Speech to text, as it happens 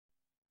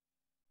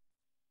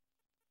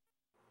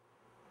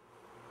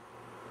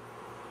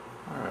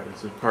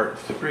This is part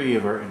 3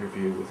 of our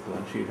interview with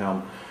Glenn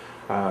Sheathelm.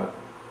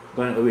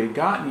 Glenn, we had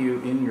gotten you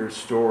in your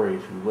story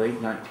to late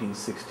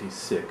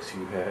 1966.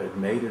 You had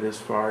made it as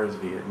far as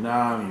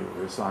Vietnam. You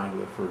were assigned to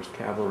the 1st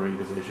Cavalry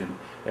Division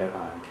at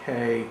An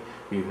Khê.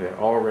 You had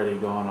already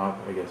gone up,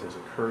 I guess, as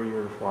a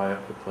courier, fly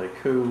up to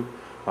Pleiku,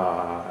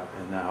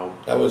 and now...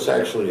 That was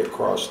actually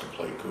across the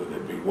Pleiku.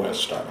 That'd be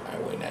west on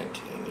Highway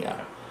 19,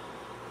 yeah.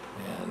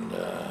 And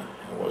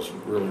it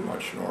wasn't really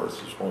much north,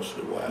 it was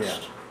mostly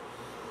west. Yeah.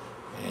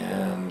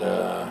 And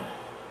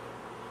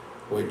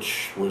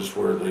which was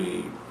where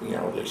the,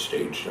 they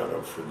staged out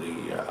of for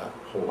the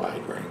whole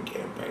hydranging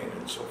campaign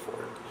and so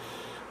forth.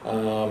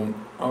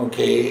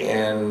 Okay,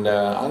 and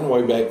on the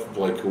way back from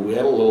Pleiku, we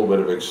had a little bit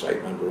of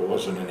excitement, but it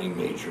wasn't any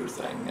major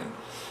thing. And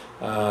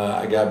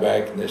I got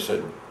back and they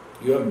said,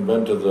 "You haven't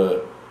been to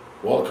the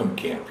welcome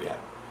camp yet."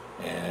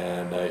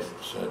 And I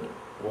said,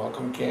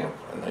 "Welcome camp?"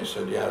 And they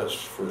said, "Yeah, it's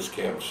First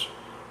Camp's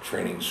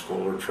training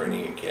school or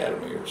training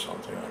academy or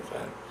something like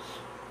that."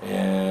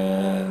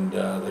 And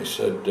they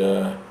said,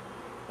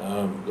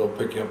 "They'll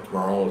pick you up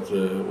tomorrow with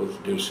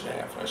the deuce and a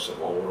half." I said,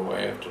 "Well, what do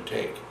I have to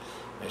take?"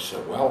 They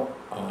said, "Well,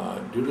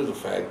 due to the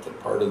fact that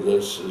part of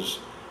this is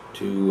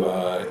to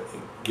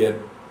get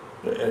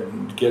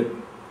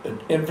an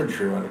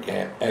infantryman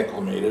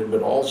acclimated,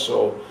 but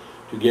also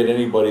to get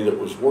anybody that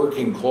was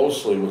working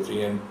closely with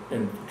the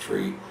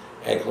infantry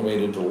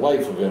acclimated to the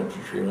life of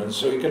infantrymen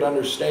so you could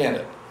understand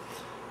it."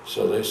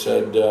 So they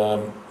said,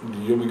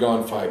 "You'll be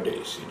gone 5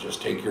 days. You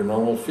just take your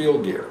normal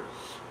field gear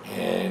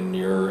and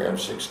your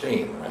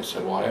M16. And I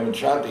said, "Well, I haven't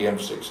shot the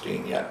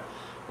M16 yet."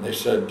 And they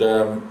said,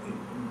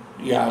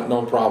 "Yeah,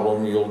 no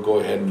problem. You'll go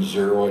ahead and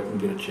zero it and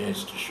get a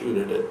chance to shoot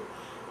it at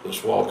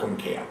this welcome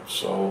camp."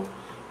 So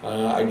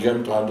I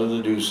jumped onto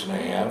the deuce and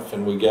a half,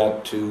 and we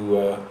got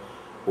to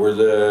where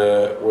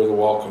the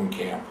welcome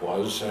camp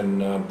was,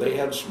 and they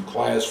had some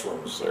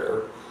classrooms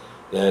there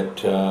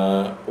that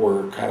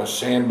were kind of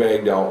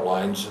sandbagged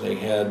outlines, and they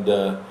had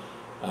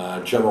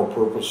general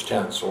purpose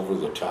tents over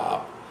the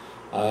top.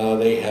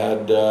 They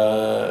had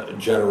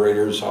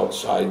generators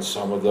outside,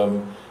 some of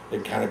them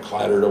that kind of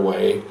clattered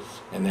away,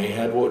 and they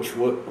had what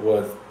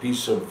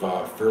piece of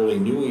fairly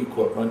new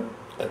equipment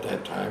at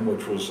that time,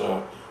 which was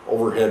a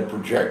overhead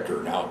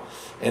projector. Now,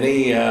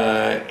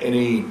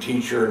 any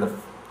teacher in the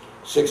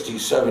 60s,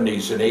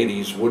 70s, and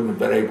 80s wouldn't have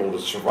been able to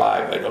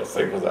survive, I don't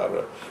think, without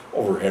an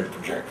overhead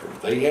projector.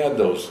 They had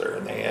those there,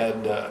 and they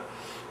had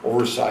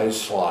oversized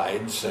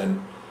slides.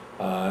 And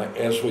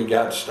as we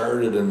got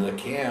started in the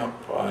camp,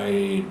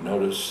 I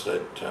noticed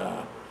that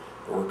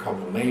there were a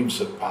couple names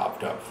that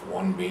popped up,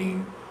 one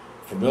being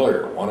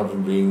familiar, one of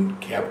them being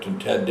Captain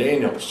Ted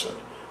Danielson,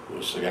 who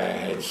was the guy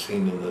I had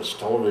seen in this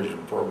television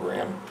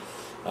program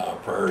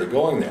prior to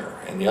going there.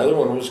 And the other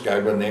one was a guy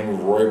by the name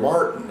of Roy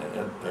Martin, and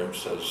it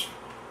says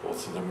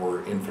both of them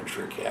were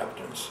infantry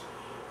captains.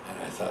 And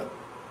I thought,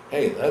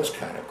 hey, that's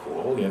kind of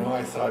cool.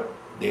 I thought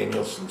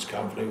Danielson's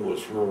company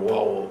was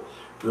real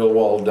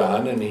well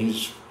done, and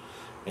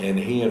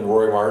he and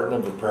Roy Martin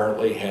have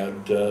apparently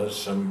had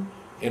some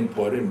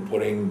input in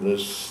putting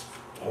this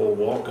whole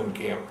welcome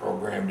camp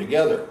program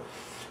together.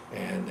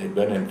 And they'd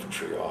been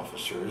infantry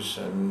officers,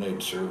 and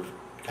they'd served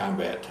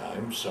combat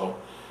time. So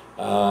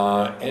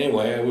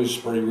anyway, I was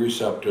pretty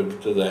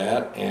receptive to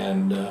that,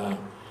 and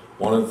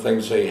one of the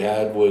things they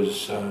had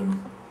was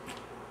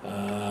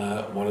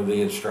one of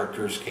the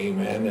instructors came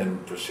in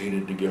and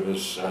proceeded to give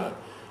us a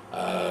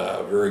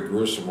very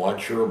gruesome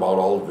lecture about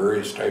all the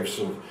various types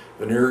of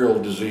venereal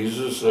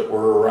diseases that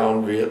were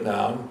around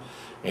Vietnam.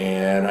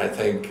 And I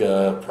think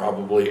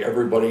probably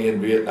everybody in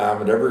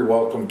Vietnam at every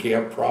welcome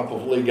camp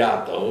probably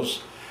got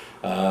those.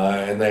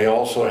 And they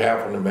also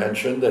happened to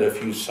mention that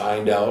if you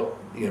signed out,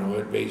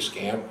 at base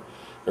camp,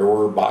 there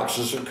were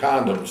boxes of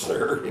condoms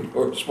there. You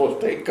were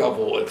supposed to take a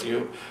couple with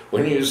you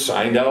when you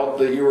signed out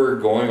that you were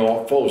going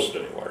off post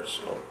anywhere.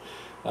 So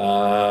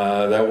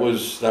that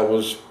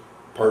was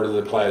part of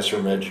the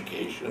classroom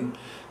education.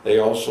 They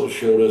also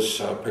showed us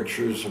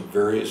pictures of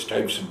various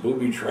types of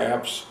booby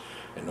traps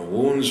and the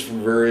wounds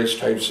from various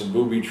types of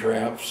booby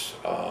traps.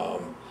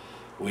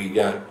 We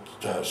got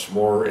some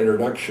more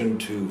introduction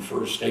to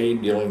first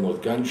aid dealing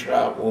with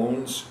gunshot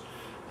wounds.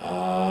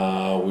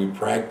 We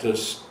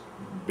practiced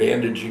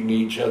bandaging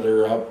each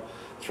other up,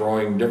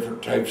 throwing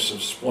different types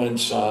of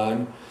splints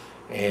on,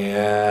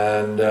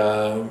 and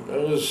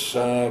it was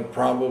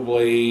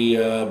probably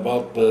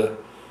about the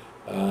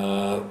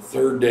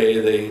third day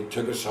they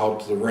took us out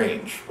to the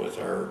range with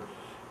our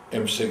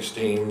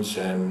M16s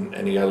and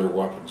any other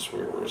weapons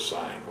we were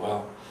assigned.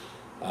 Well,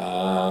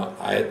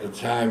 at the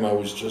time I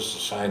was just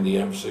assigned the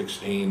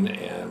M16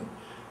 and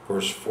of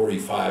course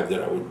 45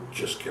 that I would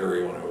just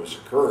carry when I was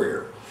a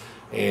courier.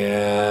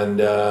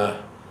 And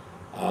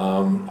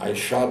I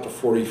shot the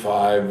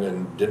 45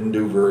 and didn't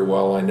do very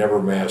well. I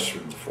never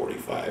mastered the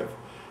 45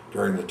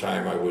 during the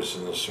time I was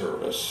in the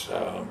service.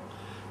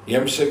 The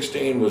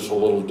M16 was a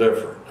little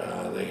different.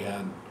 They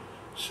had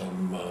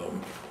some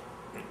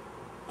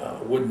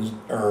wooden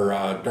or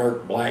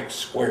dark black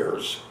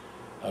squares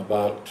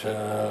about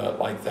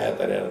like that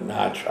had a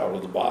notch out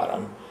of the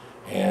bottom,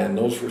 and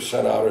those were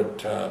set out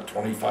at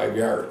 25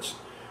 yards,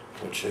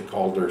 which they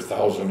called their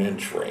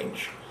 1,000-inch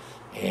range.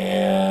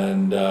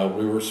 And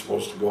we were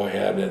supposed to go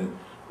ahead and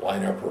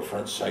line up our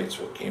front sights,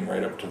 which came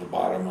right up to the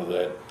bottom of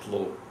that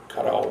little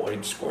cutout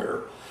white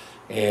square,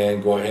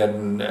 and go ahead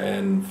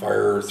and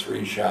fire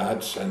 3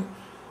 shots and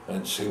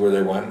see where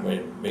they went, and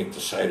we'd make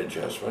the sight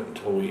adjustment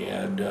until we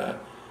had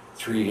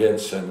 3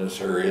 hits in this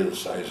area the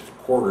size of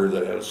a quarter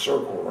that had a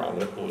circle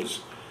around it, was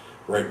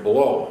right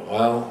below.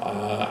 Well,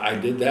 I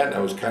did that, and I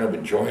was kind of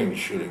enjoying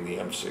shooting the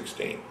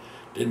M16.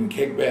 Didn't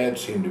kick bad,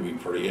 seemed to be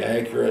pretty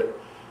accurate,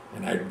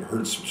 and I'd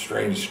heard some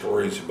strange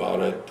stories about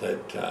it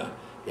that,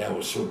 yeah, it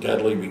was so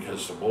deadly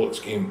because the bullets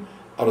came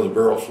out of the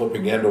barrel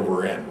flipping end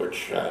over end,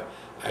 which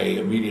I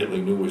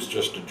immediately knew was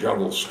just a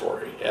jungle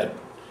story. It had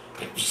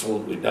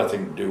absolutely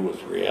nothing to do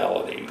with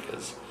reality,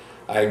 because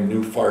I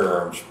knew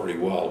firearms pretty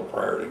well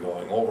prior to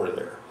going over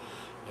there.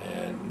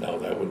 And no,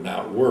 that would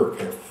not work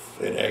if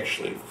it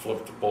actually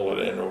flipped the bullet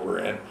end over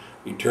end.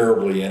 Be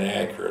terribly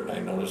inaccurate, and I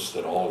noticed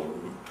that all of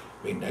them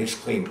made nice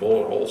clean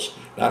bullet holes,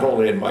 not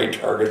only in my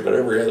target, but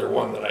every other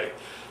one that I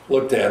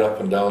looked at up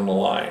and down the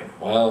line.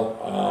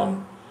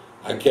 Well,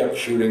 I kept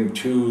shooting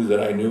 2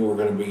 that I knew were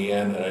going to be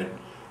in, and I'd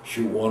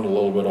shoot 1 a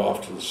little bit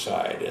off to the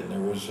side. And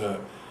there was a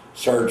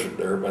sergeant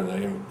there by the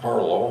name of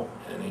Parlow,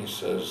 and he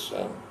says,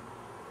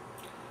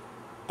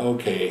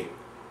 okay,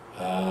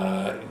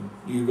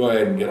 you go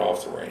ahead and get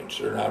off the range.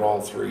 They're not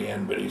all 3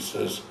 in, but he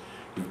says,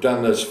 you've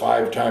done this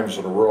 5 times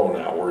in a row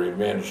now where you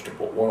managed to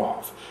put 1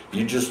 off.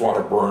 You just want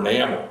to burn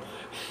ammo.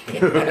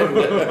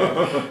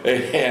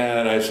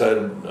 And I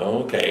said,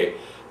 okay.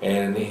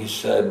 And he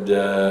said,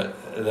 then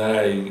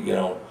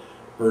I,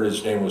 heard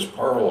his name was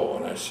Parlow,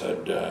 and I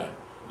said,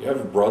 you have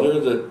a brother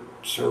that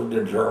served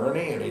in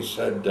Germany? And he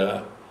said,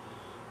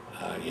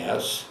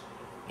 yes.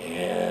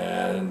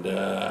 And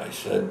I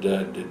said,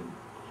 did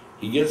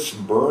he get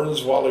some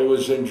burns while he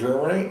was in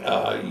Germany?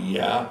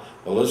 Yeah.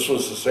 Well, this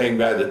was the same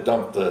guy that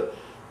dumped the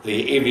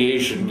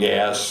aviation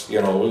gas.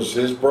 It was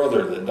his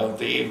brother that dumped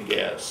the aviation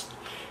gas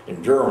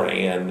in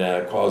Germany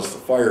and caused the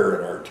fire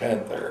in our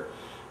tent there.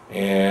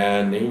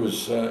 And he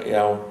was,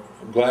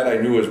 glad I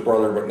knew his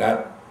brother, but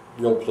not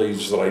real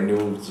pleased that I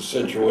knew the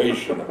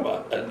situation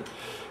about it.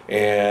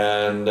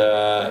 And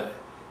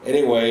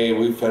anyway,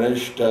 we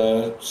finished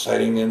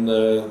sighting in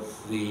the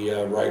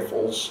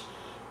rifles,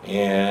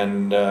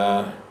 and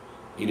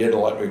he didn't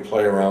let me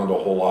play around a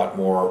whole lot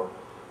more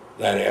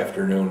that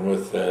afternoon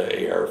with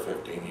the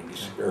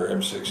AR-15 or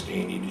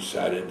M16. He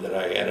decided that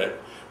I had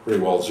it pretty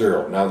well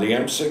zeroed. Now the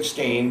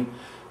M16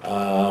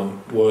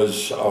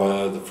 was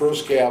the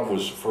first Cav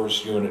was the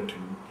first unit to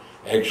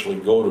actually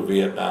go to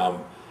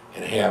Vietnam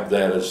and have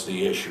that as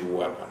the issue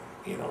weapon.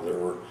 There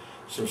were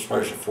some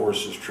special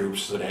forces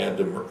troops that had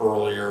them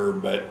earlier,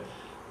 but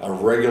a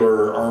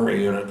regular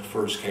Army unit, the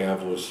first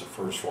Cav, was the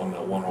first one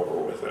that went over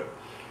with it.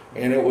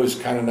 And it was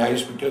kind of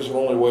nice because it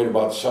only weighed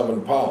about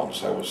 7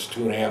 pounds. That was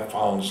 2.5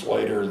 pounds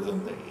lighter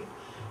than the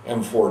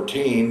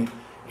M14,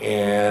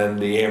 and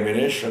the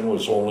ammunition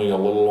was only a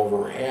little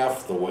over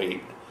half the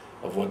weight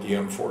of what the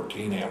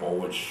M14 ammo,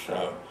 which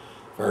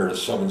fired a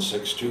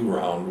 7.62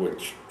 round,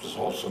 which is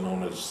also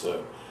known as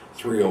the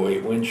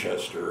 .308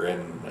 Winchester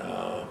in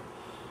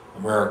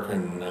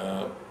American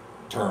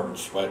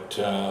terms. But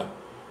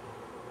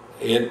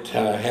it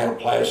had a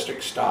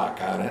plastic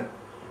stock on it.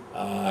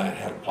 It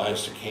had a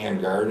plastic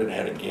handguard. It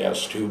had a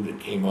gas tube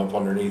that came up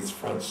underneath the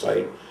front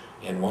sight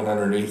and went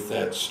underneath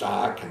that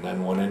stock, and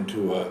then went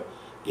into a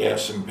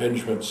gas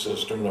impingement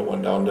system that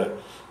went down to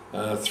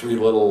 3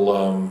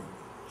 little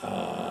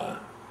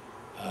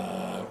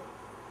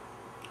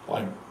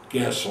like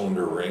gas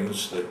cylinder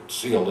rings that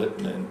sealed it,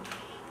 and then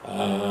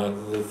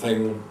the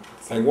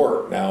thing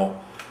worked.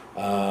 Now,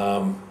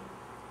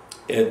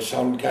 it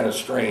sounded kind of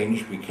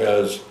strange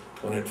because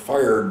when it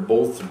fired,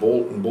 both the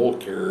bolt and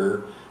bolt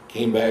carrier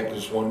came back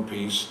as one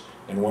piece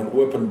and went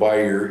whipping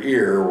by your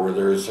ear where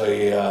there's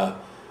a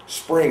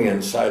spring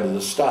inside of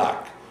the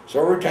stock.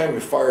 So every time you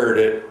fired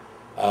it,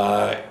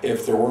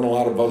 if there weren't a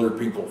lot of other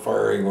people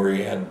firing where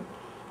you had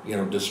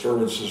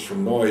disturbances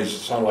from noise, it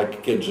sounded like a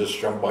kid just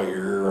jumped by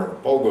your ear on a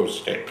pogo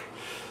stick.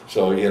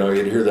 So,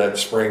 you'd hear that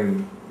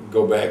spring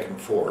go back and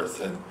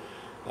forth. And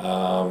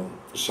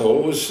so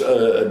it was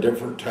a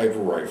different type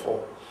of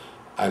rifle.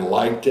 I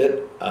liked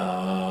it.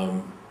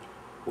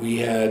 We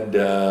had,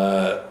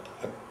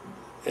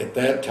 at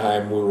that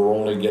time, we were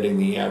only getting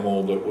the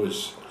ammo that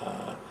was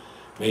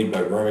made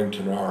by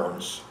Remington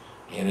Arms,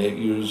 and it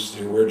used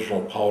the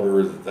original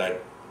powder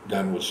that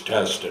gun was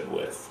tested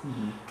with.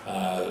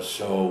 Mm-hmm.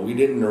 So we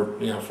didn't,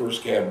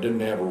 First Cav didn't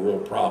have a real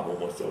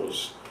problem with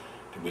those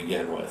to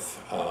begin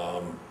with.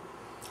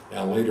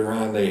 Now later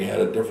on they had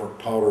a different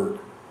powder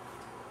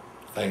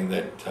thing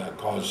that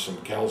caused some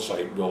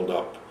calcite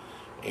buildup,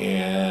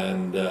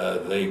 and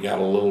they got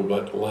a little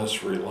bit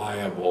less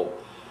reliable,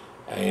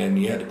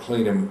 and you had to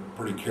clean them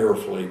pretty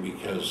carefully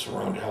because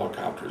around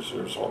helicopters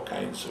there's all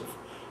kinds of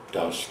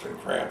dust and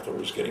crap that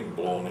was getting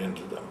blown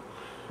into them.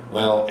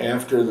 Well,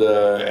 after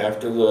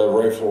the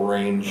rifle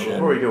range.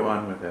 Before we go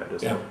on with that,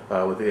 just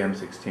Yeah. with the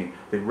M16,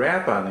 the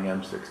rap on the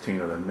M16,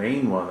 or the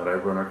main one that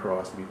I've run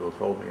across, people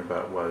told me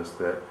about, was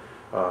that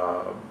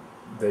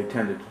they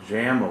tended to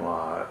jam a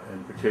lot,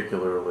 and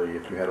particularly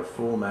if you had a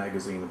full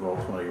magazine of all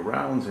 20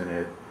 rounds in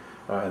it.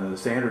 And then the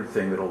standard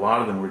thing that a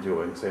lot of them were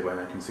doing, say by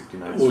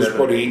 1969, it was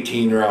put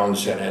 18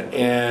 rounds in it,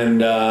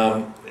 and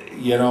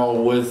you know,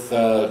 with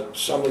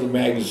some of the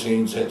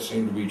magazines that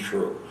seemed to be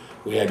true.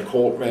 We had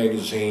Colt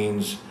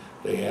magazines.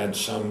 They had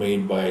some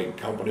made by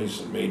companies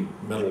that made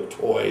metal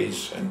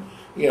toys, and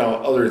you know,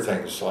 other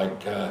things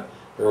like there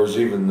was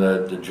even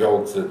the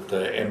joke that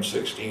the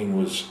M16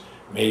 was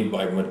made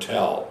by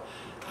Mattel.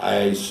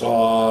 I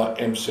saw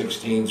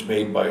M16s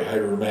made by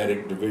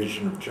Artillery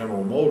Division of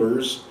General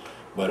Motors,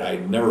 but I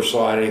never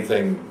saw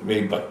anything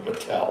made by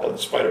Mattel, in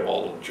spite of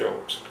all the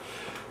jokes.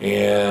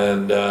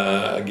 And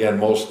again,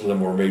 most of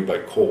them were made by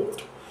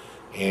Colt.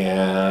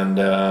 And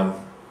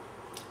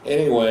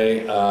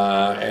anyway,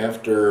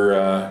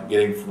 after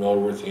getting familiar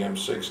with the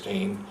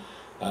M16,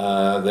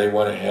 they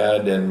went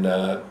ahead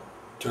and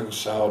took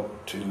us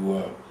out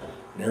to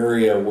an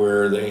area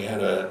where they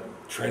had a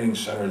training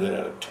center that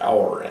had a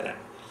tower in it.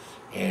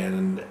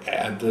 And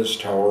at this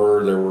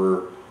tower, there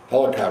were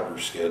helicopter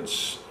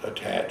skids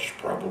attached,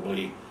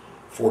 probably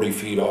 40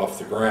 feet off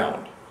the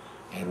ground.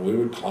 And we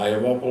would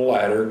climb up a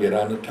ladder, get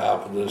on the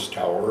top of this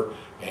tower,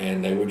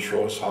 and they would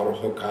show us how to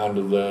hook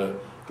onto the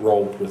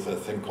rope with a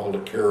thing called a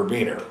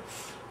carabiner.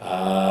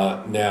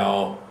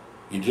 Now,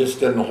 you just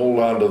didn't hold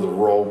onto the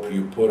rope,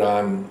 you put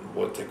on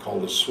what they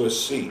called a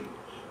Swiss seat,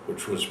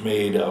 which was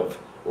made of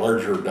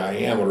larger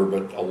diameter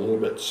but a little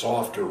bit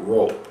softer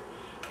rope.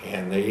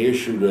 And they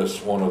issued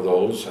us one of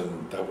those,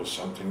 and that was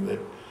something that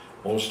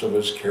most of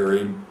us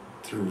carried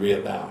through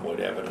Vietnam, would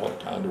have it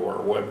hooked onto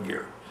our web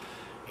gear.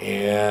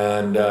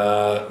 And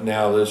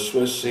now this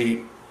Swiss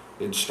seat,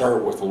 it'd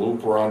start with a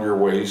loop around your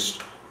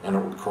waist, and it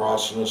would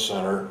cross in the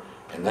center,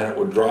 and then it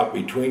would drop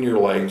between your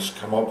legs,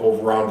 come up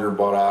over around your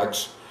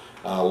buttocks,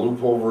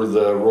 loop over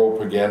the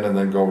rope again, and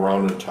then go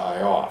around and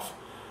tie off.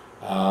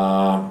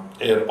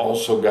 It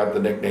also got the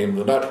nickname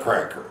the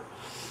Nutcracker.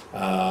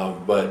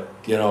 But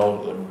you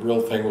know, the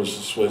real thing was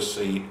the Swiss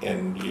seat,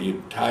 and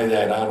you tie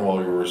that on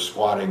while you were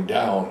squatting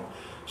down,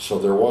 so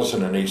there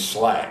wasn't any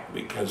slack,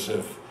 because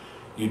if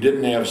you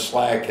didn't have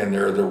slack in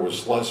there, there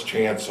was less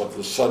chance of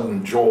the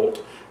sudden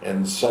jolt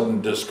and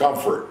sudden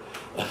discomfort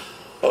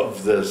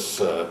of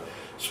this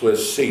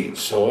Swiss seat.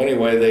 So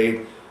anyway,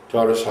 they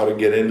taught us how to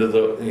get into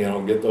the, you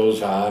know, get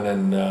those on,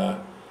 and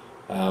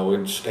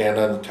we'd stand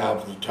on the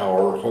top of the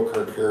tower, hook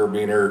our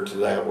carabiner to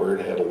that where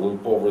it had a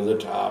loop over the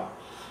top,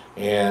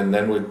 and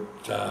then we'd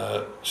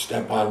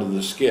step onto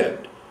the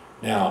skid.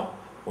 Now,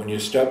 when you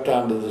stepped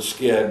onto the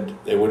skid,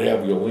 they would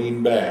have you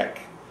lean back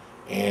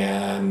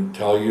and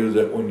tell you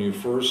that when you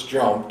first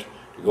jumped,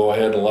 to go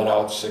ahead and let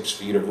out 6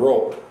 feet of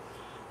rope.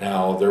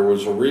 Now, there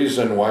was a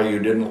reason why you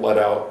didn't let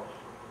out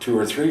 2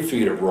 or 3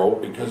 feet of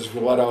rope, because if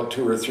you let out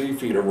 2 or 3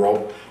 feet of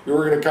rope, you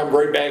were going to come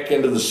right back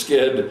into the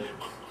skid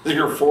with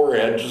your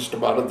forehead just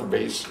about at the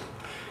base of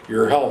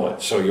your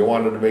helmet. So you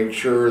wanted to make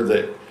sure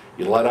that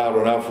you let out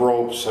enough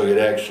rope so you'd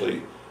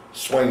actually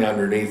swing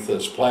underneath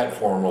this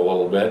platform a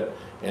little bit.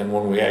 And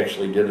when we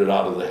actually did it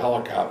out of the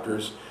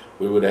helicopters,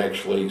 we would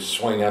actually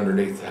swing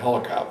underneath the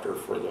helicopter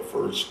for the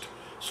first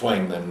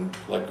swing, then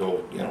let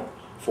go, you know,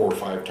 4 or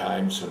 5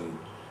 times, and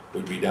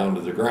we'd be down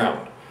to the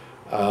ground.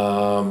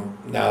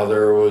 Now,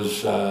 there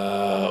was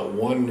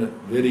one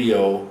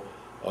video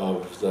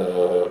of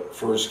the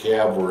 1st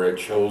Cav where it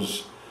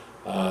shows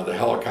the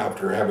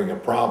helicopter having a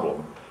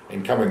problem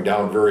and coming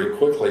down very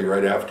quickly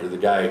right after the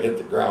guy hit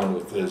the ground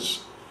with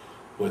his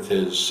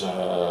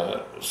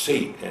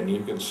seat. And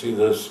you can see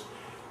this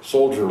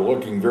soldier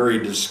looking very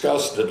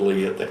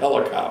disgustedly at the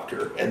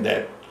helicopter in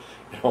that,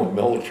 you know,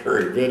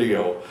 military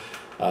video.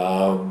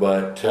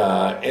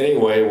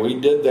 Anyway, we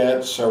did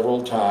that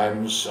several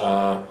times,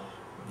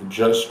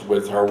 just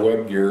with our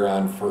web gear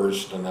on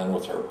first and then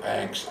with our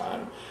packs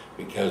on,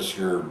 because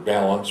your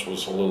balance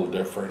was a little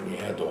different. You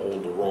had to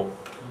hold the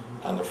rope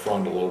on the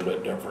front a little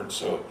bit different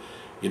so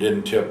you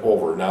didn't tip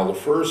over. Now, the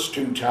first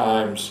 2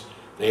 times,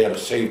 they had a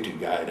safety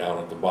guy down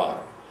at the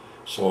bottom.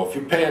 So if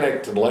you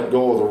panicked and let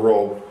go of the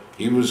rope,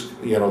 he was,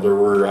 you know, there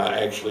were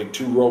actually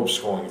 2 ropes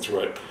going through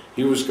it.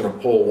 He was going to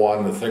pull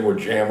one, the thing would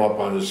jam up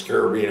on his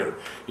carabiner.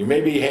 You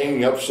may be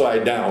hanging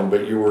upside down,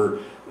 but you were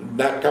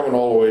not coming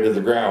all the way to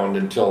the ground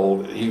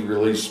until he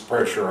released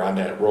pressure on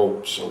that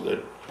rope so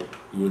that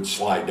you would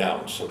slide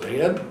down. So they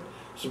had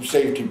some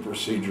safety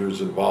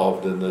procedures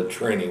involved in the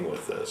training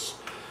with this.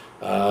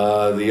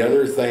 The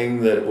other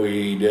thing that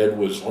we did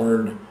was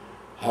learn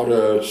how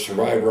to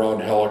survive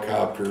around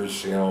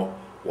helicopters, you know,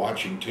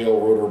 watching tail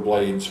rotor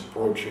blades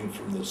approaching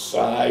from the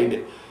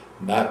side,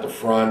 not the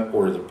front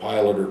where the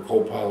pilot or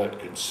co-pilot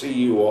could see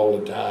you all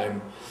the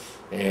time,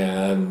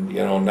 and, you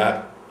know,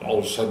 not all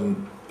of a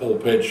sudden pull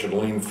pitch and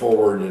lean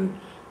forward and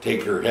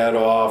take your head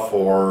off,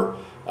 or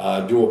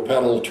do a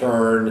pedal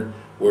turn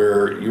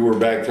where you were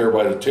back there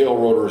by the tail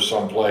rotor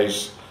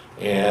someplace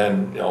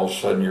and all of a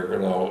sudden you're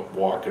going to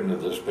walk into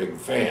this big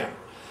fan,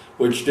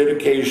 which did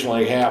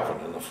occasionally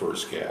happen in the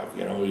first cav.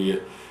 You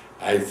know,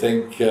 I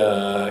think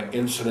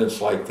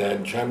incidents like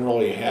that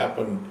generally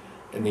happen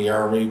in the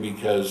Army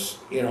because,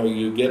 you know,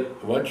 you get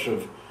a bunch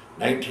of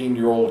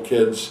 19-year-old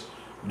kids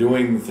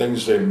doing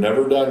things they've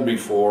never done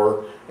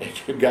before, and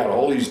you've got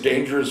all these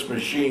dangerous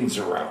machines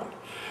around.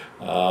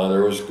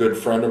 There was a good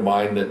friend of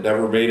mine that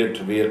never made it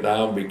to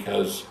Vietnam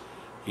because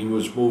he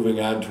was moving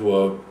onto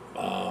a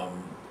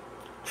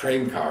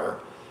train car,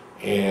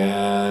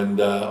 and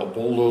a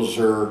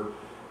bulldozer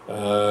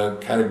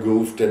kind of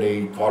goofed, and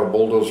he caught a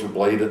bulldozer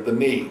blade at the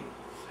knee.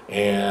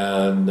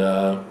 And,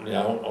 you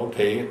know,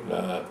 okay,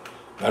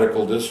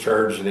 medical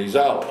discharge, and he's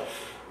out.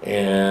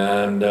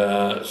 And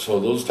so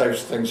those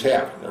types of things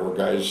happen. There were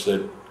guys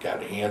that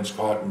got hands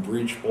caught in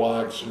breech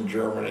blocks in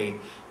Germany,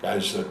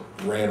 guys that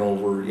ran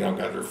over, you know,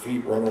 got their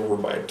feet run over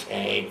by a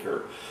tank,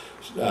 or,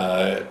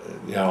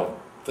 you know,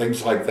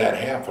 things like that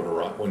happen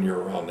around when you're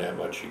around that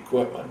much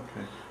equipment.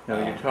 Okay.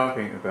 Now you're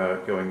talking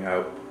about going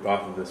out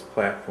off of this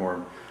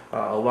platform.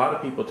 A lot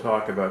of people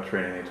talk about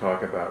training. They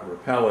talk about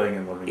rappelling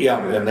and learning. Yeah,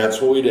 and that's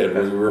what we did.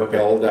 We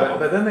rappelled down.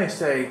 But then they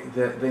say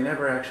that they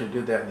never actually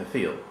did that in the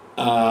field.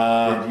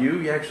 Did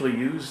you actually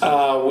use?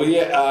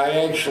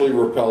 I actually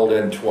rappelled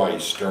in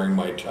twice during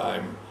my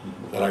time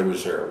that I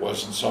was there. It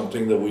wasn't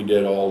something that we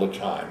did all the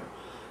time.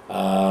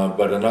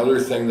 But another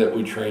thing that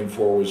we trained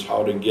for was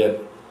how to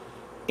get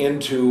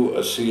into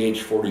a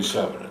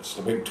CH-47. It's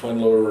the big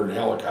twin-rotored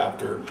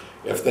helicopter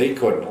if they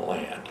couldn't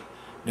land.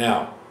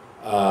 Now,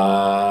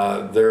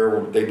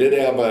 they did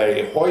have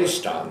a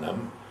hoist on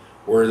them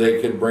where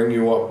they could bring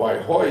you up by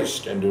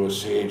hoist into a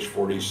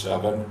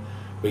CH-47,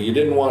 but you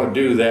didn't want to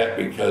do that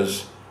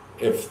because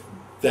if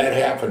that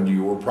happened,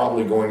 you were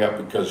probably going up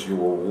because you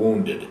were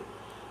wounded,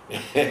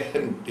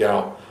 and, you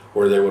know,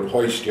 where they would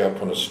hoist you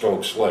up on a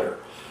Stokes litter.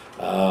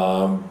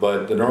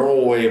 But the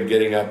normal way of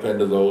getting up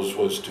into those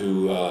was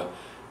to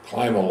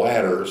climb a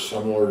ladder,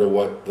 similar to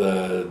what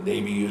the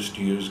Navy used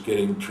to use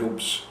getting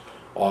troops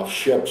off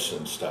ships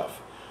and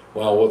stuff.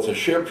 Well, with a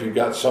ship, you've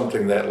got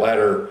something that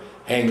ladder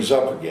hangs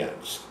up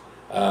against.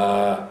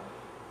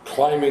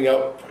 Climbing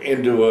up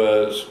into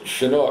a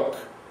Chinook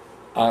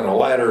on a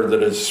ladder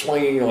that is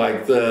swinging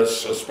like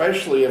this,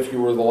 especially if you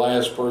were the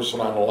last person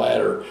on the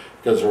ladder,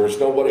 because there was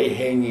nobody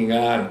hanging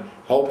on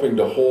helping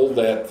to hold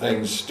that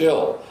thing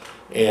still.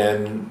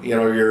 And, you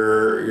know,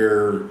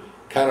 you're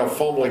kind of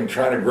fumbling,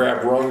 trying to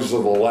grab rungs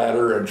of the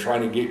ladder and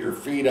trying to get your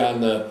feet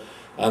on the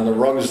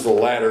rungs of the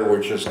ladder,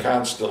 which is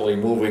constantly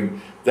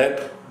moving.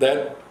 That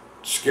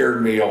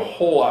scared me a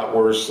whole lot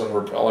worse than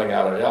rappelling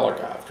out of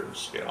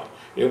helicopters. You know,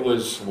 it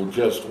was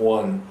just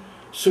one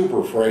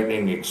super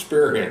frightening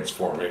experience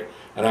for me,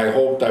 and I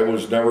hoped I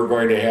was never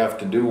going to have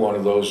to do one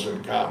of those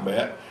in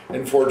combat.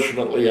 And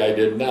fortunately, I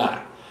did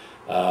not.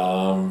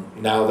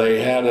 Now,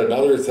 they had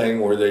another thing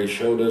where they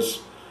showed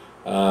us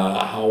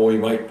how we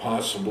might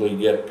possibly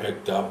get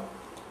picked up,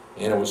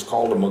 and it was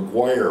called a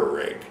McGuire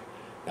rig.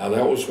 Now,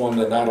 that was one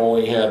that not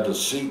only had the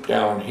seat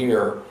down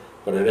here,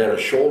 but it had a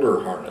shoulder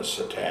harness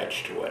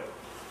attached to it.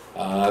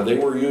 They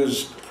were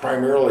used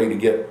primarily to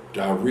get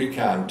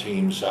recon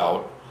teams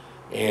out,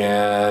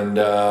 and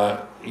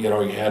you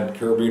know, you had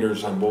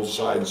carabiners on both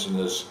sides, and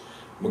this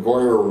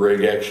McGuire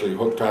rig actually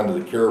hooked onto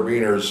the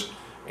carabiners,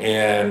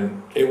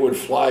 and it would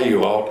fly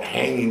you out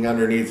hanging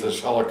underneath this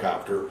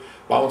helicopter,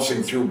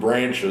 bouncing through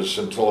branches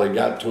until they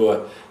got to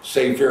a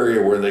safe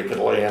area where they could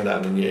land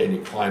on, and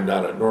you climbed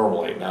on it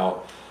normally.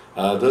 Now,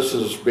 this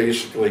is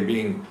basically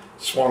being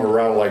swung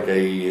around like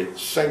a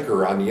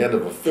sinker on the end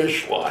of a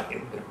fish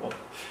line.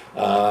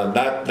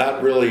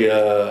 Not really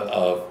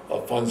a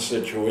fun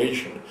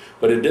situation,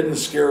 but it didn't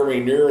scare me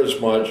near as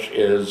much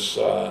as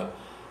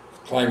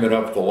climbing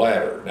up the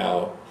ladder.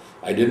 Now,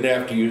 I didn't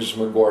have to use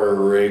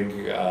McGuire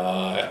rig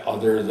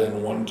other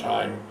than one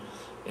time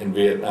in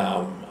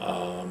Vietnam,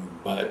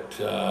 but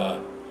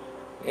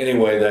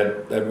anyway,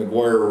 that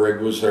McGuire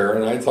rig was there,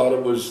 and I thought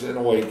it was in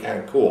a way kind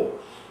of cool.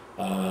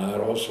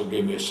 It also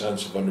gave me a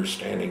sense of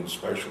understanding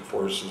special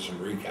forces and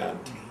recon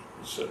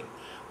teams and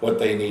what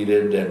they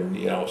needed, and,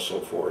 you know, so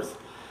forth.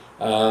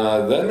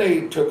 Then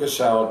they took us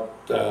out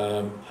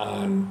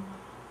on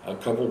a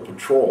couple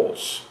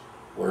patrols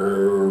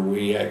where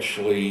we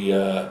actually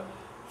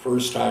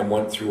first time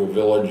went through a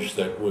village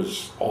that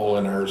was all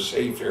in our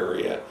safe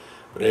area,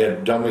 but it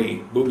had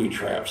dummy booby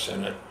traps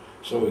in it,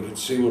 so we could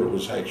see what it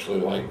was actually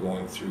like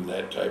going through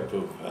that type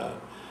of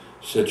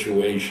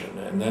situation.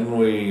 And then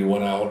we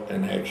went out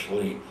and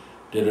actually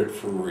did it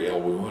for real.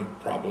 We went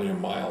probably a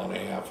mile and a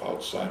half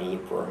outside of the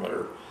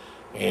perimeter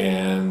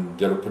and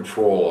did a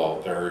patrol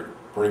out there,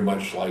 pretty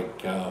much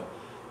like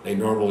they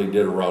normally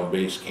did around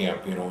base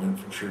camp. You know,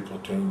 infantry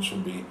platoons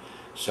would be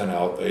sent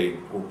out. They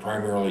were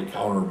primarily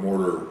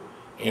counter-mortar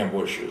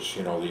ambushes.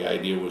 You know, the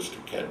idea was to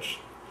catch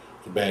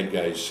the bad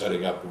guys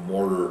setting up a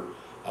mortar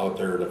out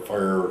there to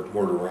fire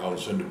mortar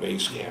rounds into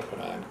base camp in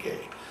An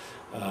Khê.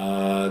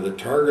 The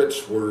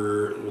targets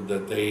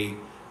that they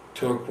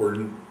took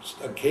were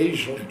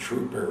occasionally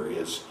troop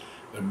areas,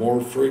 but more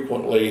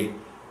frequently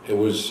it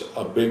was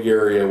a big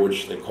area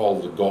which they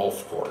called the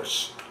golf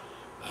course.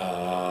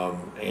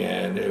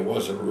 And it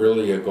wasn't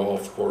really a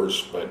golf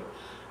course, but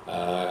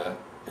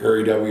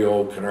Harry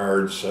W.O.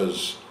 Kennard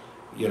says,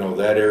 you know,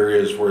 that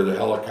area is where the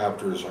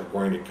helicopters are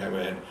going to come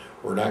in.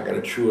 We're not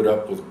going to chew it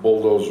up with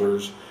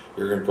bulldozers.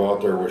 You're going to go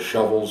out there with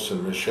shovels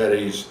and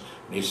machetes.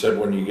 And he said,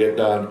 when you get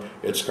done,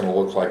 it's going to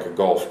look like a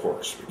golf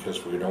course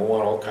because we don't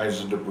want all kinds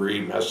of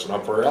debris messing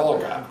up our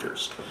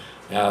helicopters.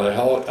 Now,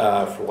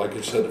 like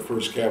I said, the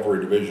 1st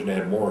Cavalry Division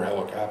had more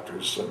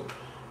helicopters than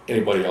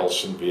anybody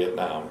else in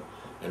Vietnam,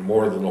 and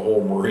more than the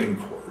whole Marine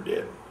Corps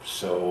did.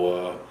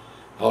 So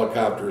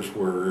helicopters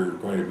were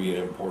going to be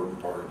an important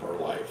part of our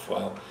life.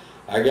 Well,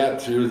 I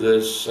got through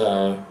this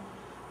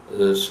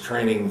this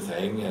training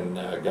thing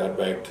and got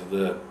back to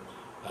the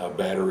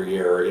battery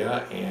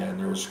area, and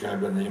there was a guy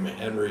by the name of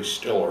Henry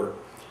Stiller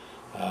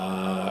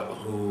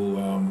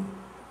who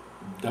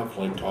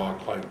definitely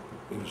talked like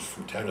he was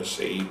from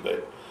Tennessee,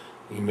 but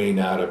he may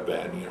not have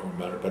been, you know, he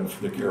might have been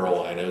from the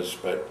Carolinas,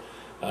 but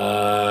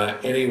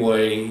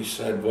anyway, he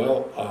said,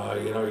 well,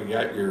 you know, you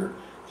got your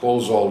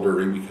clothes all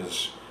dirty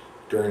because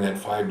during that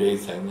 5-day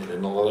thing, they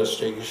didn't let us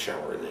take a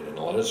shower, they didn't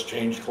let us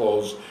change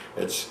clothes.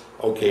 It's,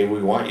 okay,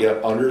 we want you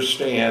to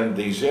understand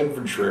these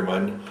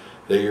infantrymen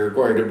that you're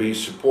going to be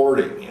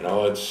supporting, you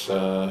know, it's,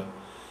 the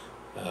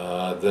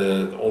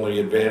only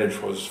advantage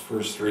was the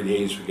first 3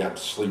 days we got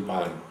to sleep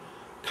on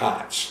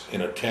cots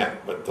in a tent,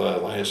 but the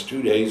last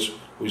 2 days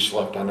we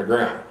slept on the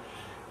ground,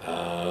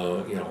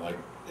 you know, like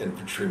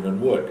infantrymen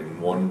would.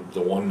 And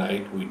the one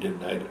night we did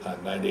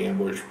night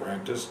ambush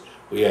practice,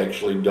 we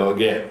actually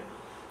dug in.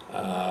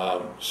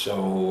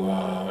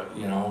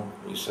 You know,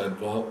 we said,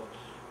 well,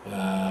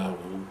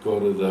 we'll go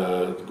to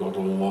the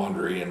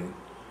laundry in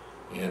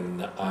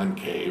An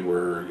Khê,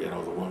 where, you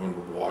know, the women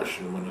would wash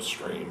them in a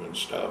stream and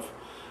stuff.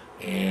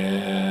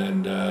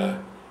 And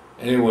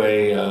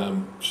anyway,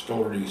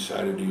 Stoller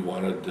decided he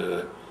wanted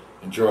to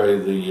enjoy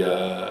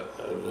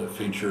the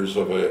features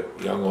of a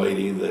young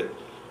lady that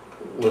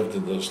lived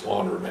in this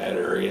laundromat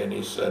area, and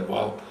he said,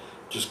 well,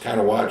 just kind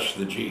of watch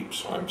the Jeep.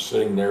 So I'm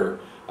sitting there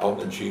out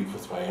in the Jeep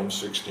with my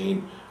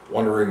M16,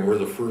 wondering where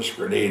the first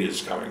grenade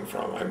is coming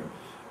from.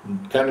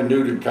 I'm kind of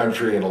new to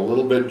country and a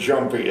little bit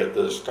jumpy at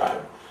this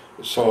time.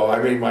 So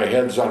I mean, my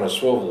head's on a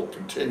swivel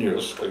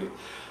continuously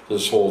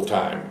this whole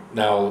time.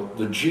 Now,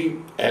 the Jeep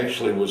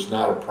actually was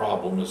not a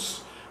problem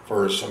as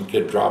far as some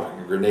kid dropping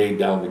a grenade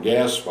down the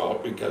gas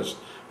spout, because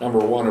number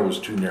one, it was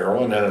too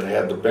narrow, and then it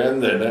had the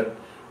bend in it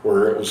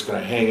where it was going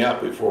to hang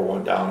up before it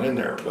went down in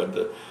there. But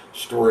the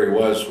story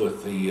was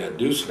with the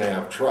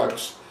deuce-and-a-half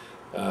trucks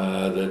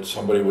that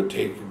somebody would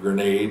take a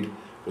grenade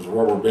with a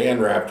rubber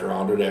band wrapped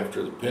around it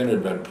after the pin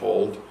had been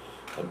pulled,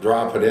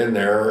 drop it in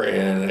there,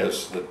 and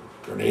as the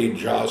grenade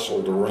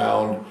jostled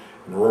around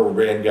and the rubber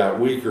band got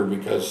weaker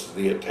because of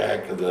the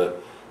attack of the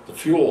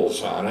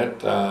fuels on it,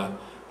 the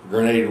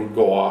grenade would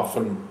go off,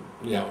 and,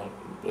 you know,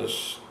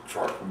 this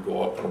truck would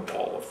go up in a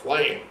ball of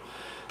flame.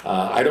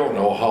 I don't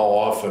know how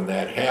often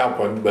that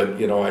happened, but,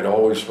 you know, I'd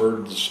always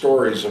heard the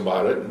stories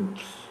about it, and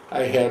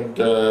I had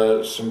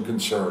some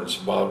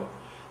concerns about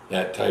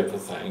that type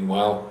of thing.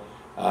 Well,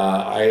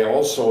 I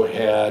also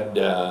had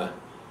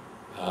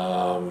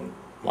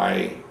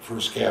my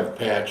first Cav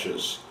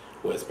patches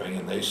with me,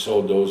 and they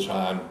sewed those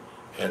on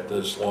at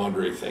this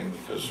laundry thing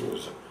because there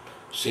was a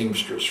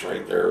seamstress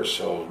right there.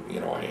 So, you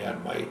know, I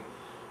had my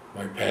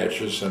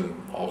patches, and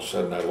all of a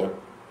sudden I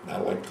looked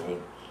not like the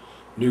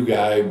new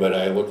guy, but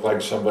I looked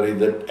like somebody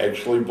that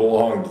actually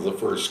belonged to the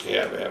first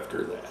Cav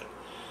after that.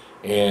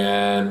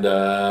 And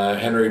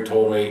Henry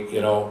told me,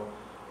 you know,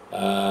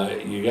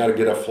 you got to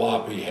get a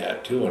floppy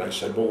hat too. And I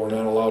said, but we're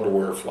not allowed to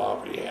wear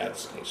floppy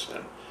hats. And he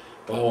said,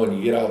 well, when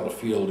you get out in the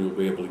field, you'll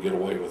be able to get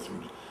away with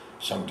them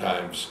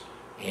sometimes.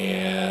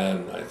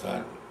 And I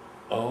thought,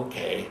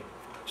 okay.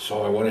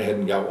 So I went ahead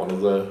and got one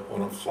of the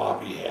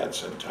floppy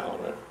hats in town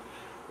at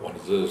one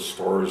of the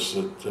stores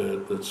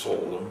that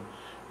sold them.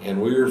 And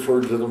we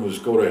referred to them as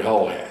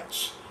go-to-hell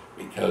hats,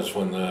 because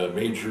when the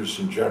majors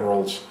and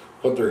generals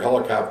put their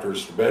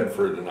helicopters to bed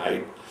for the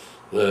night,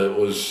 it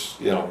was,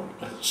 you know,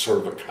 sort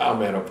of a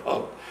comment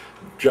about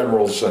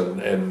generals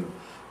and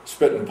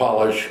spit and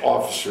polish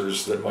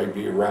officers that might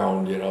be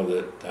around, you know,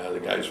 that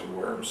the guys would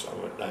wear them some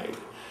at night.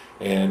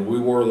 And we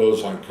wore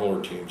those on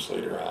killer teams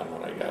later on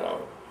when I got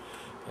out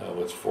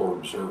with the forward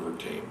observer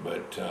team,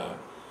 but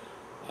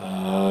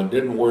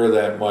didn't wear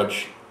that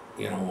much,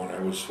 you know, when I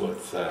was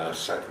with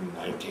 2nd and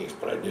 19th,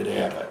 but I did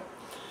have it.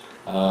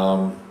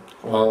 Well,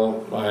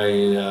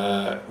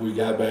 we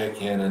got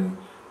back in, and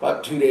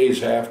about 2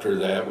 days after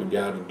that, we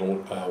got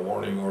a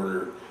warning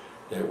order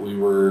that we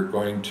were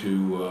going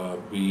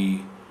to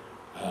be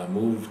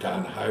moved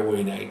on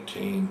Highway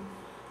 19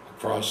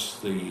 across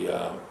the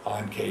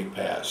An Khê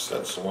Pass.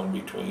 That's the one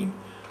between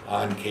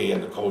An Khê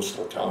and the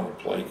coastal town of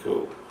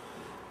Pleiku,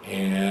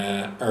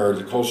 or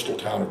the coastal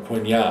town of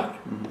Quy Nhon,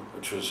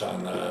 which was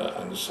on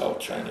the South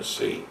China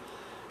Sea.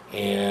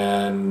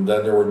 And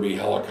then there would be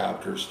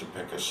helicopters to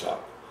pick us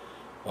up.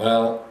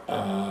 Well,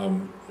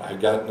 I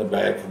got in the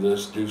back of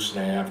this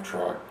deuce-and-a-half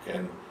truck,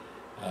 and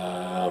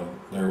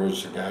There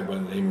was a guy by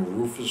the name of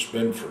Rufus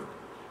Binford.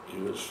 He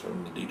was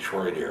from the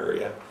Detroit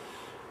area,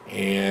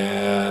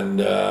 and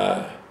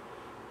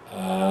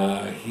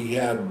he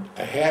had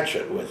a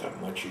hatchet with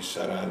him, which he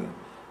set on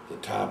the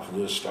top of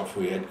this stuff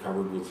we had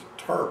covered with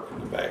tarp in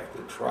the back of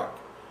the truck.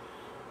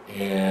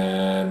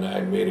 And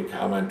I made a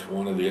comment to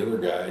one of the other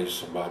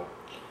guys about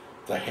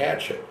the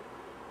hatchet.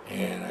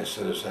 And I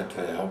said, is that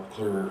to help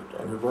clear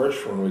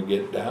underbrush when we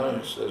get down?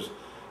 He says,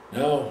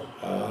 no,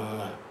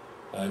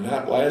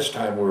 not last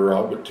time we were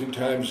out, but 2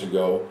 times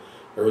ago,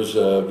 there was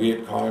a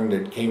Vietcong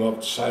that came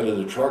up the side of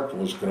the truck and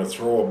was going to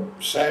throw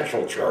a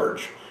satchel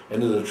charge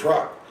into the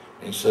truck.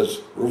 And he says,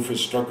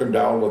 Rufus took him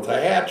down with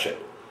a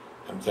hatchet.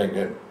 I'm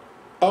thinking,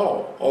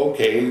 oh,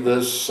 okay,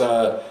 this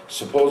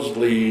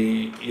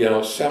supposedly,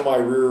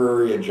 semi-rear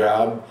area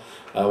job,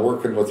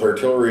 working with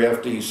artillery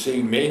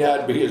FDC may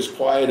not be as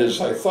quiet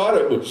as I thought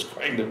it was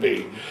going to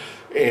be.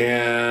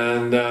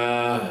 And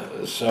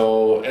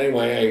so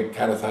anyway, I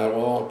kind of thought,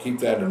 well, I'll keep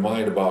that in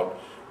mind about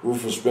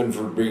Rufus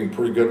Binford being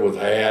pretty good with a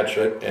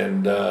hatchet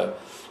and,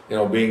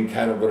 being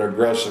kind of an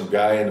aggressive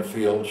guy in the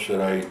field should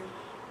I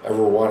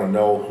ever want to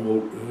know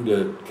who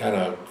to kind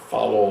of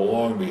follow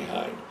along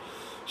behind.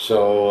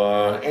 So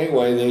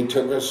anyway, they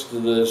took us to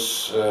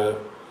this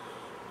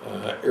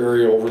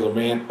area over the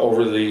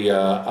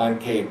An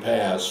Khê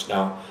Pass.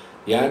 Now,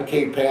 the An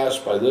Khê Pass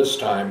by this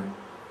time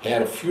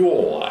had a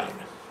fuel line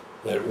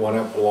that went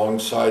up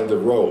alongside the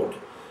road,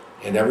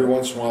 and every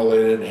once in a while they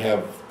didn't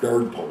have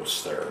guard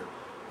posts there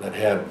that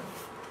had,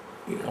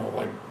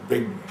 like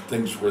big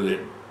things where they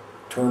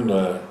turn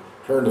the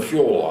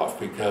fuel off,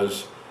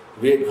 because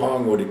the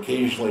Vietcong would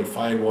occasionally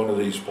find one of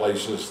these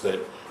places that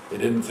they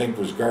didn't think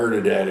was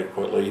guarded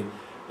adequately,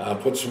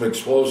 put some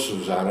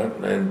explosives on it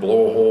and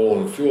blow a hole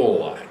in the fuel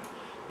line.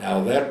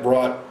 Now that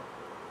brought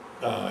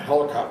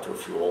helicopter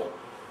fuel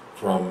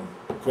from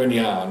Quy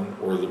Nhon,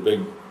 where the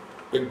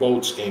big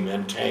boats came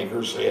in,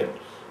 tankers. They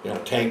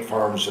had tank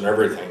farms and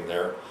everything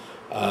there,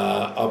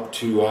 up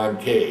to An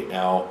Khê.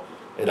 Now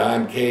at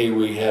An Khê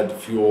we had the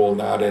fuel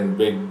not in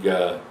big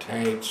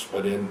tanks,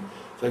 but in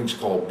things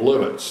called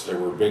blivets. They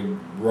were big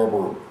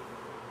rubber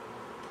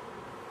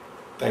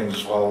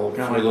things. Well,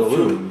 kind of like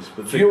balloons,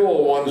 but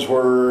fuel ones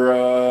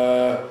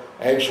were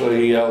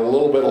actually a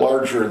little bit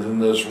larger than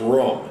this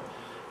room,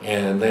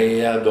 and they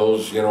had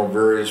those,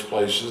 various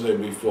places.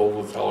 They'd be filled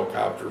with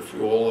helicopter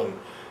fuel, and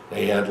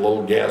they had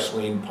little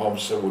gasoline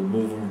pumps that would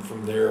move them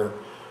from there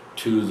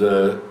to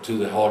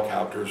the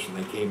helicopters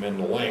when they came in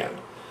to land.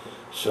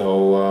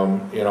 So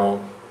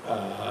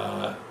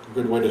a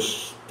good way to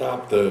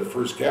stop the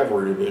 1st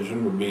Cavalry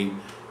Division would be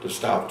to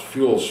stop the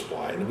fuel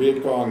supply, and the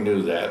Vietcong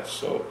knew that.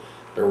 So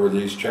there were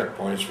these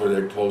checkpoints where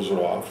they'd close it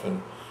off,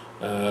 and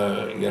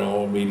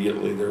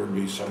immediately there would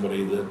be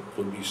somebody that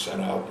would be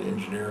sent out, the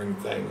engineering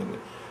thing,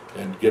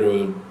 and get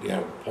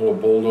pull a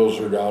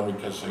bulldozer down,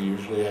 because they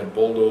usually had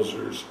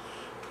bulldozers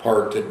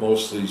parked at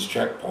most of these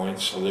checkpoints,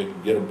 so they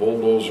could get a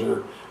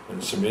bulldozer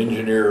and some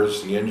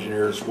engineers. The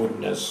engineers wouldn't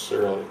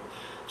necessarily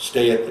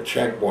stay at the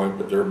checkpoint,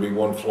 but there'd be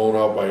one flown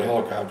out by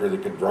helicopter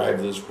that could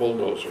drive this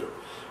bulldozer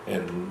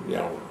and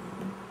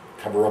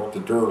cover up the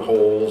dirt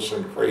holes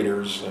and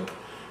craters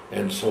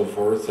and so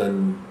forth,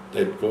 and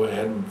they'd go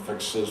ahead and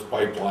fix this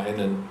pipeline,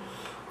 and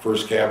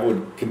 1st Cav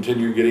would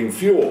continue getting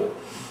fuel.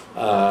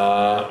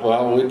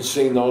 Well, we'd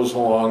seen those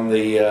along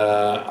the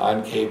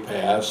An Khê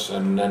Pass,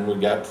 and then we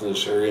got to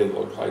this area that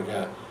looked like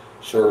a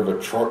sort of a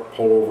truck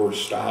pullover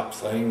stop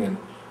thing, and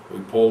we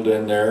pulled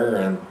in there,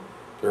 and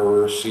there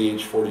were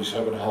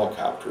CH-47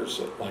 helicopters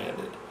that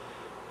landed.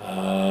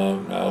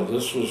 Now,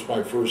 this was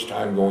my first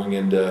time going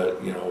into,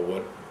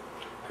 what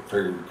I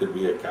figured could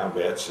be a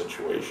combat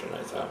situation.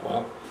 I thought,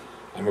 well,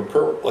 I'm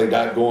apparently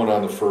not going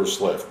on the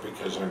first lift,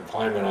 because I'm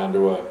climbing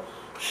onto a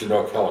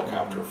Chinook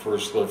helicopter.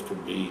 First lift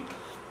would be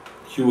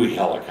Huey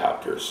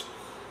helicopters.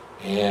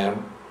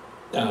 And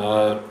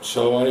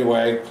so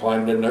anyway, I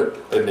climbed in there,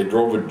 and they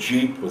drove a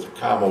Jeep with a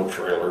commo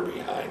trailer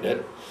behind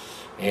it.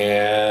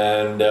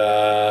 And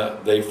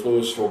they flew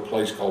us to a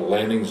place called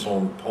Landing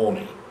Zone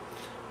Pony.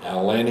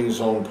 Now, Landing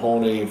Zone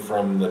Pony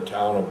from the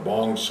town of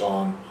Bồng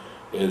Sơn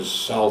is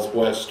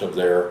southwest of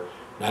there,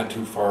 not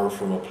too far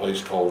from a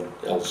place called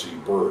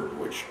LZ Bird,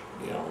 which,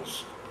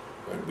 is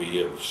going to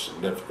be of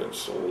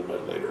significance a little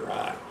bit later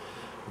on.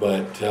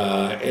 But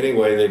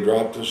anyway, they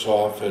dropped us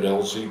off at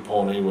LZ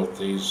Pony with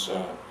these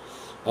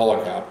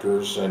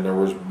helicopters, and there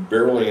was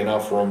barely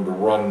enough room to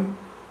run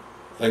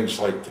things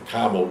like the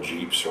commo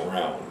Jeeps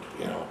around,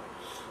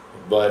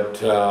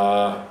 But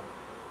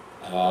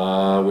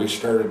we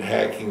started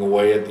hacking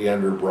away at the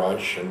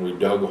underbrush, and we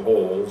dug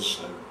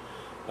holes, and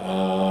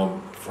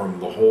from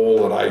the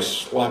hole that I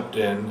slept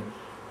in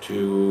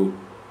to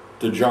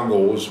the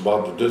jungle was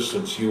about the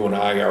distance you and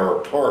I are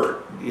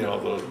apart,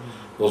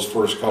 those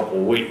first couple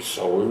of weeks.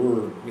 So we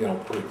were,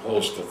 pretty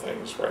close to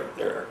things right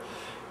there.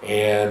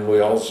 And we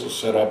also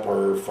set up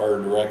our fire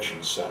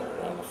direction center.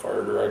 Now, the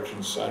fire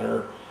direction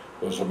center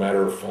was a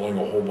matter of filling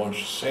a whole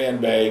bunch of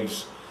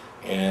sandbags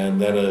and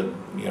then a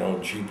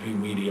GP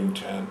medium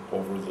tent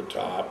over the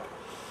top.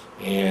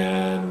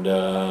 And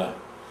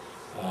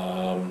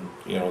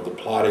You know, the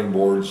plotting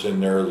boards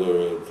in there,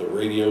 the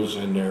radios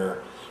in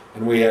there,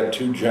 and we had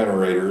 2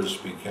 generators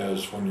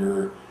because when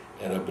you're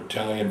at a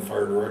battalion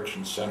fire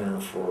direction center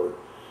for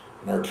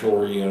an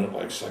artillery unit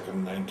like 2nd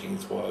and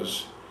 19th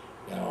was,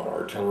 you know,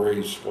 artillery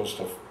is supposed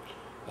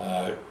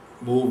to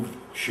move,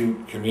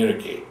 shoot,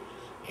 communicate,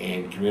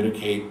 and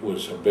communicate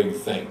was a big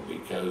thing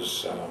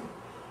because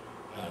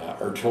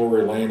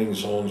artillery landing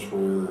zones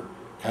were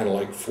kind of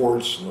like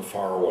forts in the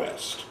far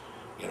west.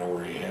 You know,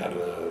 where you had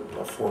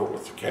a fort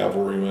with the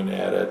cavalrymen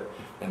at it,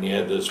 and you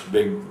had this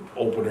big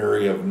open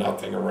area of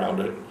nothing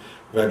around it.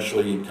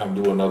 Eventually you'd come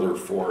to another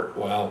fort.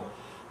 Well,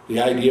 the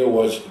idea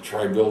was to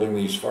try building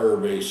these fire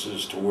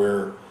bases to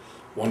where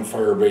one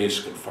fire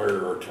base could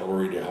fire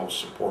artillery to help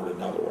support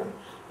another one.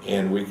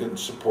 And we could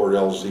support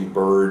LZ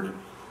Bird.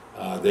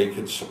 They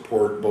could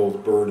support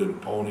both Bird and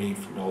Pony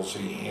from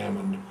LZ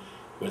Hammond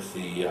with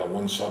the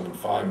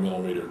 175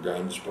 millimeter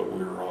guns, but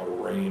we were out of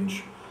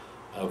range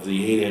of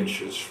the 8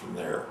 inches from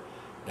there.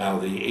 Now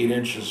the 8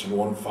 inches and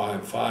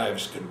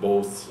 155s could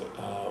both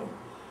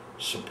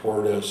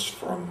support us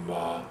from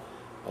a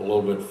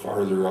little bit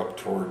farther up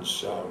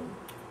towards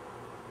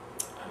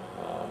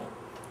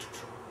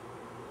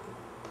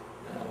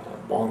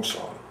Bồng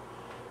Sơn.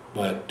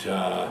 But,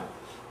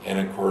 and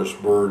of course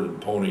Bird and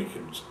Pony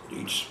could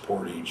each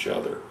support each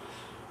other.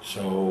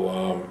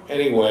 So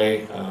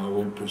anyway,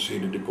 we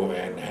proceeded to go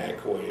ahead and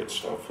hack away at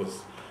stuff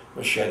with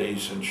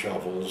machetes and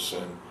shovels,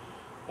 and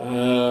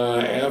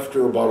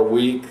after about a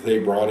week, they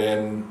brought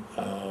in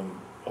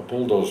a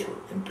bulldozer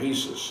in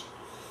pieces,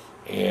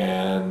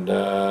 and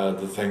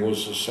the thing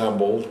was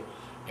assembled,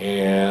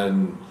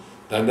 and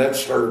then that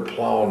started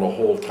plowing the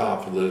whole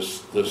top of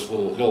this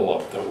little hill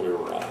up that we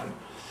were on,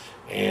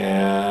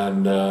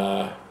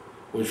 and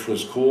which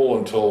was cool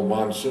until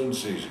monsoon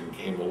season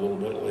came a little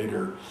bit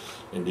later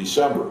in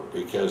December,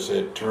 because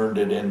it turned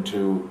it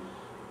into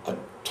a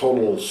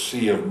total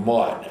sea of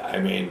mud. I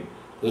mean,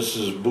 this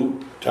is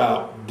boot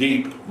top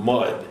deep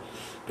mud,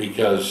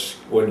 because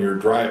when you're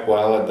dry,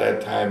 well, at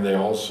that time they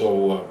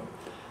also,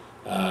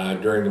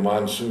 during the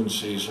monsoon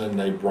season,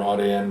 they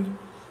brought in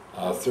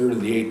 3rd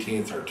of the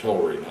 18th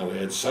Artillery. Now they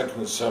had 2nd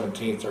and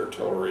 17th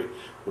Artillery,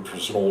 which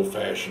was an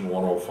old-fashioned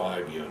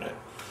 105 unit.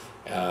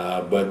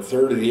 But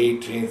 3rd of the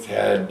 18th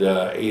had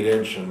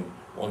 8-inch and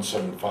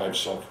 175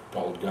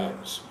 self-propelled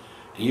guns.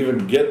 To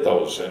even get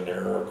those in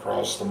there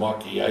across the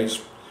mucky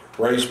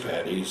rice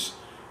paddies,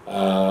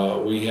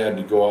 we had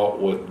to go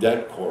out with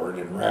det cord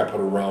and wrap it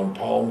around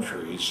palm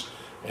trees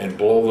and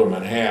blow them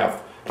in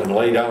half and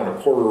lay down a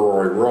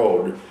corduroy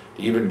road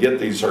to even get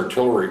these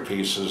artillery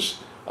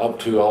pieces up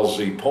to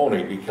LZ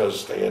Pony,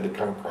 because they had to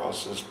come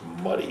across this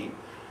muddy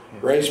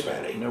rice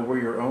paddy. Now, were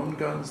your own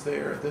guns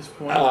there at this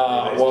point?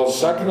 Well,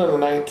 2nd and the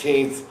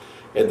 19th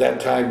at that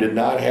time did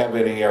not have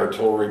any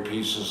artillery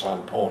pieces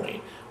on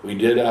Pony. We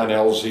did on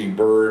LZ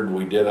Bird,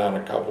 we did on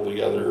a couple of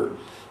the other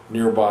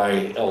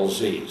nearby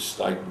LZs,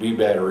 like B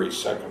Battery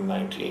 2nd and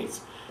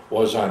 19th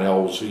was on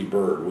LZ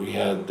Bird. We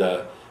had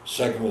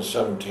 2nd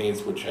and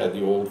 17th, which had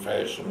the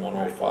old-fashioned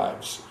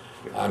 105s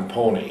on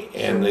Pony.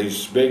 And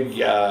these big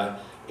 8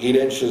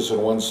 inches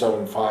and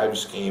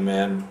 175s came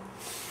in.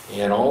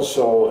 And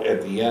also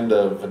at the end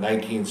of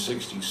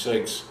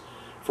 1966,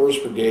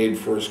 1st Brigade,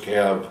 1st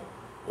Cav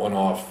went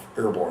off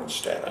airborne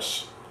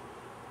status.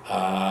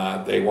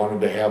 They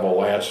wanted to have a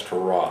last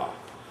hurrah.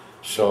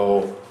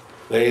 So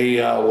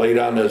they laid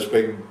on this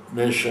big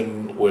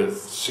mission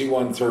with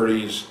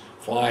C-130s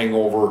flying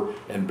over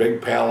and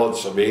big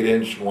pallets of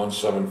 8-inch and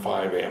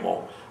 175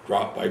 ammo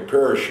dropped by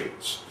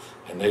parachutes.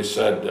 And they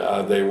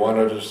said they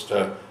wanted us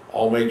to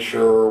all make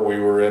sure we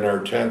were in our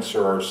tents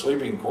or our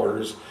sleeping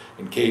quarters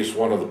in case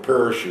one of the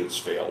parachutes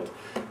failed.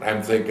 And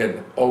I'm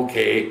thinking,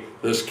 okay,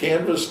 this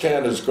canvas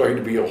tent is going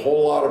to be a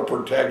whole lot of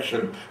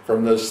protection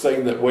from this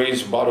thing that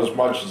weighs about as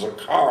much as a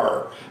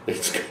car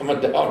that's coming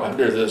down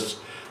under this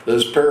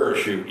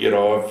parachute. You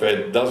know, if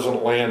it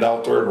doesn't land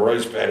out there in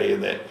rice paddy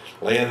and it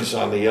lands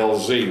on the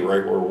LZ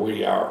right where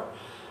we are.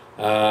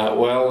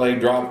 Well, they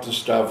dropped the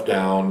stuff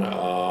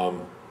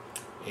down,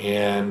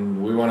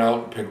 and we went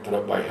out and picked it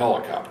up by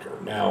helicopter.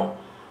 Now,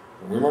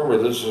 remember,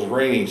 this is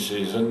rainy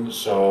season,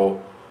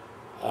 so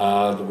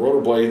the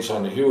rotor blades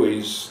on the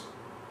Hueys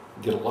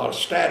get a lot of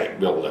static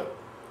buildup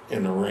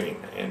in the rain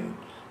and,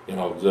 you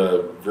know,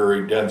 the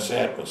very dense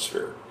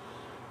atmosphere.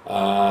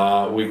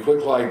 We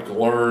quickly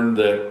learned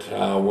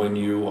that when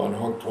you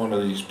unhooked one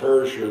of these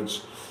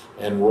parachutes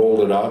and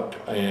rolled it up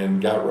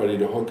and got ready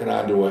to hook it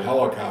onto a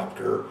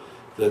helicopter,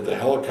 that the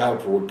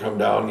helicopter would come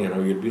down, you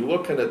know, you'd be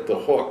looking at the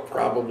hook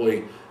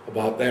probably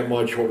about that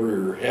much over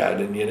your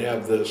head, and you'd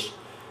have this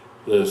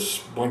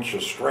bunch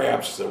of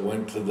straps that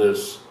went to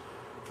this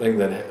thing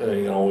that,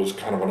 you know, was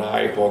kind of an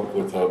eye hook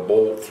with a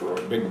bolt through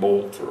it, big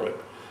bolt through it.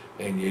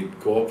 And you'd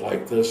go up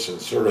like this and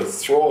sort of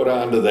throw it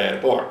onto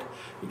that hook.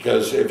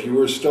 Because if you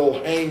were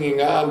still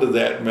hanging on to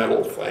that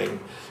metal thing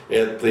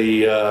at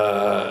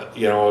the,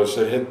 you know, as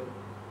it hit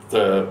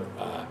the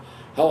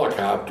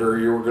helicopter,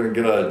 you were going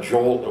to get a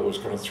jolt that was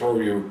going to throw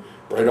you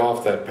right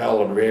off that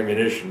pallet of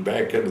ammunition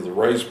back into the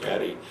rice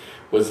paddy.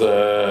 with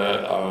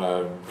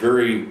a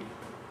very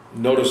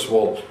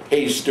noticeable,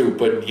 "Hey,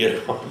 stupid," you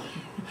know.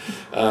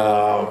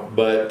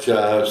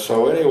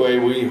 So anyway,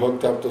 we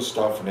hooked up the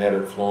stuff and had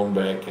it flown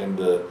back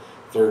into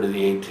 3rd of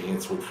the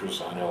 18th, which was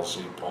on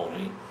LC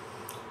Pony.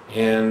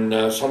 And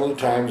some of the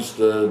times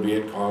the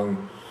Vietcong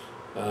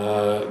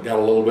got a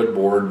little bit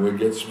bored and we'd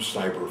get some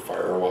sniper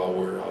fire while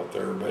we were out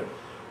there, but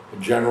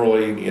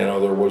generally, you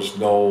know, there was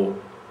no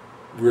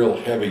real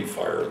heavy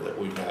fire that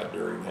we got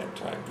during that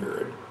time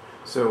period.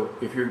 So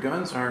if your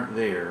guns aren't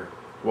there,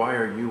 why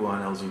are you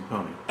on LZ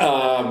Pony?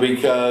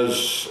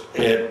 Because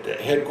at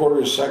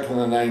headquarters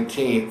 2nd and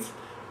 19th,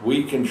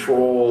 we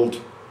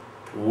controlled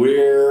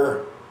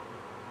where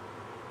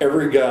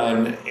every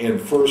gun in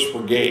 1st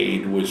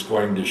Brigade was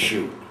going to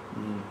shoot.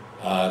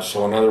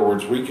 So in other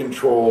words, we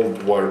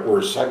controlled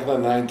where 2nd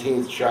and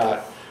 19th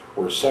shot,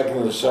 where 2nd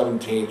and the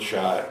 17th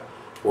shot,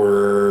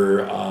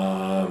 where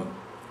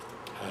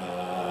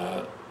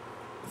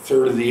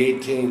 3rd of the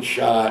 18th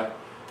shot,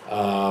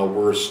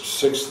 where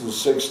 6th and the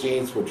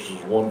 16th, which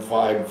is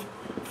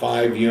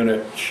 155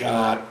 unit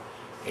shot,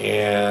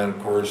 and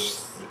of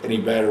course any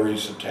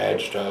batteries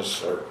attached to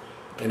us or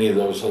any of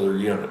those other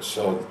units.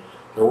 So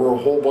there were a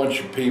whole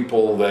bunch of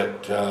people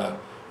that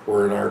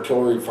where an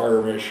artillery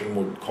fire mission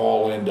would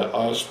call into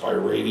us by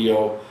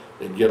radio.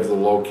 They'd give the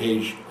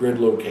location, grid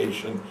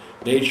location,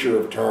 nature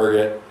of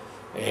target,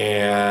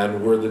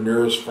 and where the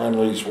nearest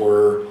friendlies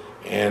were,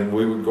 and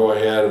we would go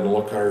ahead and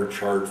look at our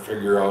chart,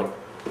 figure out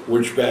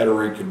which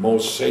battery could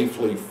most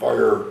safely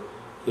fire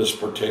this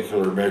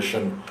particular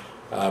mission,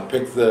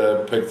 pick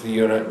the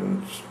unit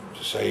and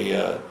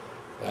say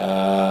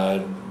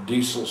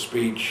diesel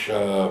speech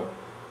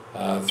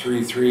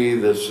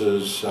 3-3, this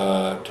is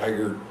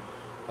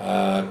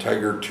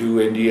Tiger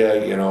 2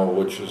 India, you know,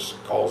 which is the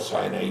call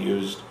sign I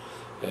used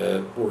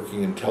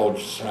working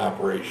intelligence and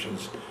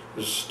operations.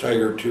 This is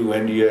Tiger 2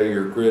 India,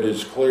 your grid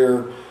is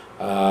clear.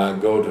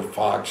 Go to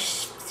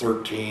Fox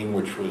 13,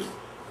 which was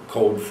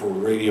code for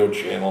radio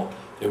channel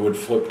they would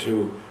flip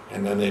to,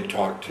 and then they'd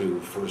talk to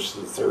 1st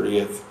to the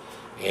 30th.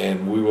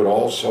 And we would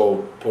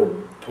also put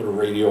a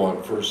radio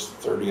on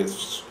 1st to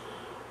 30th's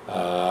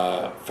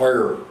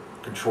fire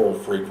control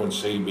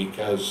frequency,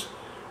 because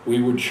we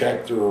would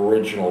check their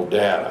original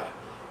data.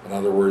 In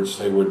other words,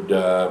 they would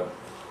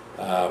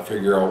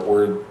figure out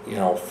where, you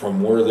know,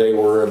 from where they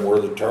were and where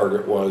the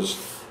target was,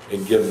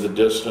 and give the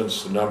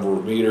distance, the number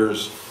of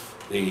meters,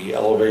 the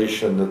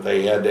elevation that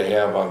they had to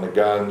have on the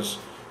guns,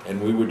 and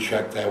we would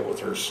check that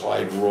with our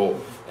slide rule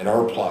and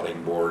our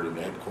plotting board in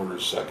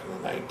headquarters 2nd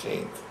and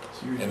 19th.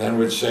 And then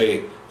we'd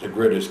say the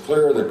grid is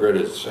clear, the grid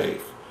is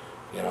safe,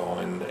 you know,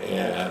 and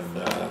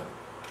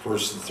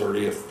 1st and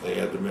 30th, they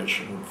had the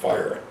mission and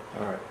fire it.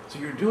 All right. So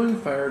you're doing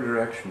fire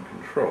direction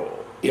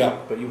control. Yeah.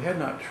 But you had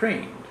not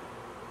trained.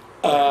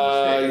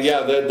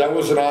 Yeah, that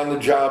was an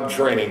on-the-job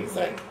training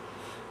thing,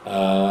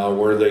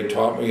 where they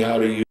taught me how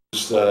to use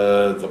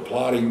the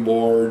plotting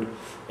board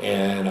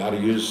and how to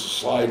use the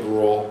slide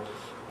rule.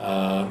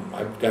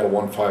 I've got a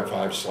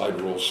 155 slide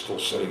rule still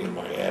sitting in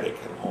my attic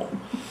at home.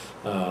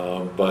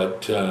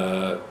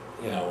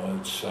 You know,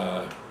 it's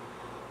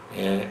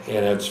and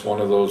it's one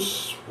of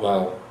those.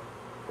 Well,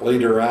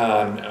 later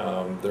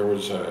on, there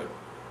was a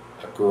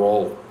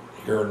girl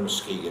here in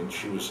Muskegon.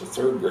 She was a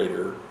 3rd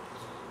grader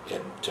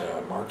at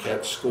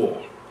Marquette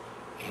School,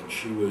 and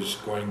she was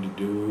going to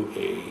do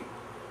a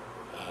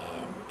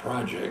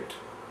project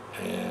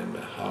and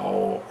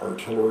how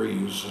artillery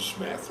uses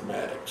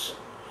mathematics.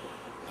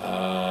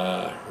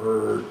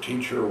 Her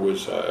teacher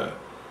was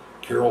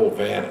Carol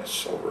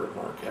Vanis over at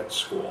Marquette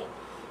School,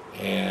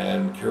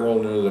 and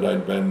Carol knew that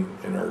I'd been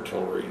in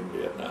artillery in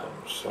Vietnam,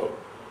 so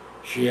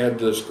she had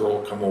this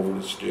girl come over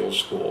to Steel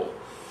School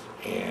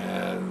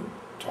and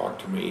talk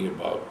to me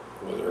about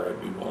whether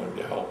I'd be willing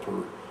to help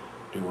her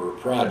do her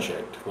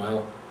project.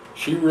 Well,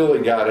 she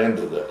really got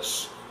into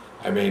this.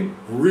 I mean,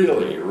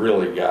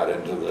 really got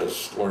into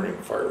this, learning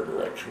fire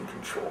direction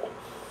control.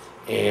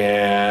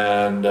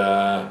 And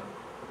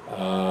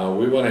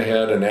we went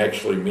ahead and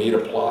actually made a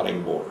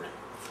plotting board.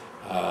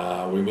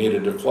 We made a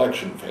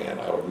deflection fan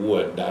out of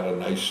wood, not a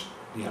nice,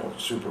 you know,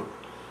 super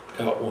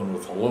cut one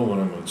with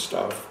aluminum and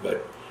stuff,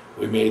 but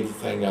we made the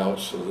thing out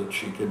so that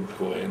she could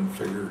go ahead and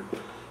figure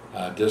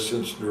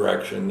distance,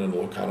 direction, and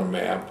look on a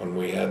map. And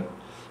we had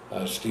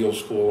Steel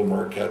School and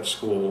Marquette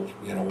School,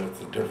 you know, with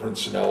the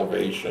difference in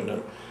elevation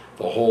and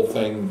the whole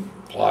thing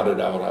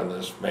plotted out on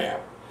this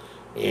map.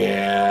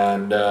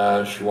 And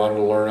she wanted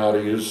to learn how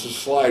to use the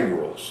slide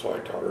rule, so I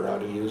taught her how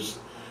to use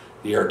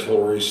the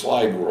artillery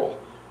slide rule.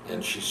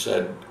 And she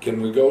said,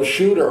 "Can we go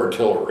shoot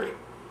artillery?"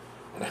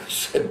 And I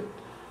said,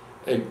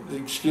 "Hey,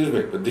 excuse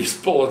me, but these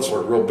bullets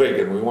are real big."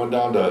 And we went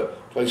down to a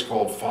place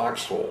called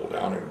Foxhole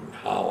down in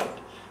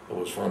Holland. It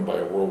was run by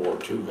a World War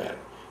II vet.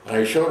 And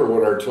I showed her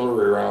what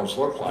artillery rounds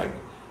look like.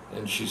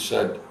 And she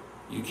said,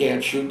 "You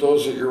can't shoot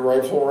those at your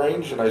rifle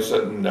range?" And I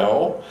said,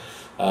 "No."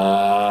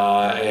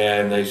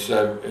 And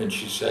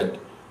she said,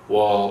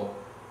 "Well,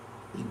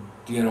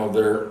 you know,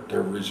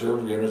 they're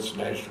reserve units,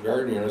 National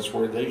Guard units,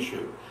 where do they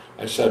shoot?"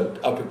 I said,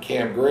 "Up at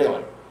Camp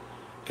Grayling."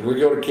 can we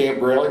go to Camp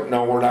Grayling?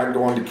 No, we're not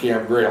going to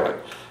Camp Grayling.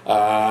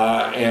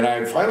 And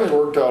I finally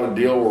worked out a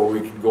deal where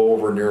we could go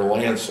over near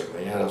Lansing.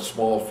 They had a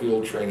small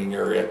field training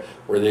area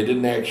where they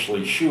didn't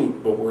actually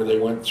shoot, but where they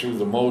went through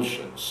the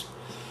motions.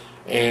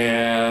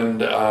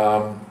 And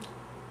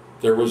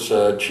there was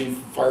a chief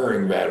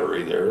firing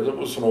battery there that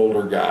was an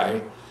older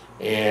guy,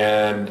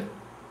 and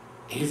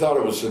he thought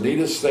it was the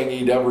neatest thing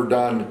he'd ever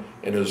done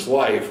in his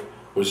life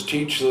was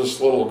teach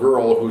this little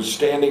girl who's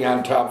standing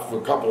on top of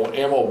a couple of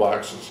ammo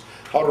boxes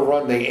how to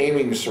run the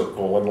aiming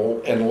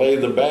circle and lay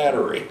the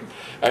battery.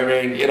 I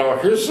mean, you know,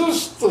 here's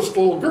this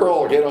little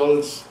girl, you know,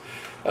 that's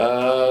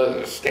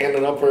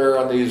standing up there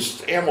on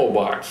these ammo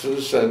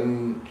boxes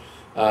and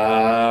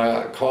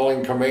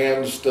calling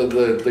commands to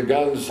the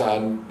guns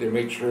on to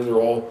make sure they're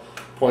all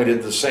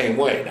pointed the same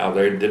way. Now,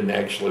 they didn't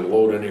actually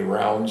load any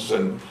rounds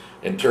and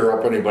tear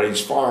up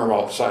anybody's farm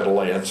outside of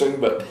Lansing,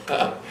 but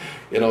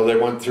you know, they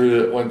went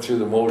through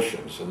the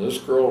motions, and this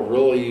girl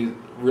really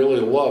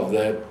loved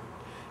that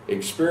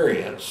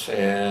experience,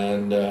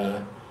 and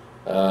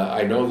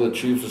I know the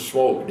Chief of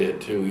Smoke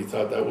did too. He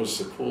thought that was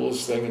the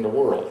coolest thing in the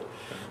world.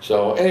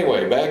 So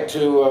anyway, back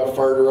to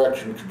fire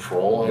direction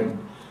control, and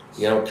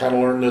you know, kind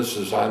of learned this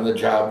as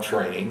on-the-job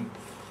training,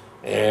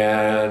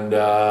 and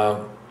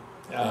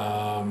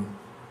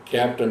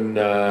Captain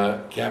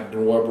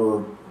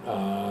Weber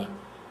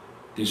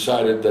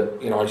decided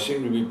that, you know, I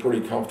seemed to be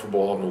pretty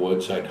comfortable out in the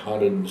woods. I'd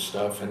hunted and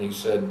stuff, and he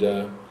said,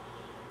 you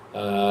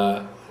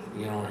know,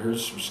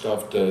 here's some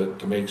stuff to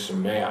make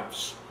some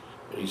maps.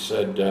 He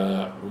said,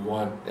 we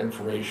want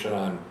information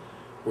on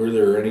were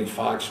there any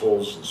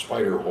foxholes and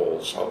spider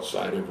holes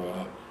outside of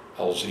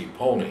LZ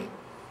Pony.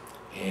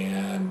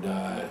 And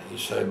he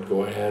said,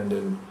 go ahead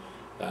and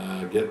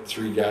get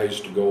 3 guys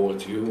to go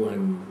with you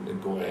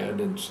and go ahead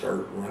and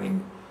start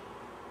running,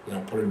 you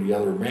know, putting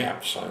together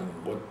maps on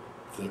what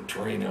the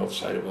terrain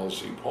outside of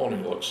LZ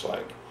Pony looks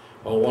like.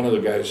 Well, one of the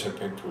guys I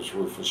picked was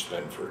Rufus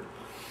Benford.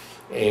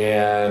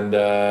 And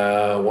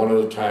one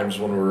of the times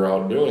when we were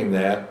out doing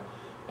that,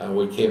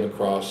 we came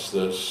across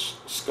this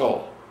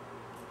skull.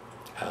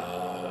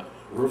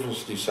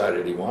 Rufus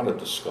decided he wanted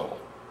the skull.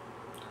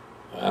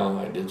 Well,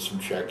 I did some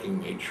checking,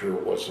 made sure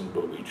it wasn't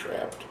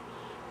booby-trapped,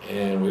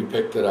 and we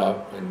picked it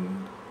up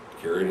and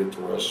carried it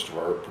the rest of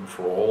our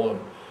patrol, and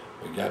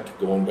we got to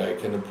going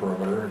back in the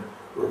perimeter.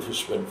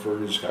 Rufus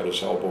Benford has got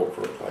his elbow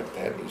crooked like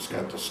that, and he's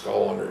got the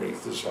skull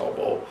underneath his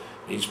elbow.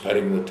 He's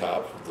petting the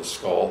top of the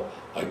skull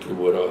like he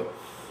would a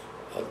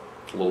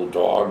little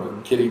dog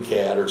or kitty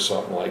cat or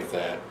something like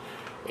that.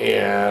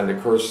 And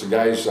of course the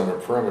guys on the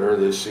perimeter,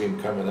 they see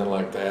him coming in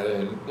like that,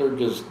 and they're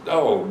just,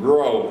 oh,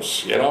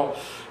 gross, you know.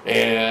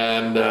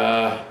 And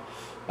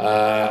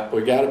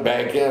we got it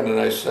back in, and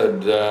I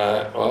said,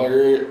 well,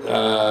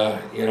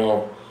 you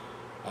know,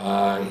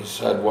 he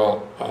said,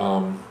 well,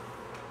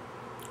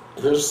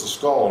 here's the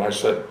skull. And I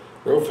said,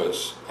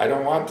 Rufus, I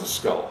don't want the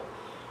skull.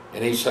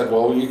 And he said,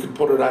 well, you could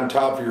put it on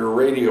top of your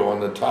radio on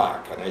the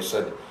TOC. And I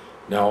said,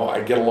 no,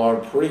 I get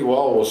along pretty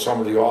well with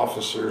some of the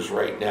officers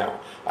right now.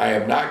 I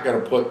am not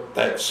going to put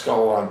that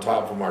skull on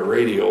top of my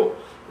radio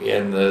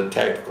in the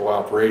Tactical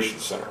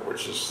Operations Center,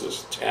 which is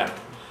this tent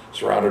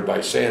surrounded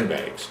by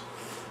sandbags.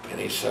 And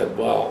he said,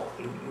 well,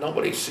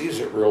 nobody sees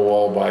it real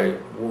well by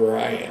where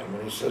I am.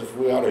 And he says,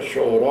 we ought to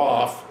show it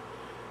off.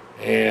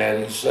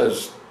 And he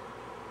says,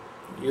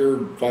 you're,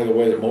 by the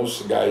way, that most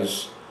of the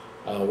guys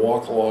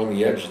walk along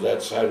the edge of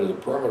that side of the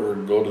perimeter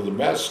and go to the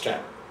mess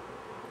tent.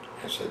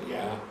 I said,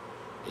 yeah.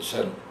 He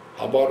said,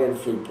 how about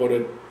if we put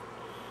it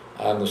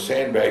on the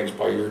sandbags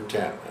by your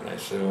tent? And I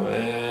said, well,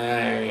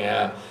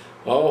 yeah.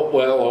 Oh,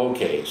 well,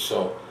 okay.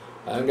 So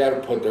I got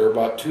it put there.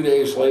 About 2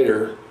 days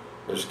later,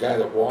 there's a guy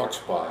that walks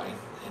by,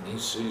 and he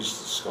sees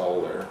the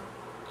skull there.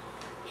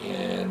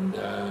 And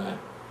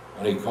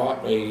when he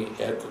caught me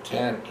at the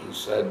tent, he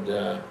said,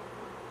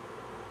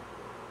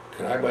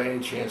 could I by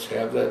any chance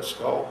have that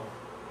skull?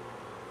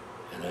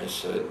 And I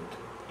said,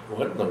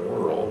 what in the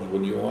world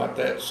would you want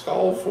that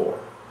skull for?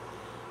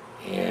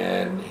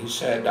 And he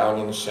sat down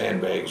in the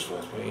sandbags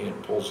with me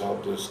and pulls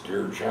out this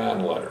Dear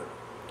John letter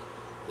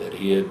that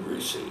he had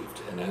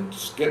received. And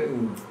it's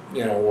getting,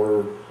 you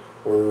know,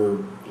 we're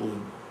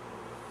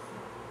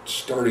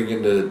starting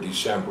into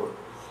December.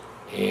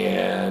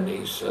 And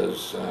he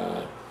says,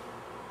 I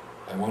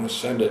want to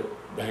send it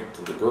back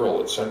to the girl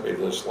that sent me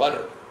this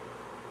letter.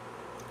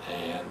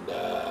 And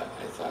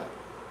I thought,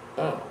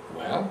 oh,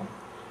 well,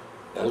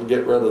 that'll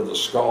get rid of the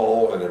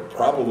skull, and it'll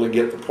probably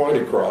get the point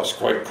across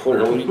quite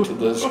clearly to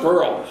this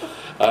girl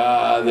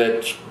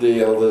that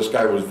this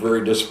guy was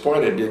very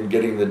disappointed in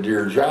getting the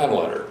Dear John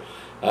letter.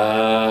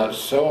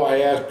 So I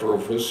asked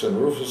Rufus, and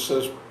Rufus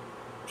says,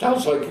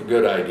 sounds like a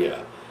good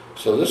idea.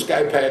 So this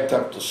guy packed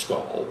up the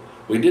skull.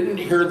 We didn't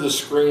hear the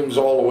screams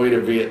all the way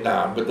to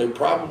Vietnam, but they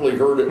probably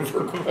heard it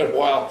for quite a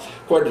while,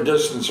 quite a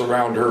distance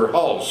around her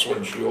house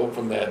when she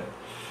opened that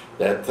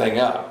thing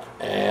up.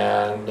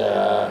 And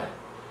a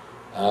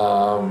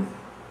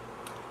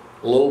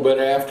little bit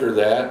after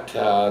that,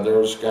 there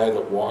was a guy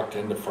that walked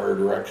into fire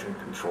direction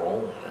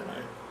control, and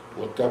I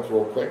looked up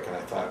real quick and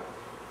I thought,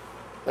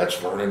 that's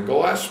Vernon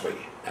Gillepsie.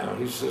 Now,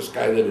 he's this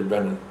guy that had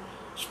been in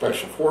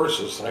Special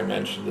Forces, and I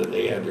mentioned that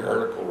they had the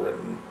article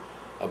written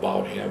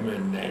about him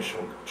in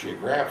National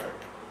Geographic.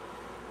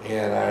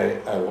 And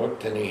I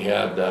looked, and he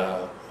had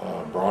a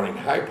Browning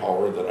high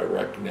power that I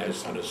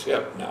recognized on his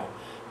hip. Now,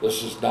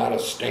 this is not a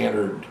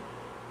standard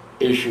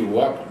issue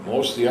weapon.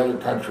 Most of the other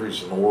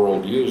countries in the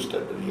world used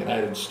it, but the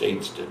United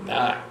States did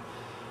not.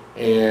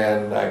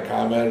 And I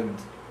commented,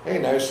 "Hey,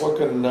 nice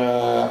looking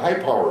high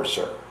power,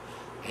 sir."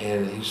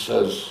 And he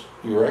says,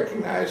 "You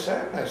recognize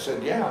that?" And I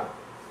said, "Yeah."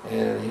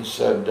 And he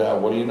said,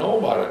 "What do you know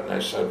about it?" And I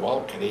said,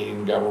 "Well,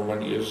 Canadian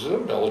government uses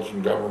it,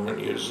 Belgian government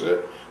uses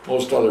it,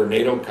 most other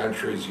NATO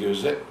countries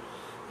use it."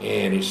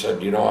 And he said,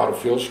 "Do you know how to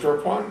field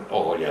strip one?"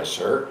 "Oh, yes,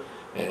 sir."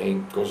 And he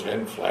goes ahead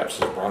and flaps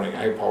his Browning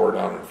high power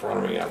down in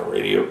front of me on a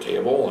radio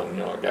table,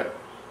 and I got a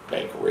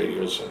bank of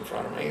radios in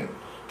front of me, and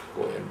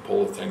go ahead and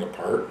pull the thing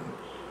apart, and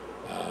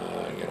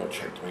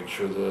check to make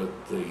sure the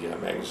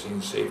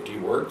magazine safety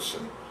works,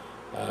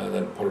 and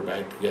then put it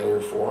back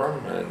together for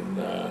him.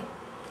 And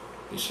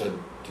he said,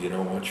 "Do you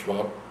know much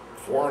about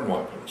foreign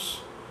weapons?"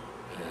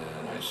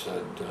 And I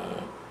said,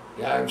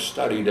 "Yeah, I've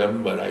studied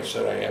them, but I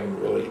said I haven't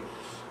really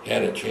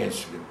had a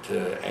chance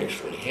to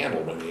actually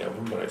handle many of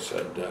them." But I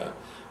said,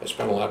 I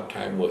spent a lot of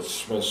time with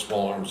Smith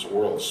Small Arms of the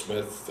World.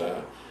 Smith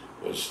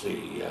was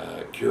the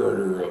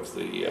curator of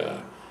the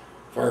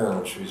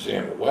Firearms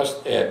Museum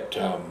at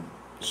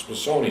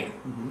Smithsonian.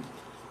 Mm-hmm.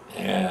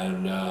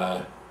 And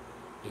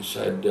he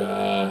said,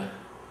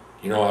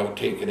 "You know how to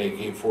take an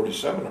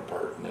AK-47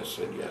 apart?" And I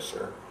said, "Yes,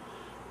 sir."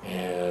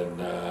 And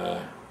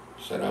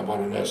he said, "How about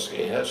an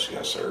SAS?"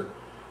 "Yes, sir."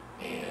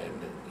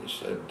 And he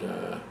said,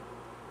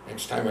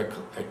 "Next time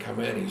I come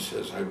in," he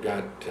says, "I've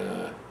got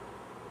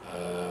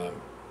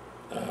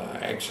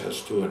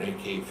access to an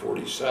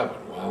AK-47.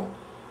 Well,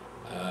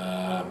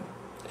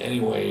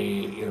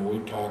 anyway, we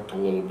talked a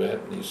little bit,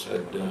 and he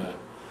said,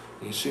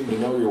 "You seem to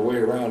know your way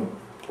around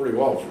pretty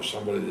well for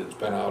somebody that's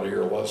been over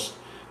here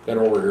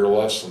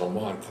less than a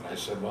month." And I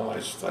said, "Well, I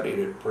studied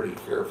it pretty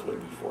carefully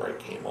before I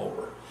came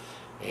over."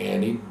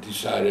 And he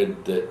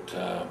decided that,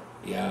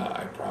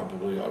 I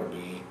probably ought to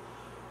be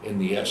in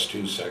the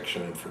S2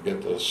 section and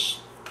forget this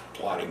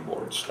plotting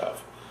board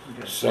stuff.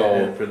 Okay. So,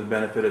 and for the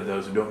benefit of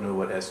those who don't know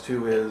what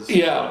S2 is.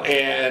 Yeah,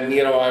 and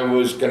I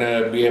was going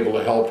to be able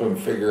to help him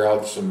figure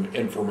out some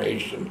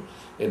information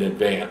in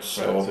advance.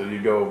 So, right, so you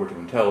go over to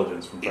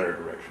intelligence from fire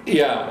direction.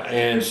 Yeah,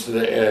 and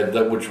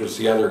so which was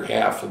the other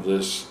half of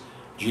this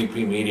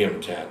GP medium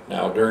tent.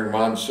 Now, during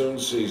monsoon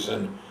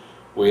season,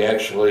 we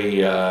actually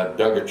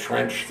dug a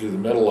trench through the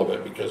middle of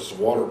it because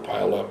the water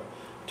piled up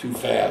too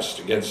fast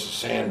against the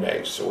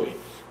sandbags, so we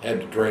had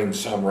to drain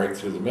some right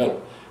through the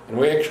middle. And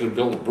we actually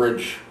built a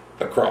bridge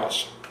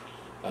across,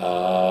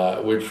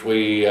 which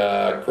we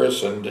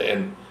christened,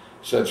 and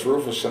since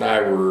Rufus and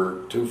I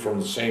were two from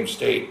the same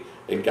state,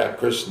 it got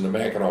christened the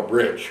Mackinac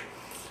Bridge.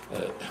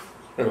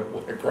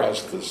 Went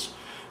across this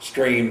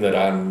stream that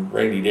on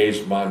rainy days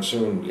of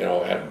monsoon,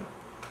 had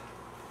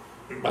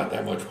not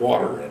that much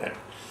water in it,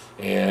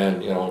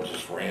 and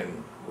just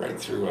ran right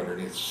through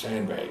underneath the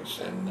sandbags.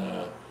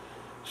 And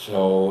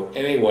so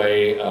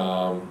anyway,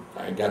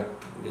 I got,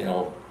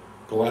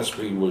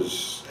 Gillepsie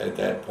was at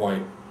that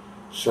point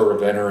sort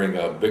of entering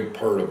a big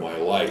part of my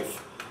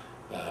life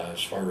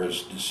as far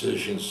as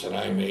decisions that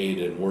I made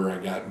and where I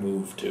got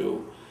moved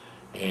to.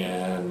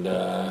 And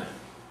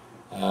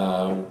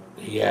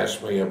he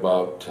asked me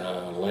about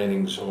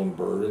landing zone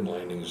bird and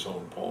landing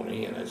zone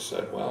pony, and I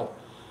said, well,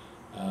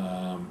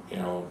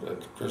 at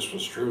the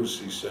Christmas truce,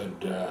 he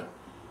said,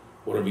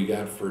 what have you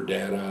got for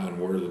data on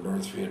where the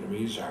North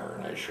Vietnamese are?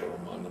 And I showed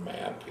him on the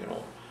map,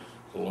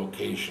 the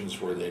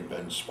locations where they'd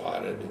been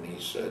spotted, and he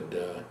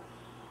said,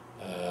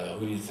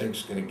 who do you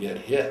think's going to get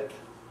hit?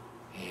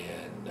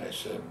 And I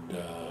said,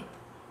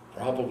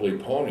 probably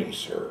pony,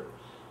 sir.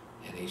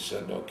 And he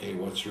said, okay,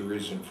 what's your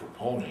reason for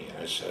pony?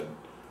 And I said,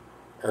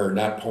 or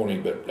not pony,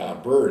 but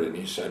bird. And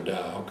he said,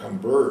 how come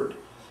bird?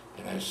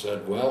 And I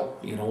said, well,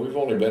 we've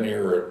only been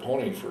here at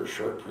pony for a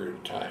short period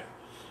of time.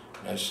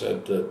 And I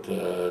said that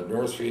the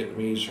North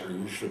Vietnamese are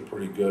usually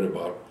pretty good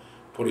about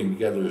putting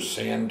together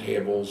sand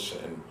tables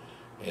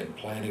and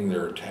planning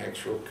their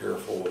attacks real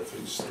careful with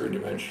these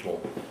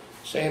three-dimensional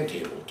sand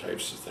table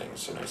types of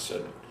things. And I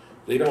said,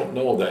 they don't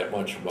know that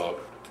much about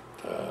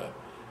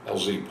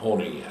LZ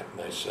pony yet.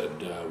 And I said,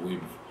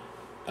 we've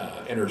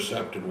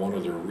intercepted one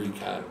of their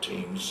recon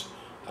teams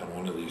on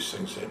one of these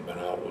things they'd been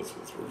out with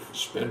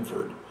Rufus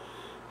Spinford,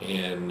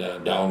 and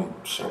down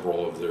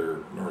several of their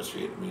North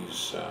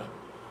Vietnamese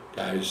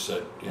guys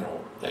that,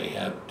 they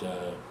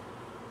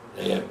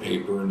had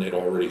paper and they'd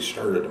already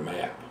started a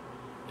map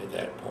at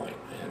that point.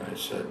 And I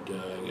said,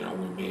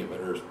 we may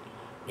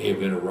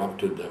have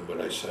interrupted them,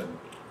 but I said,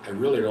 I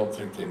really don't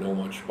think they know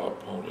much about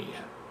pony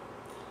yet.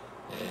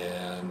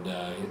 And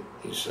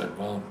he said,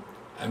 well,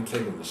 I'm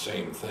thinking the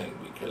same thing,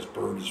 because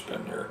bird has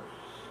been there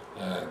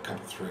a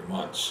couple, 3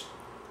 months.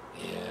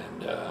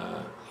 And,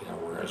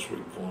 whereas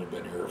we've only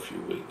been here a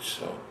few weeks.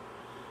 So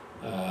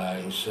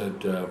he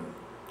said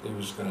he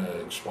was going to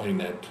explain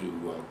that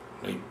to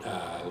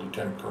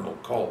Lieutenant Colonel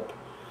Culp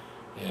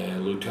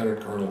And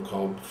Lieutenant Colonel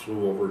Culp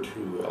flew over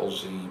to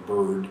LZ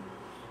Byrd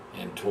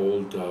and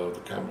told the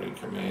company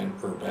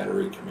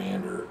battery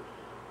commander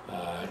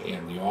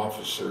and the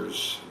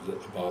officers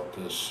about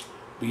this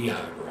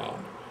beehive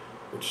round,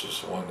 which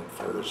is the one that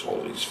fires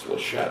all these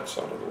flechettes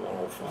out of the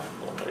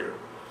 105mm.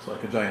 It's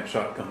like a giant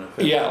shotgun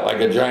effect. Yeah, like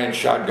a giant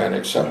shotgun,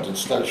 except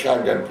instead of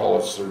shotgun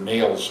pellets, they're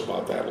nails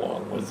about that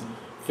long with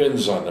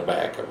fins on the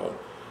back of them.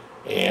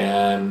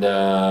 And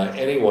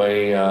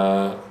anyway,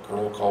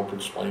 Colonel Culp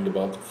explained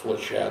about the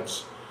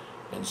flechettes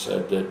and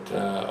said that,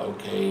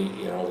 okay,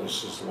 you know,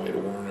 this is the way to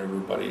warn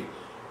everybody.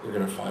 You're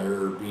going to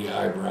fire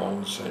beehive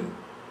rounds, and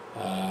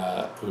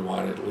we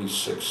want at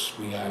least 6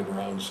 beehive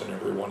rounds in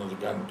every one of the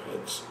gun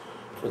pits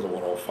for the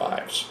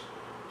 105s.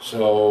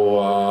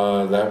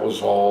 So that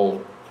was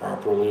all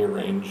properly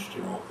arranged.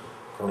 You know,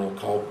 Colonel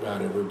Culp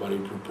got everybody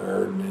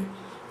prepared, and they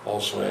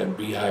also had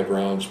beehive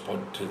rounds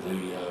put to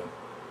the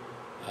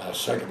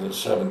 2nd and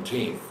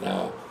 17th.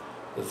 Now,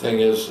 the thing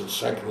is that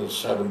 2nd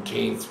and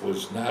 17th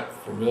was not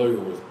familiar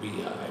with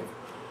beehive,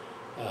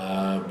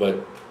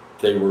 but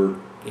they were,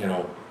 you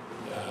know,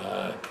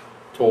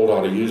 told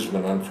how to use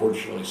them, and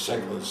unfortunately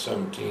 2nd and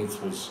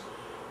 17th was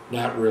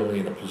not really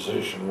in a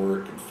position where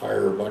it could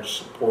fire much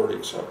support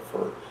except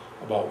for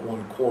about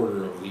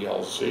 1/4 of the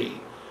LZ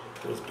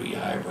with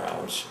beehive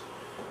rounds.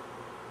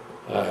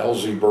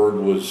 LZ Byrd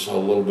was a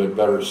little bit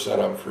better set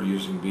up for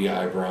using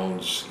beehive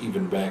rounds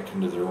even back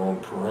into their own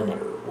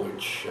perimeter,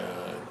 which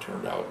it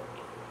turned out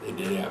they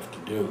did have to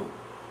do.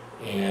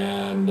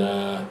 And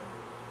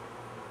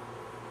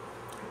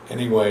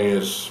anyway,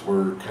 as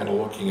we're kind of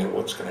looking at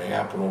what's going to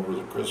happen over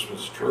the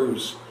Christmas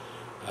truce,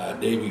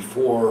 day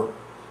before,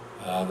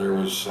 there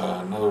was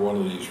another one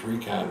of these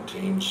recon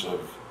teams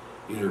of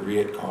either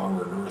Vietcong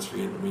or North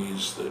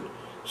Vietnamese that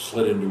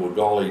slid into a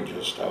gully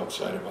just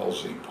outside of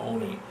LZ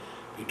Pony,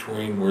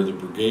 between where the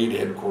brigade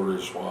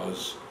headquarters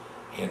was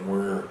and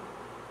where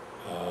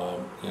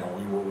you know,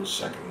 we were with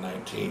 2nd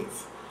and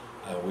 19th.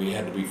 We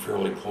had to be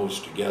fairly close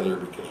together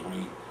because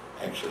we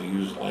actually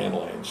used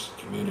landlines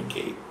to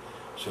communicate.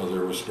 So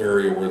there was an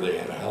area where they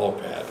had a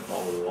helipad, and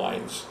all the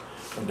lines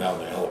come down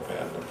the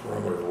helipad, and the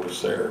perimeter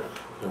was there.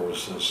 There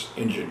was this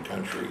Indian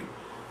country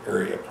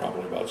area,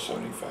 probably about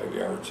 75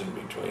 yards in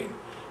between.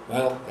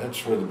 Well,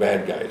 that's where the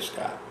bad guys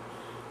got.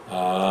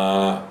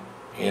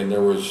 And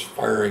there was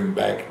firing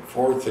back and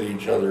forth at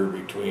each other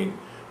between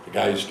the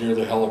guys near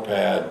the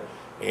helipad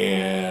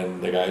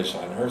and the guys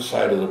on our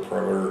side of the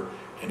perimeter,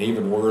 and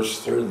even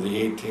worse, 3rd and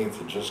the 18th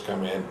had just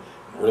come in,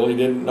 really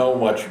didn't know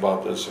much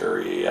about this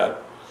area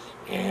yet,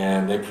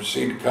 and they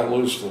proceeded to cut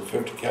loose the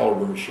 50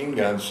 caliber machine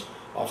guns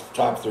off the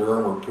top of their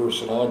armored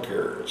personnel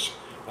carriers.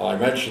 Well, I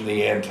mentioned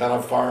the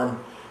antenna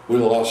farm. We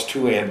lost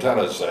 2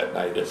 antennas that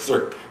night as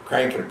they're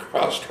cranking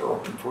across our own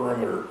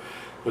perimeter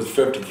with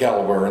 50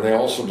 caliber, and they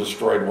also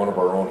destroyed one of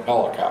our own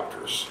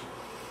helicopters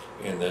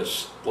in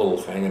this little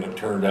thing, and it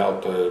turned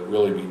out to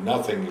really be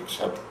nothing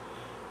except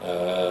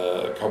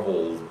a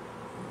couple,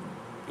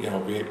 you know,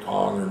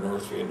 Vietcong or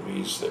North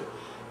Vietnamese that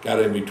got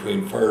in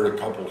between, fired a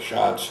couple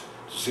shots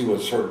to see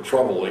what sort of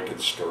trouble they could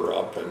stir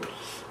up, and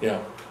you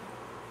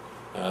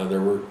know,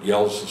 there were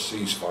yells of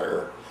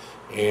ceasefire.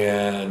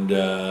 And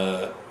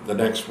the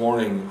next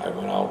morning I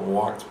went out and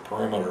walked the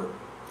perimeter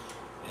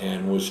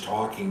and was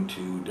talking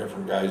to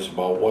different guys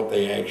about what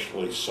they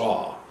actually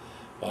saw.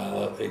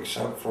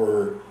 Except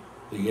for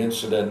the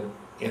incident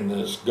in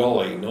this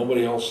gully,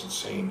 nobody else had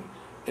seen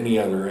any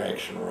other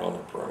action around the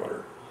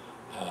perimeter.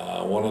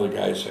 One of the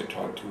guys I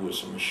talked to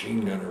was a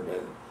machine gunner by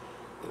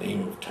the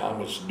name of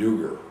Thomas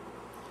Duger,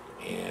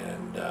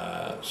 and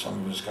some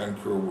of his gun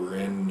crew were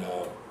in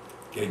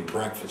getting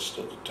breakfast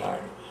at the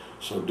time.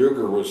 So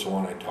Duger was the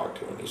one I talked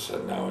to, and he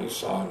said now he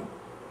saw,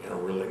 you know,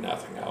 really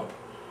nothing out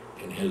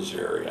in his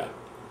area.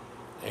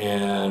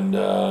 And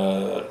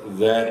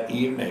that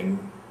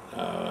evening,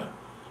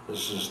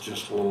 this is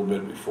just a little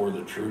bit before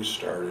the truce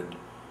started,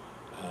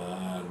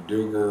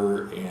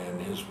 Duger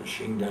and his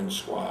machine gun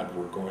squad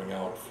were going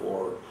out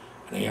for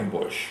an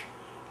ambush.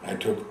 And I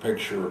took a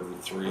picture of the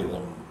 3 of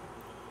them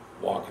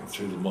walking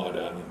through the mud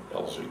on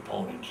LZ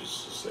Pony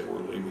just as they were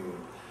leaving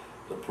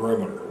the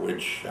perimeter,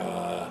 which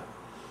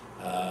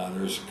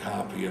there's a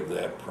copy of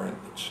that print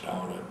that's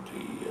down at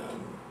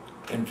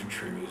the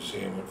Infantry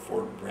Museum at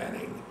Fort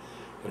Benning.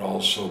 It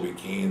also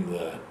became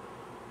the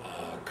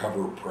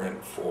cover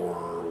print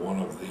for one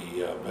of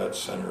the Vet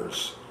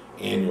Center's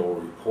annual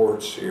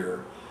reports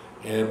here,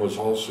 and was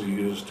also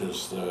used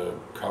as the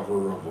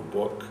cover of a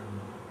book,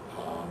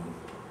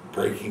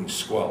 Breaking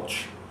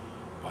Squelch,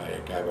 by a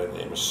guy by the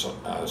name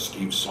of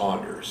Steve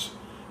Saunders,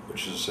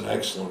 which is an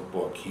excellent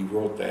book. He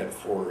wrote that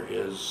for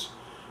his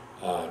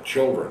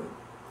children,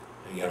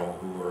 you know,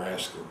 who were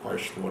asking the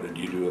question, what did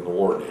you do in the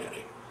war,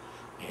 Daddy?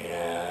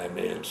 And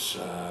it's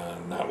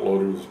not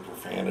loaded with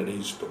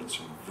profanities, but it's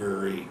a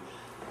very,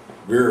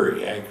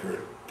 very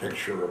accurate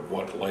picture of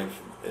what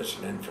life as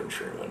an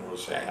infantryman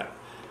was at.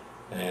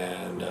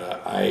 And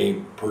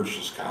I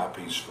purchased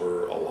copies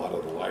for a lot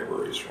of the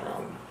libraries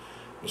around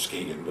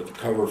Muskegon, but the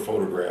cover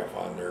photograph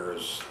on there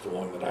is the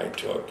one that I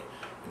took.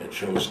 and it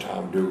shows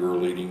Tom Duger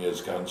leading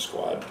his gun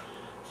squad.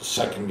 The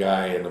second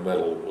guy in the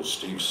middle was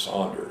Steve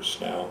Saunders.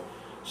 Now,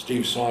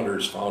 Steve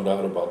Saunders found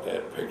out about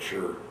that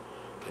picture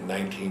in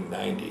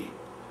 1990.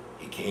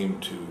 He came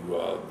to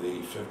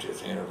the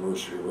 50th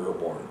anniversary of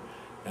Airborne.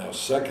 Now,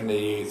 2nd to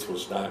the 8th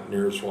was not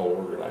near as well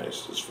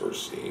organized as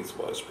 1st to the 8th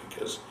was,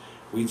 because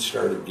we'd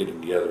started getting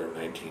together in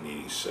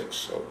 1986,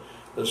 so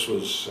this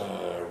was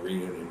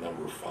reunion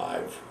number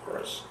 5 for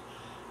us.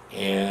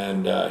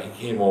 And he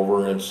came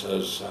over and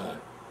says,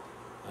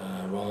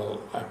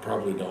 well, I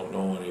probably don't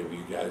know any of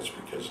you guys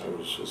because I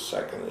was just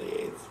 2nd to the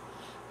 8th.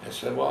 I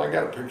said, well, I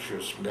got a picture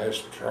of some guys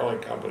from Charlie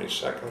Company,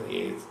 2nd to the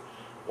 8th,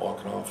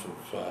 walking off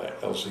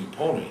of LZ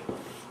Pony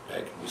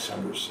back in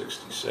December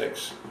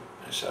 '66.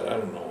 I said, I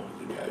don't know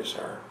who the guys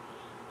are.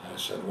 I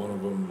said, one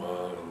of them,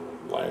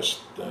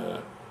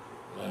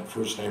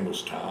 first name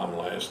was Tom,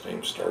 last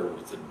name started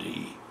with a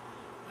D.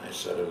 I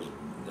said it was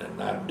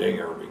not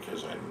Dinger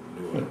because I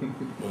knew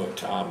a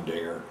Tom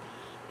Dinger.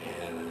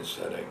 And I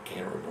said, I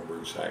can't remember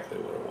exactly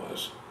what it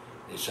was.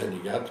 He said,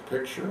 you got the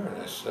picture?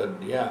 And I said,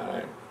 yeah.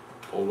 I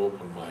pulled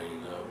open my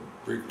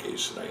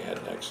briefcase that I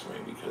had next to me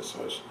because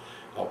I was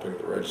helping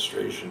the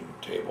registration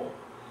table.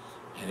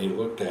 And he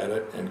looked at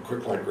it and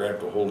quickly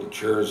grabbed a hold of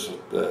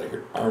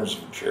the arms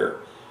of the chair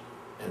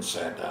and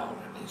sat down.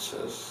 And he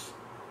says,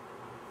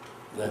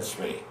 that's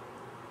me.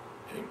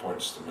 And he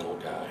points to the middle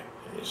guy.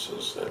 And he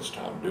says, that's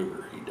Tom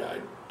Duger. He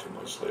died 2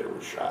 months later,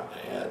 was shot in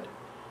the head.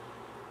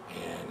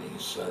 And he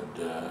said,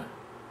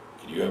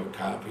 can you have a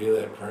copy of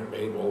that print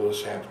made? Well,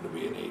 this happened to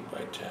be an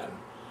 8x10.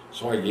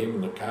 So I gave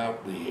him the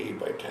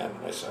 8x10,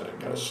 and I said, I've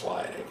got a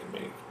slide, I can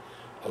make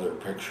other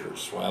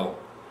pictures. Well,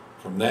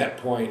 from that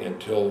point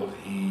until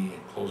he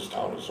closed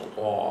down his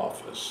law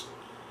office,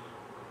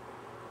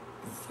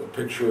 the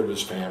picture of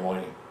his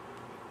family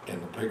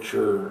and the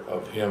picture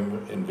of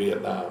him in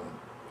Vietnam,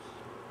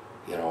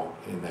 you know,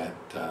 in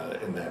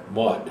that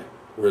mud,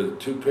 were the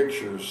 2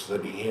 pictures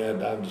that he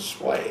had on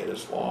display at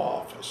his law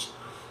office.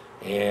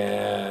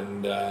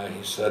 And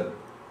he said,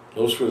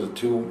 those were the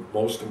 2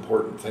 most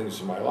important things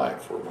in my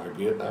life, were my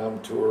Vietnam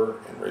tour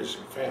and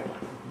raising family.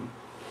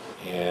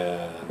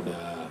 And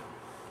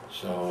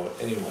so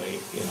anyway,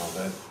 you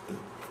know,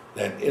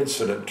 that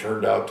incident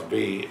turned out to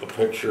be a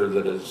picture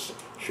that has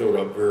showed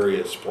up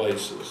various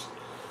places.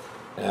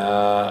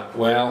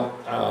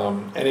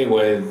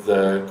 Anyway,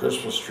 the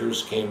Christmas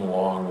truce came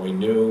along. We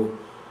knew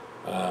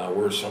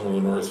where some of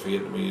the North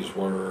Vietnamese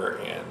were,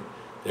 and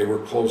they were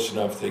close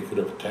enough they could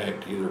have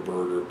attacked either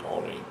bird or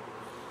pony.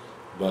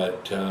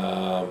 But,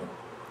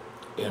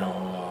 you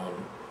know,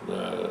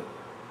 the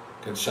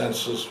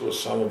consensus with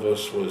some of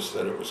us was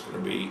that it was going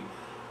to be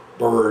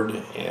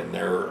bird, and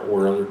there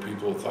were other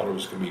people who thought it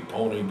was going to be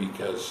pony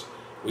because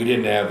we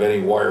didn't have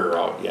any wire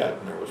out yet,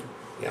 and there was,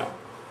 you know,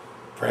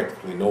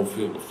 practically no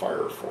field of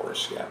fire for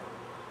us yet.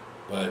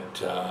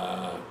 But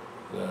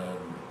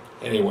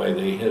anyway,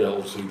 they hit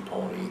LZ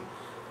Pony.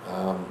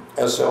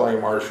 S.L.A.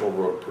 Marshall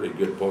wrote a pretty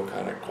good book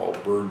on it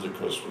called Bird the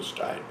Christmas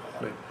Tide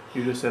Battle. Wait,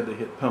 you just said they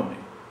hit pony.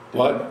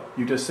 What?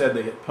 You just said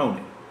they hit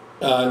pony.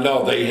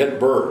 No, they hit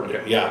bird.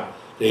 Okay. Yeah,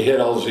 they hit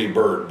LZ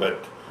Bird,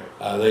 but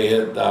they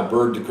hit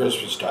Bird the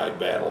Christmas Tide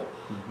Battle.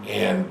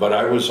 Mm-hmm. But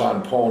I was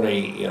on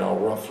pony, you know,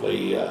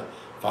 roughly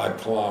 5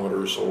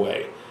 kilometers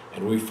away,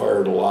 and we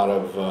fired a lot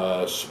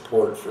of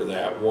support for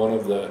that. One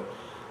of the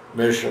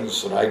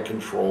missions that I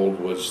controlled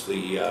was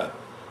the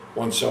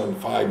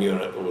 175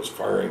 unit that was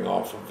firing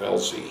off of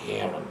LC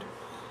Hammond,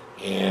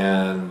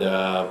 and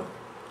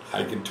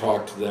I could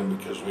talk to them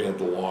because we had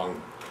the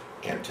long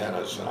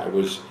antennas, and I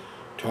was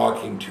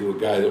talking to a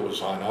guy that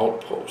was on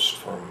outpost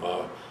from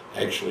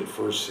actually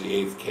 1st to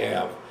the 8th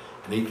Cav,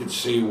 and he could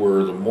see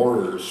where the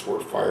mortars were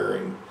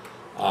firing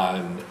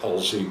on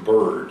LZ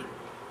Bird,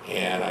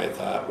 and I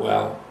thought,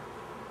 well,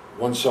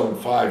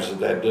 175s at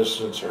that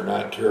distance are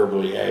not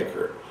terribly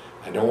accurate.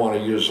 I don't want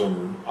to use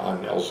them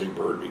on LZ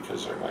Bird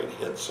because I might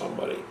hit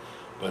somebody,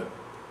 but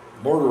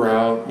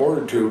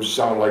mortar tubes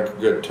sound like a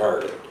good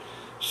target.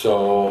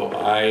 So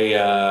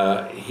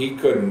he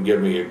couldn't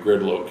give me a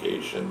grid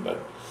location, but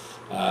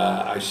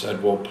I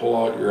said, well, pull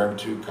out your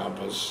M2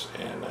 compass,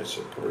 and I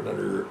said, put it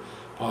under your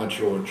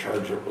poncho and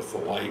charge it with the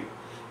light,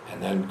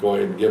 and then go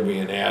ahead and give me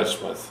an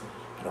azimuth,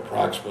 an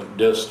approximate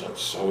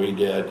distance. So he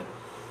did,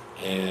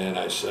 and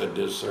I said,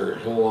 is there a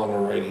hill on the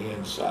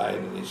right-hand side?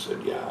 And he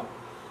said, yeah.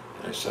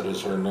 I said,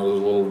 is there another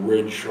little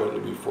ridge shortly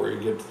before you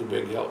get to the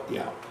big hill?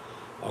 Yeah.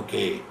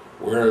 Okay,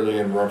 where are they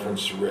in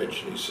reference to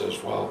ridge? And he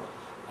says, well,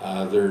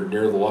 they're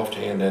near the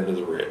left-hand end of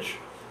the ridge.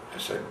 I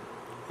said,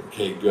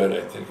 okay, good,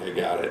 I think I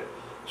got it.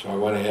 So I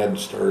went ahead and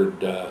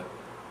started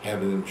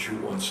having them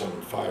shoot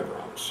 175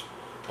 rounds.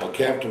 Well,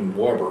 Captain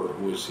Weber,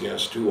 who was the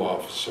S2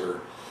 officer,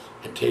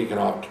 had taken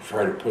off to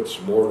try to put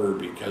some order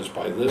because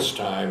by this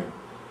time,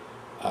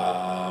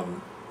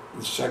 the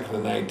 2nd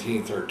and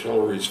 19th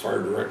Artillery's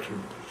Fire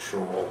Direction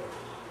Patrol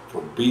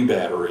for B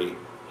Battery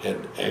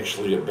had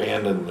actually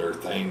abandoned their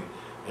thing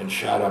and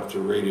shot up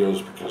their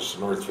radios because the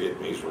North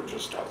Vietnamese were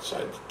just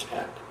outside the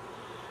tent.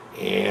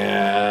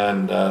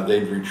 And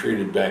they'd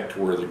retreated back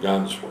to where the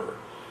guns were.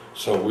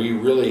 So we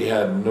really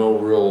had no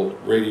real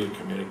radio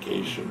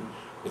communication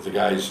with the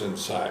guys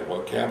inside.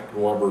 Well,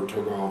 Captain Weber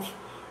took off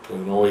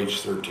with an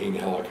OH-13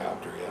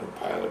 helicopter. He had a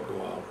pilot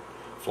go out,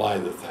 fly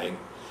the thing,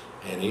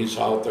 and he's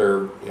out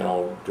there, you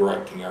know,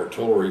 directing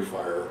artillery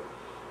fire.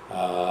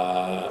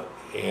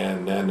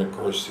 And then, of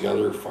course, the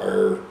other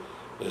fire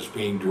is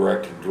being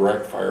directed,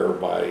 direct fire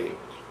by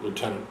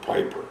Lieutenant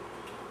Piper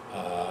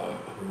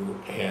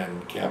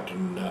and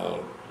Captain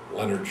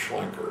Leonard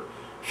Schlenker.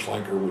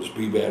 Schlenker was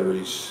B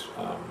Battery's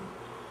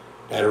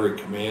battery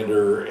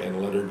commander,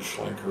 and Leonard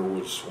Schlenker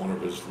was one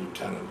of his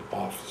lieutenant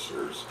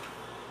officers.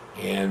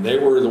 And they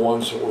were the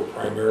ones that were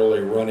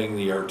primarily running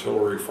the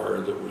artillery fire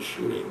that was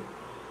shooting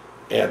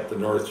at the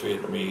North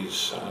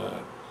Vietnamese,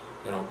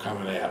 you know,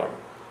 coming at them.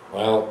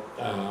 Well,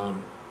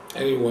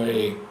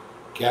 anyway,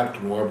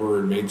 Captain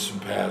Weber had made some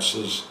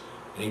passes,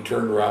 and he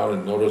turned around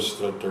and noticed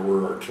that there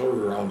were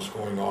artillery rounds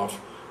going off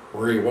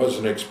where he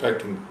wasn't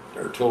expecting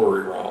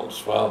artillery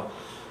rounds. Well,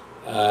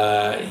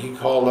 he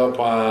called up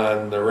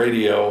on the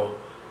radio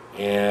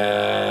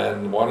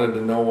and wanted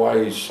to know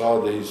why he saw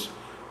these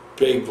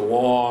big,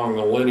 long,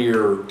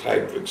 linear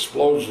type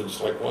explosions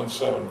like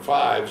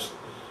 175s.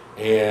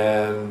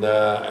 And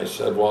I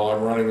said, well,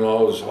 I'm running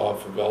those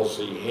off of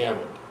LC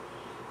Hammond.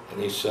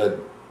 And he said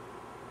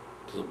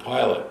to the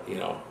pilot, you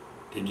know,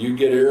 did you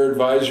get air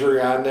advisory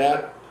on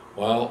that?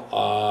 Well,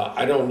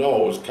 I don't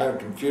know. It was kind of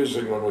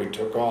confusing when we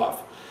took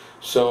off.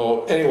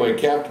 So anyway,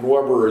 Captain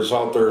Weber is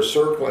out there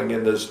circling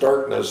in this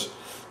darkness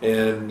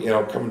and, you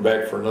know, coming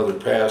back for another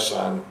pass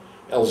on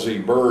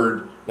LZ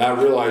Bird, not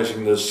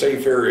realizing the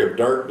safe area of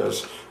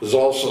darkness is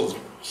also the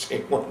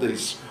same one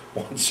these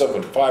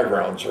 175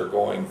 rounds are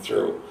going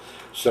through.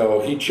 So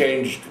he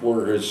changed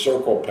where his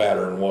circle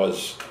pattern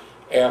was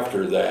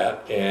after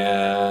that,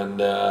 and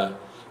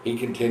he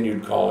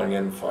continued calling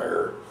in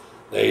fire.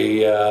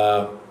 They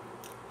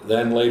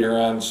then later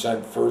on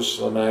sent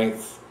 1st and the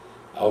 9th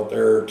out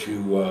there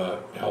to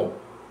help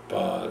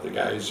the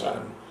guys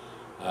on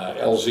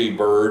LZ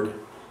Bird.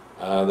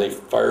 They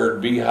fired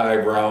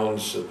beehive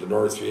rounds at the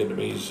North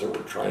Vietnamese that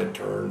were trying to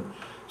turn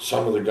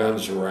some of the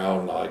guns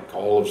around, like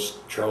all of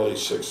Charlie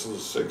 6th and the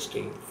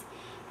 16th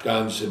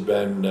guns had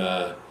been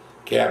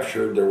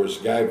captured. There was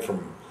a guy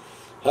from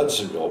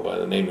Hudsonville by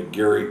the name of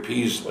Gary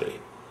Peasley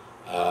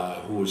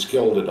who was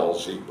killed at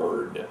LZ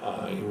Bird.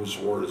 He was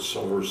awarded a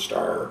Silver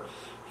Star.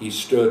 He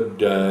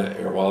stood,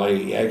 well,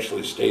 he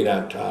actually stayed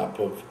on top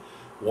of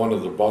one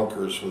of the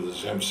bunkers with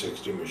his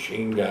M60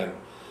 machine gun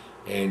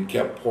and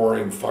kept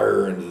pouring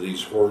fire into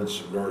these hordes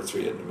of North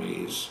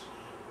Vietnamese.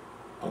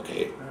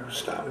 Okay, right,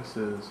 stop. This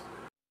is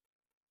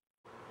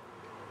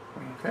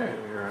okay.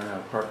 We are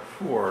on part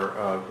 4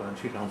 of Glenn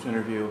Sheathelm's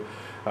interview.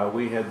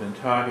 We had been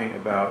talking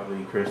about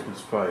the Christmas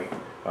fight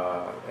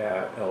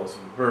at LZ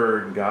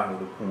Bird and gotten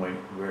to the point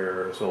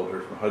where a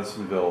soldier from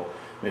Hudsonville,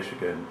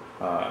 Michigan,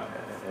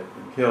 had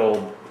been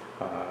killed,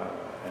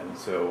 and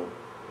so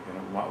we're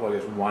going to, I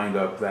guess, wind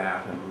up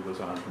that and move us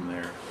on from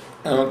there.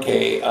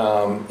 Okay,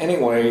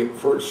 anyway,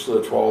 1st to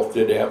the 12th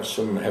did have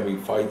some heavy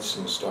fights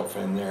and stuff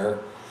in there,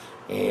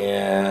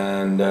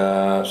 and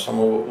some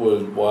of it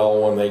was, well,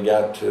 when they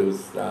got to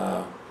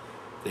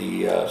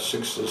the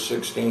 6th to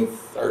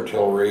 16th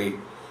Artillery,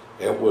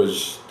 it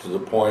was to the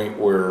point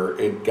where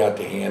it got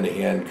to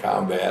hand-to-hand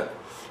combat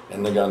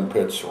in the gun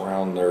pits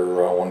around their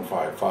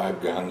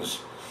 155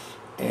 guns,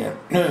 and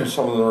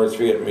some of the North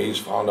Vietnamese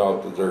found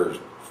out that their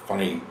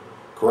funny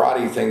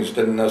karate things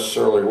didn't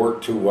necessarily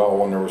work too well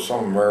when there was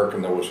some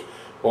American that was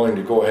willing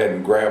to go ahead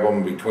and grab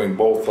them between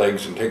both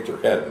legs and take their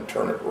head and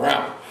turn it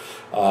around,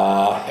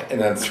 and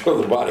then throw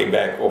the body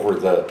back over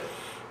the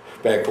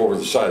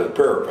side of the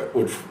parapet,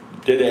 which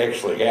did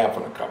actually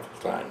happen a couple of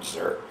times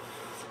there.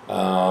 You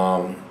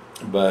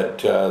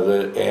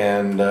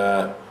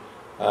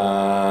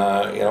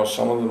know,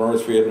 some of the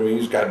North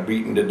Vietnamese got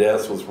beaten to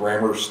death with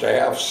rammer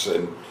staffs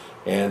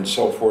and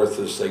so forth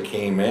as they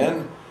came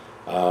in.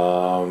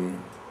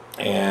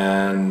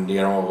 And,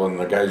 you know, when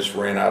the guys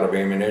ran out of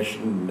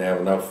ammunition, didn't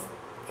have enough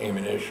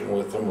ammunition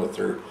with them with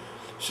their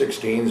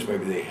 16s,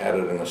 maybe they had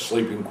it in a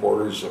sleeping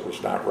quarters that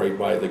was not right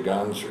by the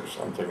guns or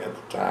something at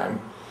the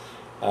time.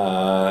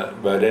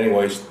 But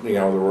anyways, you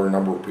know, there were a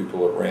number of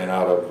people that ran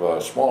out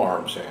of small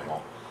arms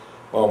ammo.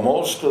 Well,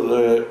 most of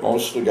the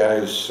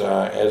guys,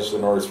 as the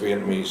North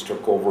Vietnamese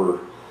took over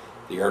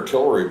the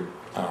artillery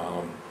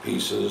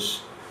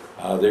pieces,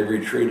 they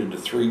retreated to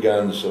 3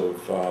 guns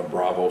of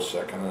Bravo,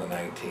 2nd and the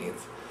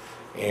 19th.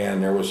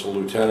 And there was a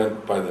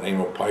lieutenant by the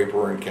name of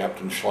Piper and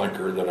Captain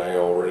Schlenker that I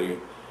already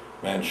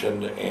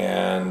mentioned,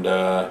 and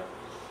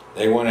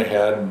they went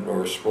ahead and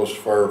were supposed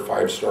to fire a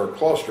 5-star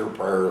cluster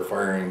prior to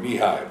firing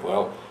beehive.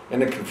 Well, in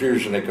the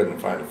confusion, they couldn't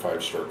find a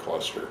 5-star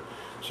cluster,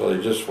 so they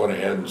just went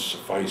ahead and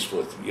sufficed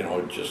with, you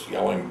know, just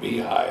yelling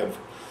beehive,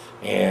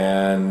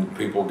 and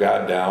people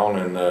got down,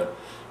 and the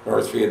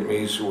North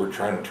Vietnamese who were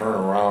trying to turn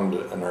around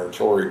an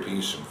artillery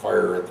piece and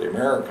fire at the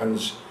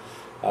Americans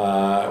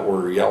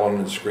were yelling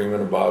and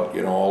screaming about,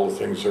 you know, all the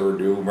things they were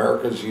doing.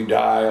 Americans, you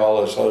die,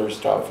 all this other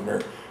stuff, and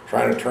they're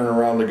trying to turn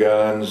around the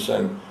guns.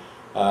 And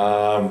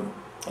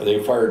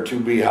they fired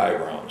 2 high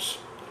rounds.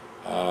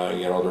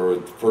 You know,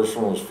 the first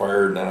one was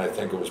fired, and then I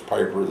think it was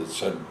Piper that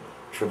said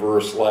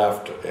traverse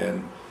left,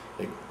 and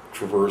they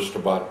traversed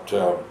about,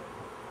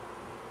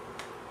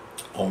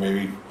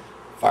 maybe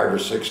 5 or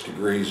 6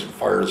 degrees and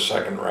fired a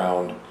second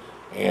round,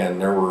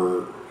 and there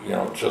were, you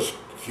know, just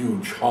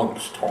huge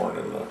hunks torn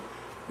in the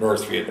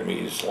North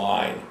Vietnamese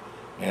line,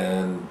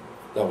 and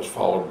that was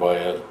followed by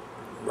a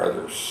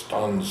rather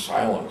stunned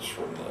silence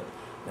from the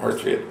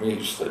North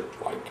Vietnamese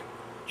that, like,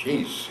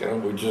 geez, you know,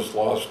 we just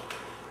lost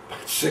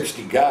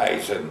 60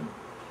 guys and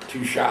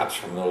 2 shots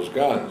from those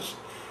guns.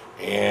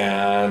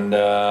 And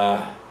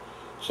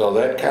so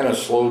that kind of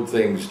slowed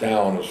things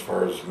down as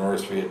far as the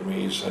North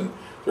Vietnamese, and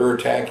their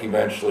attack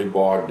eventually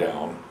bogged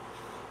down.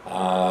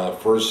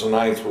 1st and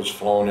 9th was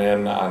flown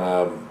in on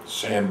a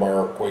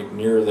sandbar quite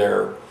near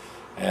there,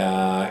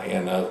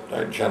 and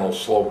a gentle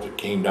slope that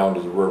came down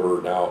to the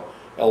river. Now,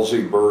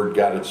 LZ Bird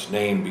got its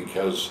name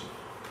because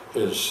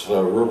as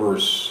the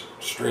river's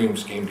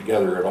streams came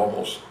together, it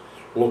almost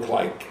looked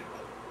like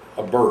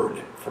a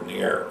bird from the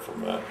air,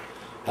 from a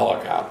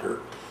helicopter.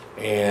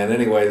 And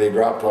anyway, they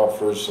dropped off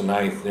 1st and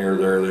 9th near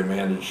there. They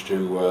managed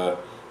to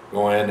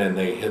go in, and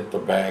they hit the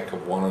back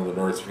of one of the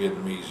North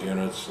Vietnamese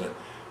units. The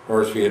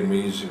North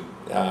Vietnamese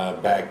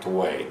backed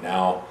away.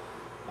 Now,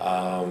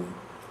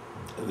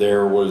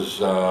 there was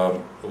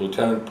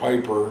Lieutenant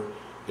Piper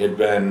had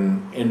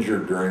been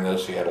injured during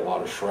this. He had a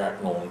lot of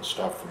shrapnel and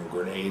stuff from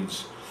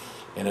grenades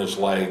in his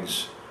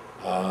legs.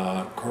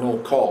 Colonel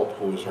Culp,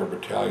 who was our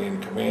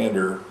battalion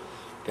commander,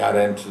 got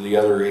into the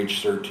other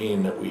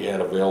H-13 that we had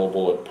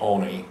available at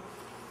Pony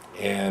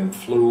and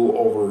flew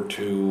over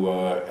to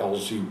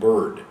LZ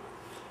Bird.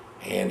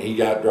 And he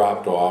got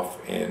dropped off,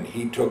 and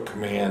he took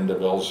command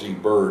of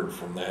LZ Bird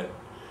from that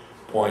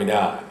point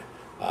on.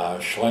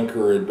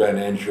 Schlenker had been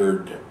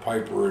injured,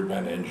 Piper had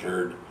been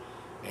injured,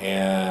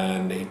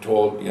 and he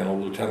told, you know,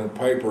 Lieutenant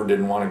Piper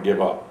didn't want to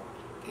give up.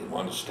 He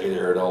wanted to stay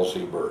there at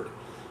LZ Bird.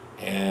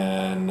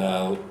 And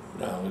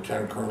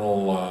Lieutenant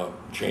Colonel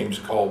James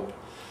Culp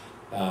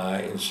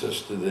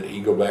insisted that he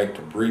go back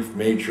to brief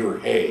Major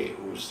Hay,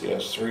 who was the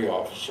S3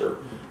 officer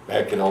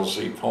back at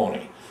LZ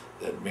Pony,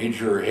 that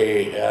Major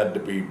Hay had to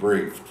be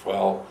briefed.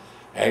 Well,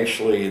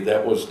 actually,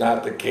 that was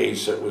not the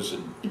case. It was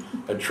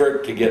a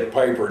trick to get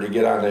Piper to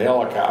get on the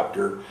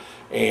helicopter,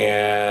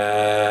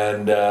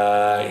 and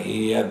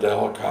he had the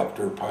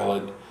helicopter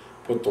pilot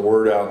put the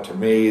word out to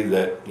me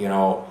that, you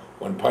know,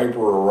 when Piper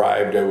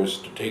arrived, I was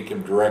to take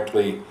him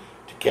directly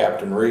to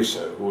Captain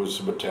Risa, who was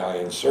the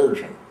battalion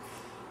surgeon.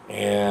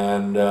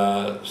 And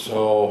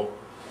so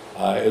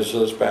as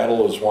this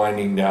battle is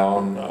winding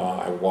down,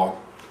 I walked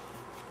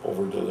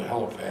over to the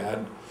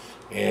helipad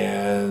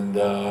and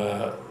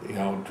you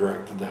know,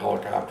 directed the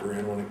helicopter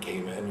in when it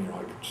came in. You know,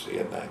 I could see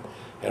it, and I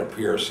had a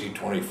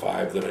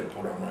PRC-25 that I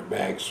put on my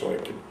back so I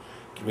could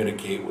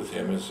communicate with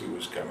him as he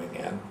was coming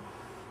in.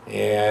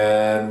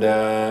 And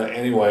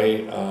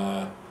anyway,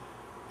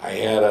 I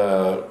had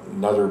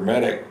another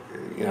medic,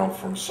 you know,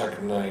 from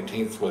 2nd to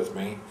 19th with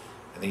me,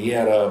 and he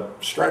had a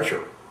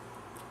stretcher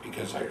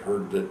because I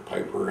heard that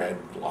Piper had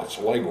lots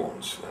of leg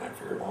wounds, and I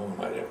figured, well, we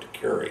might have to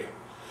carry him.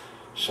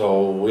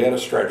 So we had a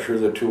stretcher.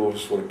 The 2 of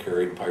us would have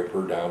carried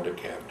Piper down to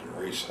Captain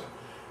Risa.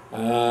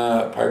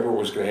 Piper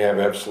was going to have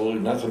absolutely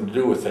nothing to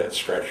do with that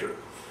stretcher.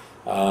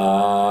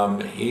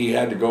 He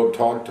had to go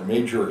talk to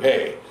Major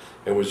Hay.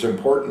 It was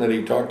important that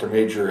he talk to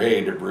Major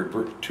Hay to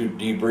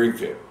debrief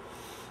him.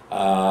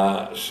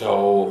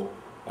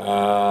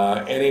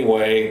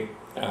 Anyway,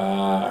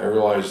 I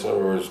realized there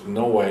was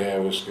no way I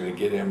was going to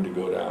get him to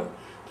go down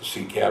to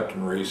see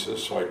Captain Risa,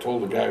 so I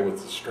told the guy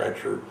with the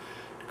stretcher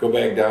to go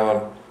back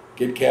down,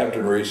 get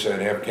Captain Risa,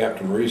 and have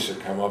Captain Risa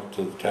come up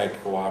to the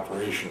Tactical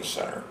Operations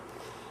Center.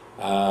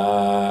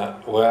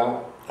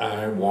 Well,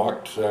 I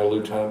walked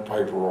Lieutenant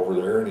Piper over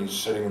there, and he's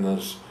sitting in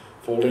this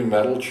folding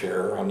metal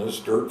chair on this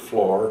dirt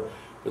floor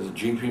with a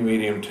GP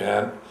medium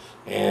tent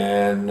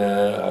and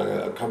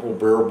a couple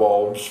bare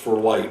bulbs for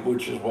light,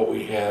 which is what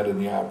we had in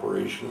the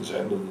operations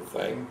end of the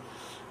thing.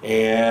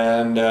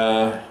 And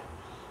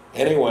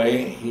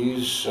anyway,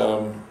 he's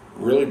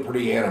really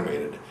pretty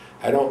animated.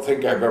 I don't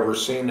think I've ever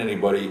seen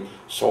anybody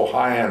so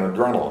high on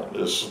adrenaline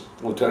as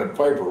Lieutenant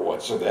Piper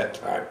was at that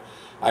time.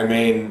 I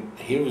mean,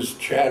 he was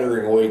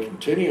chattering away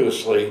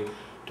continuously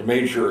to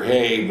Major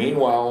Hay.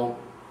 Meanwhile,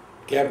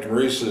 Captain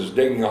Reese is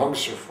digging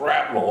hunks of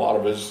shrapnel out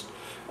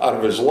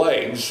of his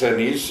legs, and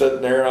he's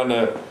sitting there on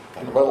the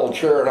metal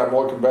chair, and I'm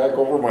looking back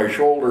over my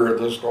shoulder at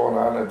this going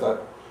on, and I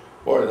thought,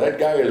 boy, that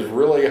guy is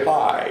really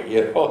high.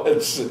 You know,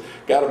 it's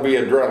got to be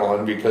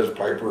adrenaline, because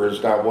Piper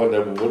is not one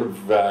that would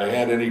have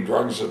had any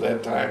drugs at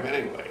that time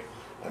anyway.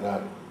 And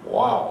I,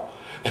 wow,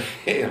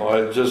 you know,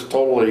 I was just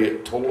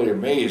totally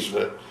amazed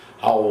at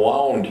how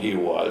wound he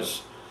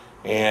was.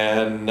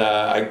 And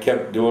I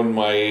kept doing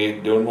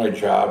my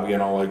job, you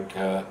know, like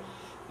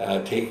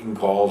taking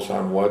calls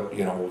on what,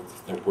 you know,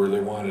 where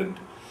they wanted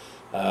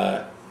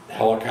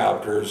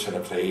helicopters, and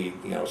if they,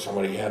 you know,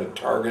 somebody had a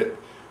target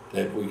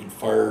that we could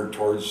fire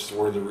towards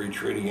where the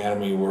retreating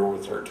enemy were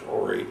with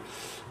artillery.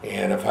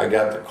 And if I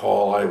got the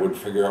call, I would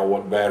figure out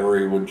what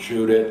battery would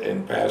shoot it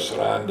and pass it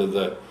on to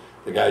the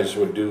guys who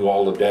would do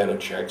all the data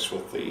checks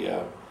with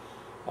the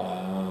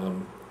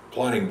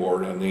planning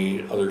board on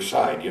the other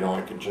side. You know,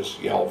 I could just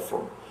yell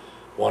from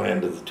one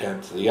end of the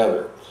tent to the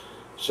other.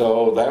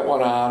 So that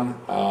went on.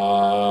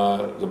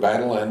 The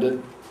battle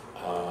ended.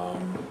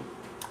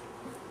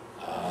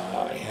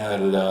 I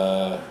had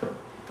a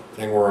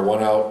thing where I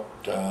went out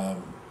to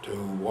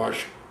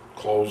wash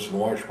clothes and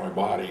wash my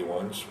body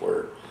once,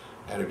 where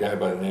I had a guy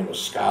by the name of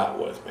Scott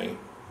with me,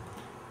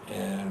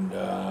 and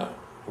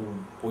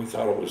we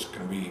thought it was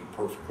going to be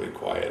perfectly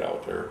quiet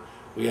out there.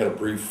 We had a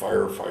brief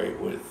firefight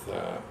with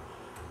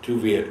 2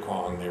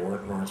 Vietcong. They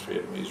weren't North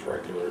Vietnamese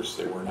regulars.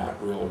 They were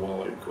not real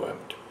well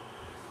equipped.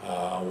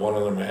 One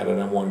of them had an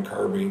M1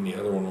 carbine, the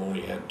other one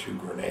only had 2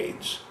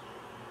 grenades.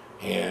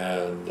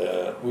 And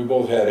we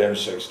both had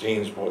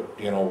M16s, but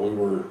you know, we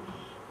were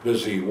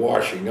busy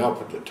washing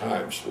up at the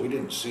time, so we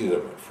didn't see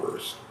them at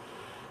first.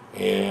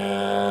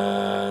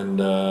 And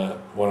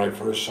when I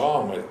first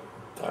saw them,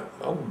 I thought,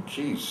 oh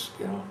geez,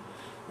 you know,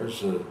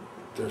 there's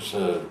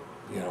a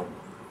you know,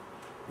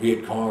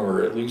 Vietcong,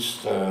 or at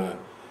least you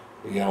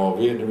know, a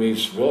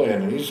Vietnamese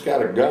civilian, and he's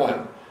got a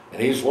gun,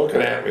 and he's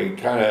looking at me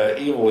kind of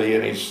evilly,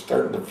 and he's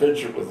starting to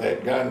fidget with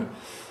that gun,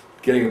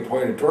 getting it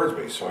pointed towards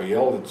me. So I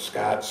yelled at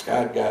Scott.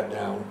 Scott got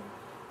down,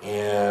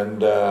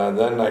 and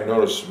then I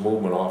noticed some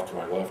movement off to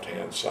my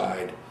left-hand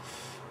side,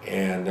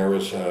 and there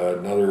was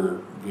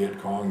another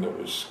Vietcong that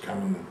was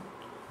coming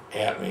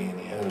at me, and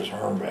he had his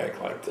arm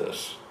back like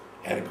this,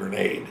 had a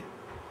grenade.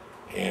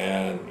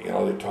 And you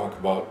know, they talk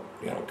about,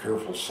 you know,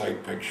 careful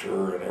sight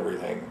picture and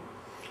everything.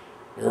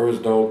 There was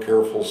no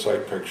careful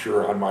sight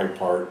picture on my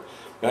part.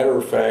 Matter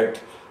of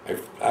fact,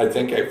 I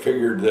think I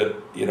figured that,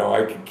 you know,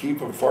 I could keep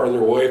him farther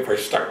away if I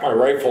stuck my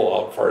rifle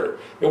out farther.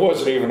 It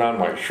wasn't even on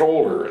my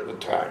shoulder at the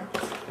time.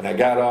 And I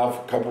got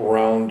off a couple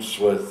rounds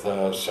with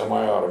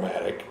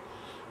semi-automatic,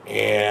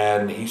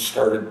 and he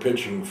started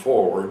pitching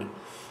forward.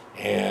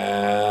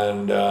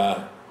 And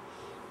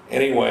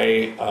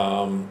anyway,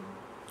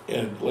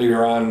 and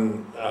later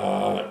on,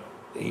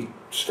 he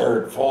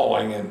started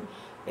falling,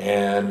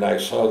 and I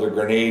saw the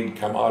grenade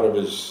come out of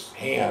his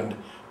hand,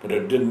 but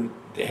it didn't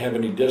have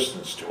any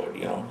distance to it.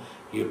 You know,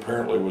 he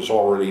apparently was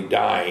already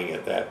dying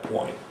at that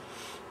point.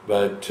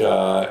 But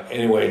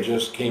anyway, it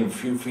just came a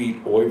few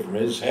feet away from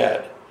his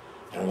head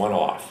and went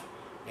off.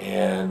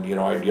 And you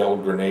know, I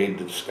yelled grenade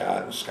to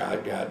Scott, and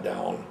Scott got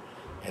down.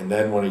 And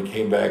then when he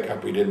came back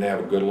up, he didn't have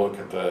a good look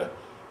at the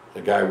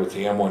guy with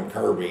the M1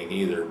 carbine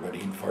either, but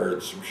he'd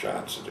fired some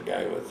shots at the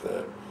guy with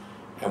the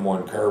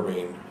M1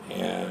 carbine.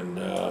 And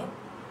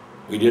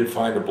we did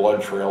find a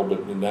blood trail,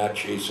 but did not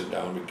chase it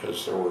down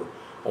because there were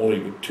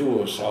only 2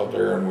 of us out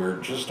there, and we were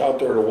just out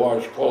there to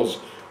wash clothes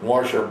and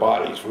wash our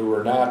bodies. We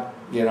were not,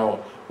 you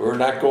know, we were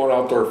not going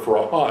out there for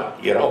a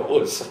hunt, you know. It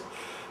was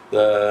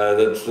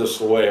that's just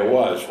the way it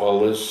was. Well,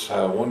 this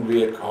one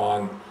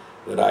Vietcong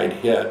that I'd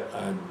hit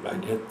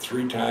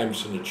 3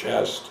 times in the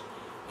chest,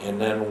 and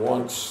then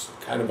once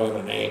kind of on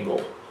an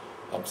angle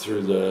up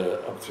through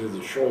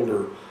the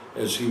shoulder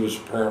as he was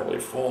apparently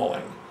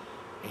falling.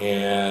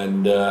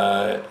 And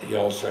he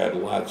also had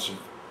lots of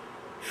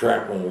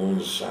shrapnel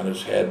wounds on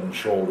his head and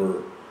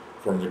shoulder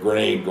from the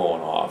grenade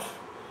going off.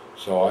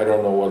 So I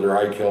don't know whether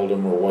I killed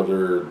him or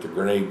whether the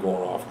grenade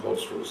going off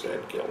close to his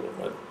head killed him,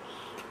 but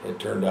it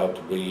turned out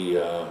to be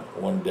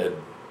one dead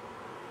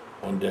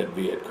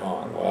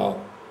Vietcong.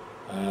 Well,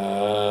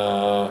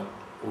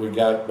 we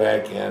got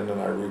back in,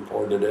 and I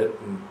reported it,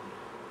 and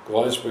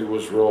Gillepsie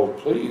was real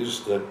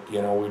pleased that,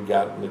 you know, we'd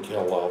gotten the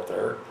kill out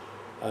there.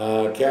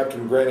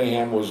 Captain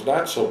Granaham was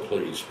not so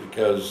pleased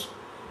because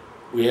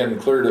we hadn't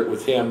cleared it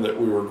with him that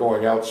we were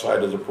going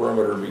outside of the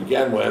perimeter to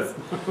begin with.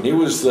 He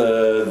was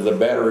the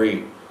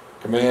battery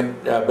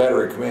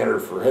commander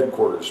for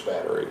headquarters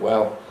battery.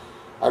 Well,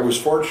 I was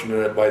fortunate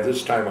that by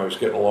this time I was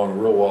getting along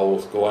real well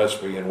with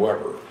Gillepsie and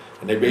Weber,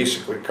 and they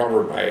basically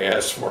covered my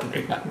ass for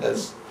me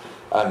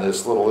on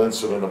this little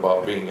incident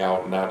about being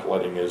out and not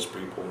letting his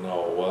people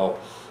know. Well,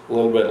 a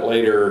little bit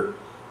later,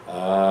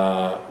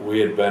 we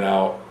had been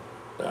out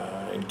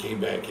and came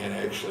back in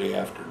actually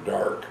after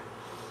dark,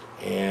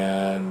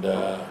 and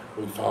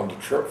we the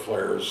trip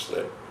flares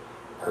that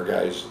our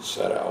guys had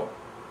set out,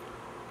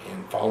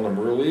 and found them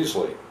real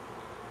easily.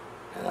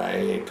 And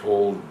I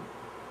told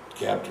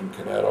Captain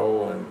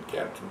Canetto and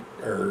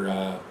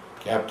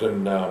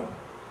Captain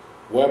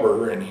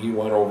Weber, and he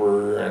went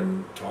over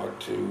and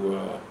talked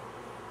to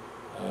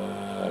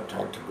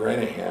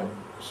Granaham.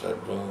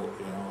 Said, well,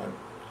 you know,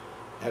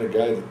 I had a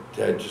guy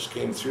that just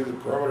came through the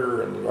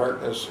perimeter in the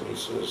darkness, and he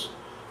says,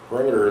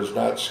 perimeter is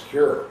not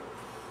secure.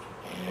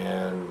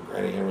 And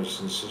Granaham was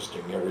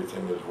insisting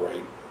everything was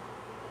right.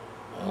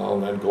 Well,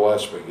 and then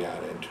Gillepsie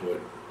got into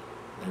it.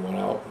 They went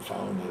out and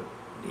found that,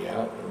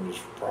 yeah, it was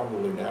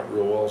probably not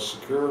real well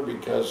secure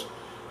because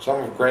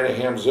some of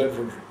Granaham's rear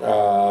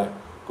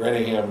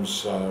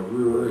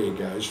area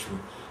guys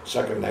from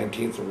 2nd,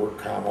 19th would work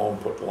commo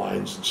and put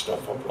lines and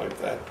stuff up like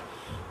that.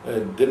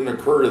 it didn't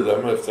occur to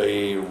them if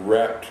they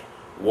wrapped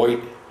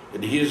white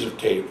adhesive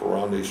tape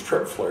around these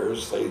trip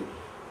flares, they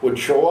would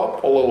show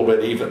up a little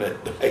bit even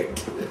at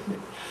night.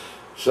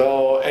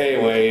 So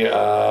anyway,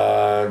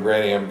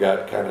 Grantham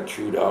got kind of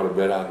chewed out a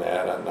bit on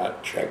that, on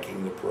not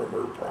checking the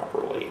perimeter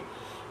properly.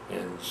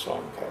 And so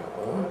I'm kind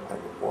of, I'm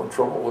in more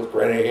trouble with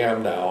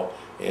Grantham now.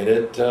 And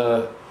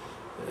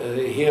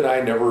he and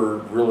I never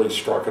really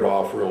struck it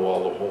off real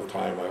well the whole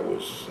time I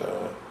was,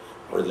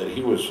 or that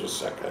he was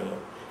the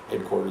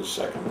headquarters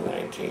 2nd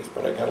and 19th.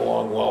 But I got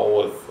along well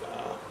with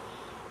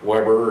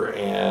Weber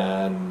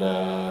and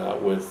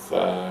with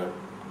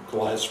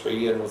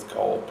Gillepsie and with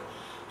Culp.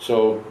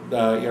 So,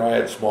 you know, I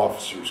had some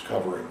officers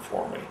covering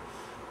for me.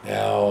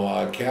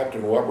 Now,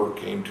 Captain Weber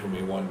came to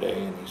me one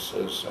day and he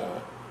says,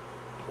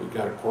 we've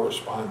got a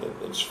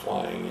correspondent that's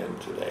flying in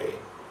today.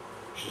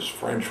 She's a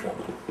French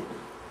woman.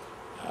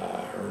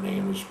 Her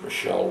name is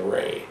Michelle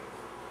Ray.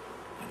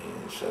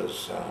 And he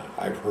says,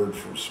 I've heard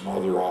from some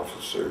other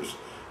officers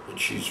that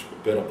she's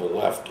a bit of a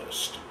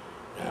leftist.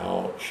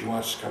 Now, she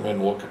wants to come in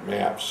and look at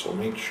maps, so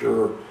make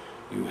sure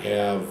you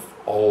have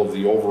all of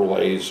the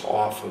overlays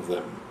off of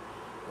them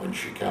when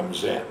she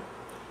comes in,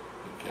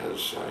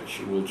 because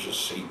she will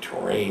just see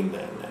terrain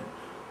then and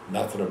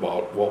nothing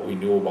about what we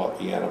knew about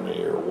the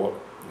enemy or what,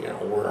 you know,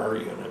 where our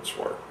units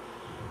were.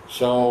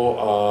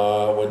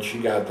 So when she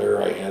got there,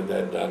 I had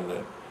that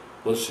done.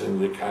 Listening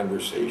to the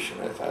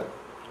conversation, I thought,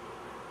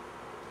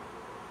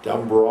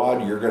 dumb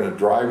broad, you're going to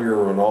drive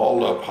your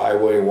Renault up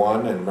Highway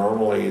 1, and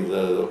normally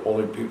the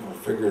only people who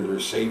figure they're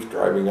safe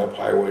driving up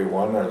Highway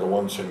 1 are the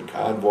ones in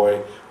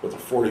convoy with a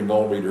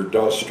 40mm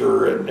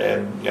duster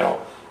and you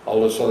know,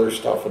 all this other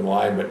stuff in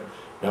line, but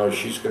no,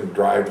 she's going to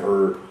drive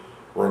her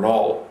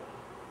Renault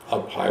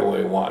up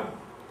Highway 1.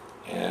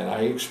 And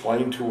I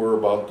explained to her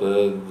about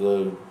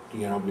the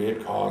you know,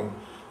 Vietcong.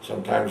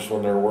 Sometimes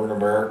when there weren't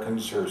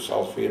Americans or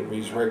South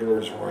Vietnamese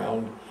regulars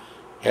around,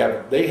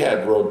 they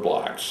had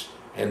roadblocks,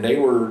 and they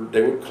would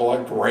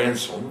collect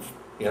ransom,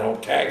 you know,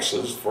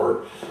 taxes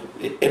for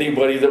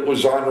anybody that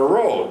was on the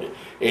road.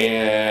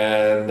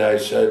 And I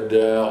said,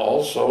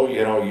 also,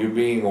 you know, you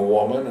being a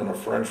woman and a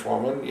French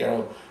woman, you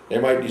know, they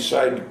might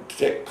decide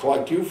to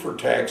collect you for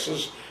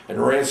taxes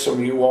and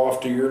ransom you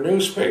off to your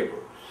newspaper.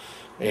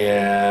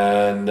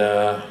 And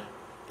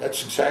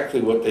that's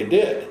exactly what they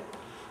did.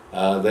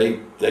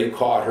 They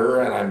caught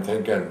her, and I'm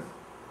thinking,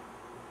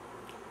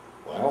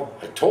 well,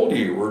 I told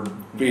you were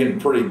being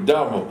pretty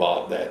dumb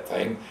about that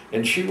thing.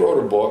 And she wrote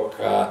a book,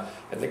 I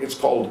think it's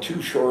called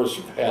Two Shores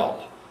of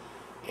Hell.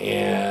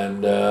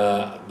 And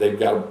they've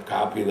got a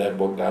copy of that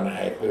book down at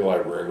Hackley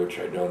Library, which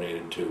I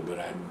donated to, but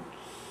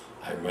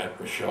I met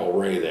Michelle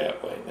Ray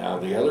that way. Now,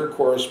 the other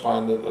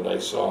correspondent that I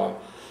saw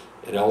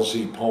at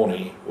LZ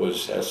Pony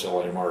was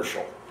S.L.A.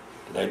 Marshall.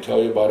 Did I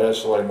tell you about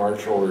S.L.A.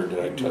 Marshall, or did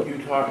I tell you?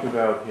 You talked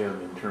about him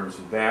in terms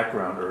of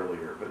background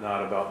earlier, but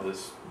not about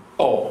this.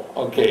 Oh,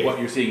 okay. What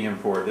you're seeing him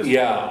for. This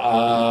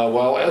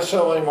well,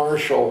 S.L.A.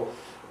 Marshall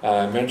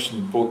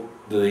mentioned the book,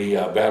 the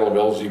Battle of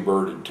LZ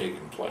Bird had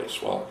taken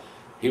place. Well,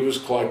 he was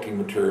collecting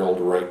material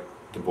to write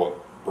the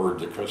book, Bird,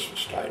 the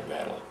Christmastide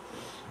Battle.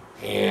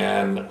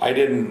 And I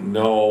didn't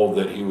know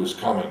that he was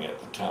coming at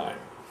the time.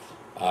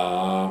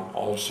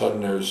 All of a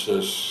sudden there's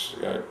this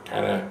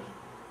kind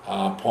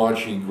of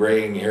paunchy,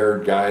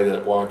 graying-haired guy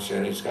that walks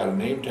in. He's got a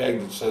name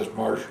tag that says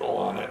Marshall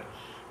on it,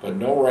 but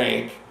no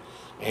rank.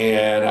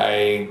 And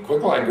I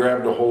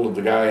grabbed a hold of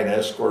the guy and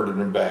escorted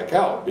him back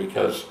out,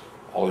 because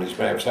all these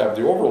maps have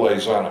the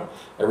overlays on them.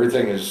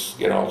 Everything is,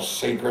 you know,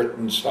 secret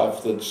and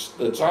stuff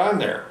that's on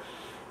there.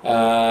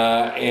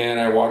 And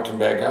I walked him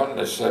back out and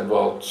I said,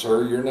 well,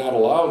 sir, you're not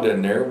allowed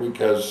in there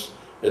because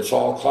it's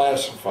all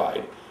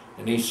classified.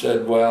 And he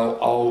said, well,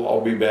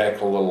 I'll be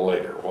back a little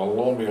later. Well,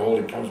 lo and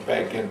behold, he comes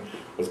back in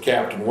with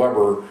Captain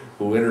Weber,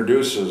 who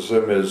introduces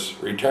him as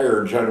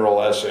retired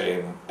General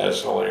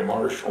S.L.A.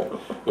 Marshall.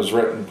 It was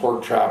written in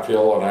Pork Chop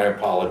Hill, and I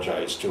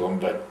apologized to him,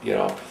 but, you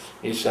know,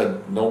 he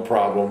said, no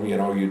problem, you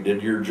know, you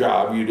did your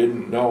job, you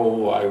didn't know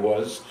who I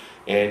was,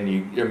 and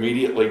you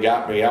immediately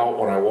got me out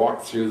when I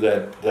walked through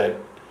that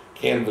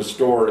canvas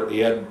door at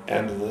the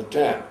end of the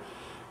tent.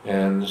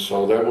 And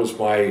so that was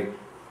my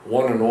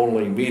one and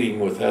only meeting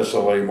with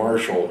S.L.A.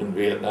 Marshall in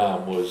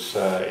Vietnam, was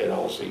at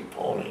LZ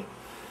Pony.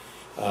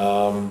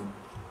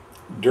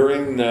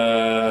 During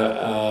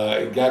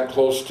it got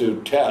close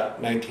to Tet,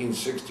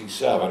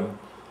 1967,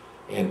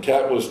 and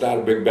Tet was not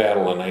a big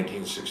battle in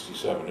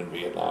 1967 in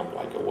Vietnam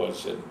like it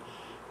was in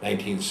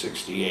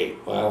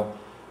 1968. Well,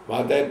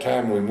 about that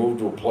time we moved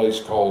to a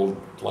place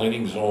called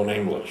Landing Zone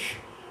English.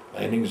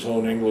 Landing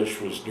Zone English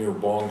was near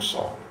Bồng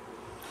Sơn.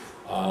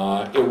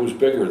 It was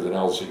bigger than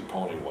LZ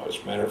Pony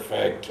was. Matter of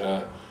fact,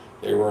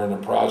 they were in the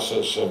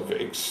process of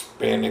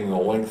expanding the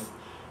length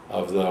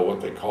of what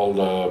they called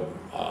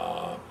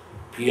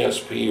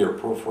PSP, or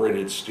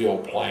perforated steel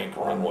plank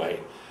runway,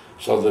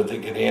 so that they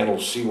could handle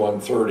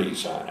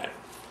C-130s on it.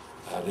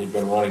 They'd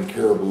been running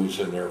Caribous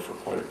in there for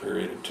quite a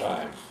period of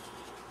time.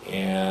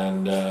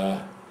 And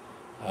at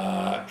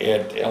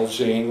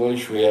LZ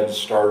English, we had to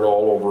start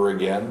all over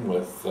again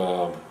with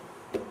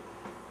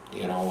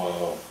you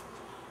know,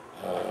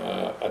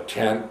 a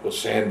tent with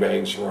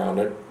sandbags around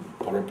it,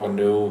 put up a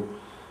new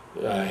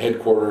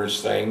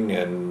headquarters thing,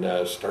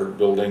 and start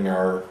building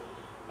our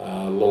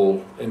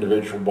little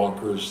individual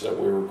bunkers that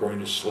we were going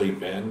to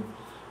sleep in.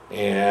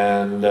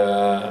 And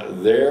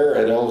there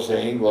at Elsa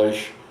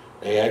English,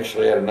 they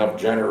actually had enough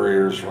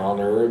generators around.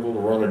 They were able to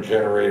run a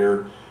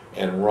generator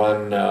and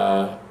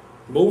run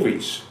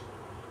movies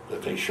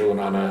that they showed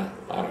on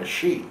a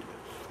sheet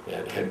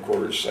at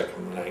headquarters 2nd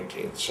and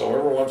 19th. So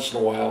every once in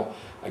a while,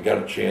 I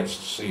got a chance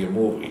to see a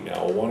movie.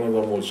 Now, one of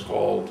them was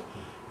called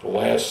The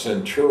Last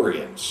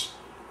Centurions,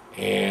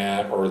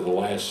 or The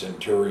Last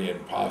Centurion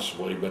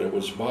possibly, but it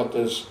was about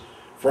this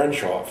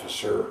French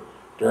officer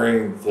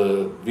during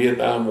the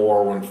Vietnam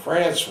War when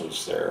France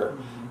was there.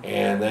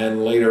 And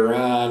then later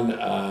on,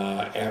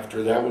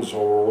 after that was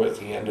over with,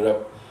 he ended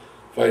up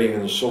fighting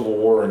in the Civil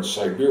War in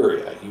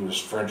Siberia. He was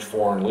French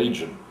Foreign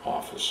Legion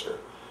officer.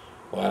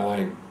 Well,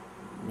 I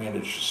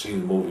managed to see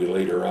the movie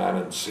later on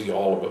and see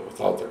all of it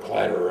without the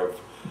clatter of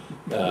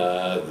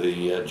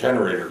the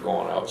generator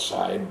going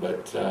outside,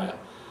 but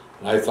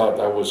I thought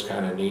that was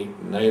kind of neat.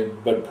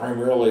 And but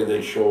primarily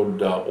they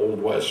showed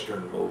old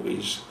Western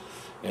movies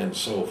and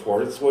so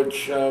forth,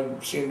 which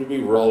seemed to be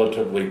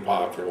relatively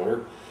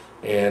popular,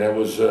 and it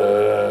was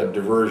a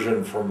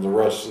diversion from the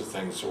rest of the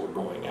things that were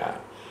going on.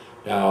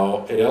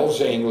 Now, at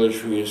Elsa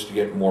English, we used to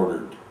get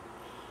mortared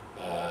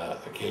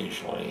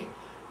occasionally,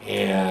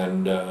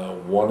 and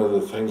one of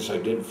the things I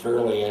did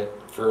fairly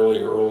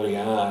early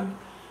on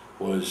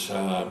was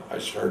I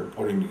started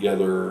putting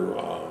together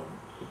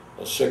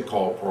a sick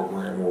call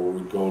program where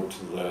we'd go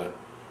to the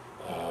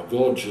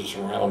villages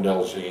around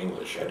Elsa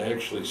English. I'd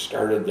actually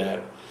started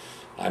that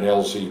on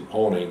LZ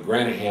Pony.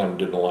 Granaham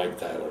didn't like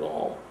that at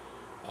all.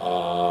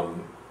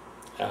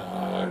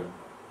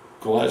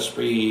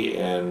 Gillepsie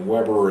and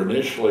Weber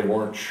initially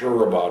weren't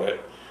sure about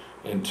it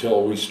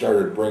until we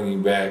started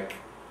bringing back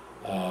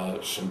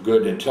some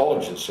good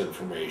intelligence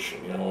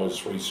information. You know,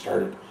 as we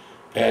started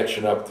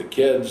patching up the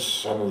kids,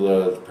 some of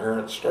the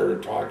parents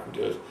started talking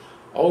to us.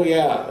 Oh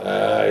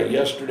yeah,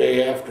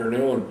 yesterday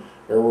afternoon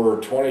there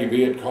were 20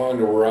 Vietcong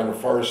that were on the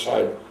far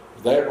side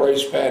of that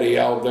rice paddy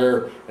out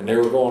there, and they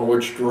were going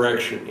which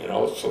direction, you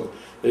know. So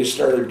they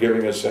started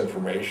giving us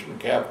information.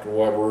 Captain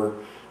Weber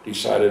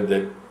decided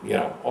that, you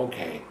know,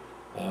 okay,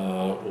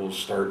 we'll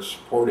start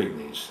supporting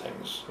these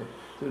things.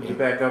 To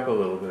back up a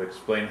little bit,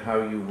 explain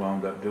how you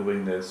wound up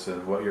doing this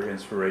and what your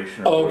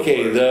inspiration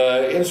Okay, was.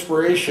 the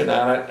inspiration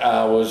on it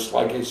was,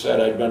 like I said,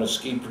 I'd been a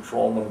ski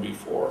patrolman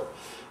before.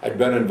 I'd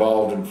been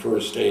involved in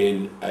first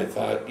aid. I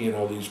thought, you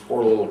know, these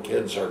poor little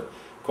kids are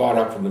caught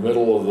up in the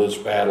middle of this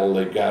battle.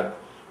 They've got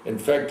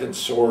infected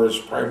sores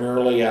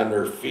primarily on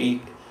their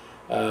feet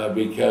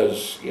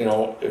because, you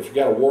know, if you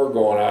got a war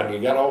going on, you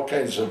got all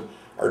kinds of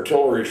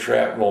artillery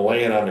shrapnel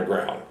laying on the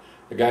ground.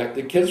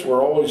 The kids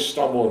were always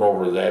stumbling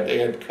over that. They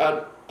had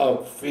cut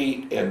up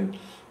feet and,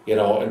 you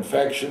know,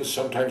 infections.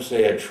 Sometimes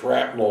they had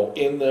shrapnel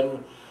in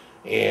them,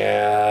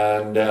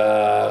 and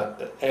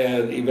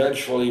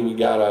eventually we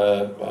got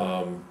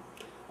a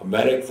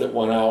medic that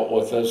went out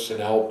with us and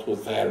helped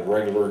with that, a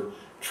regular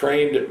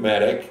trained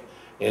medic,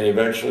 and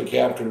eventually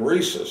Captain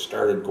Risa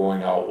started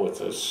going out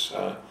with us.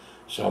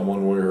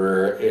 Someone we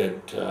were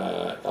at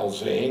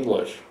Elsa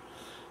English.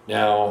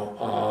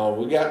 Now,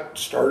 we got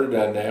started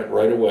on that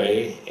right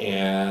away,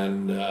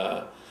 and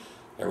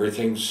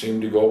everything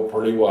seemed to go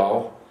pretty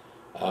well.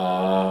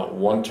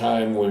 One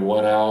time we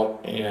went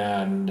out,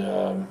 and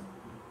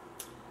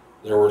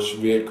there were some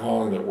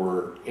Vietcong that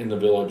were in the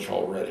village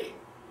already.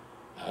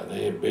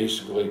 They had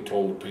basically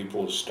told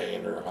people to stay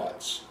in their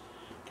huts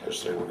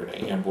because they were going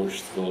to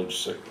ambush the village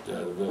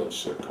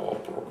sick call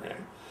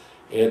program.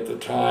 At the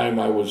time,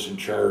 I was in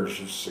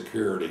charge of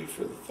security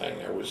for the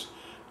thing. I was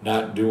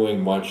not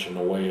doing much in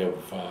the way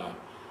of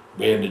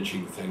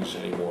bandaging things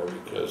anymore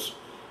because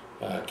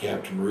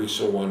Captain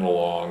Risa went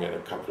along and a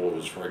couple of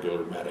his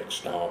regular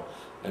medics. Now,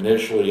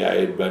 initially I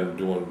had been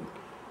doing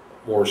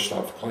more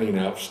stuff, cleaning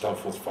up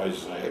stuff with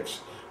Visax,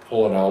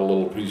 pulling out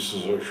little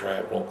pieces of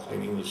shrapnel,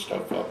 cleaning the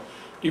stuff up,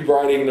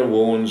 debriding the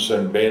wounds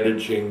and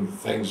bandaging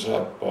things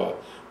up.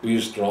 We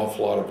used an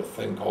awful lot of a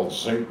thing called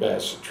zinc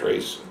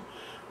bacitracin,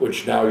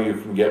 which now you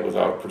can get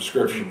without a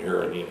prescription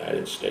here in the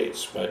United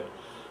States, but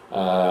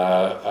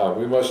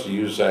we must have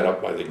used that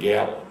up by the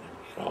gallon,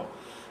 you know.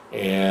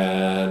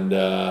 And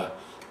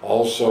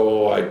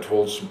also I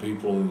told some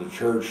people in the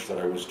church that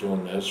I was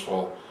doing this.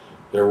 Well,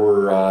 there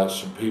were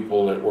some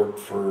people that worked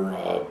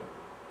for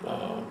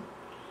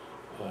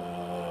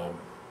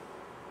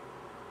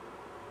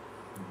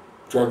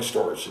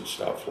drugstores and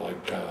stuff,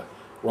 like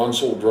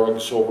Runsell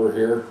Drugs over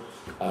here.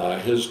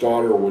 His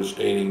daughter was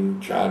dating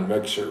John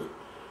Mixer,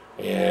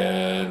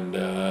 and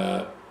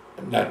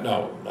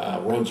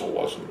Runsell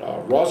wasn't.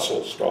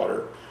 Russell's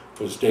daughter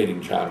was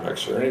dating John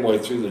Mixer. Anyway,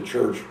 through the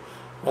church,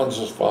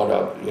 Runsell's found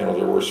out, you know,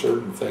 there were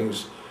certain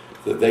things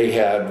that they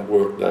had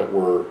that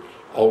were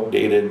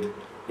outdated.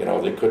 You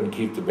know, they couldn't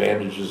keep the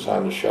bandages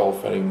on the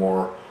shelf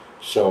anymore.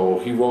 So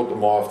he wrote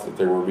them off that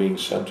they were being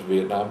sent to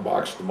Vietnam,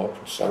 boxed them up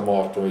and sent them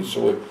off to me.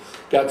 So we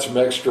got some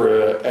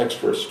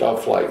extra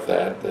stuff like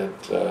that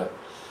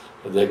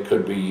that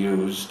could be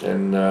used.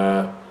 And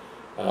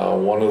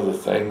one of the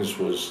things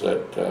was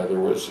that there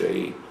was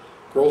a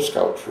Girl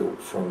Scout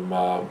troop from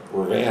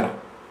Vernon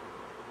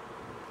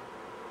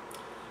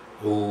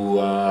who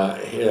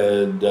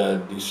had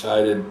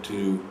decided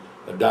to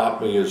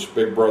adopt me as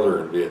big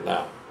brother in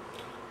Vietnam.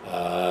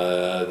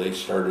 They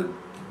started,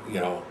 you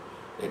know,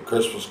 at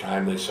Christmas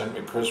time, they sent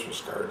me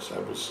Christmas cards.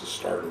 That was the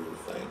start of the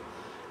thing.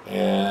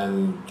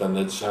 And then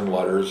they'd send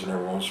letters, and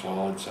every once in a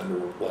while I'd send a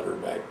letter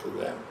back to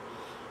them.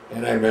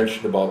 And I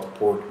mentioned about the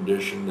poor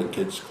condition the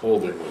kids'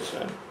 clothing was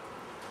in.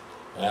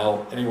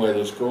 Well, anyway,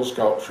 this Girl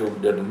Scout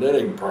troop did a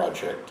knitting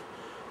project.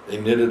 They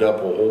knitted up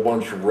a whole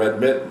bunch of red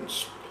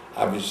mittens.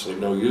 Obviously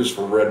no use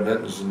for red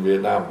mittens in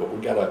Vietnam, but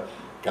we got a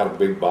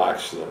big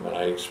box of them, and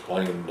I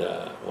explained,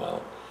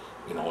 well,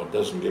 you know, it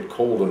doesn't get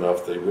cold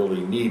enough. They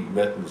really need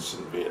mittens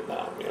in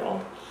Vietnam, you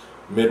know.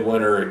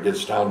 Midwinter, it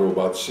gets down to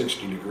about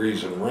 60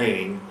 degrees and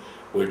raining,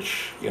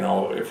 which, you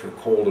know, if you're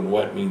cold and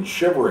wet means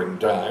shivering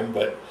time,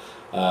 but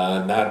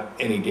not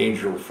any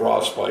danger of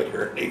frostbite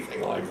or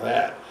anything like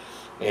that.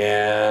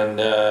 And,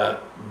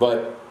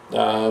 but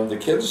the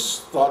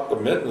kids thought the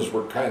mittens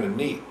were kind of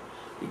neat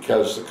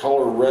because the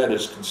color red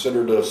is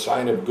considered a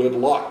sign of good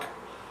luck.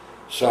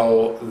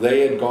 So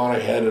they had gone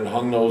ahead and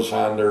hung those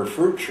on their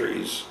fruit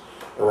trees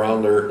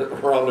around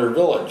their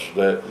village.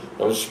 That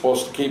was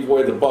supposed to keep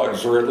away the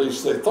bugs, or at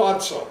least they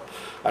thought so.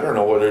 I don't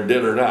know whether it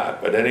did or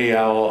not, but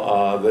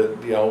anyhow, the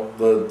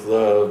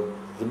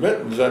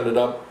mittens ended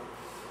up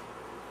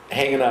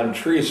hanging on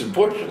trees and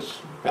bushes.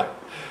 So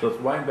let's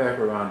wind back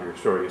around your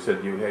story. You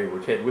said you were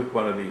with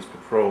one of these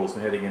patrols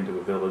and heading into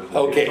a village. And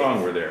Okay.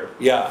 Vietcong were there.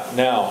 Yeah.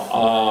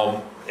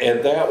 Now,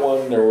 at that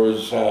one, there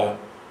was a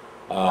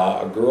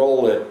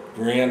girl that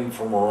ran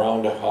from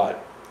around a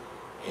hut,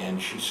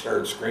 and she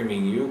started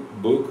screaming, "You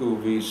Buku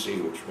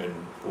VC," which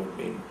would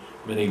mean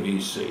mini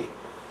VC.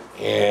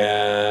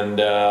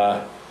 And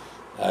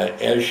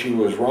as she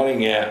was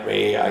running at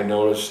me, I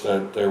noticed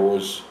that there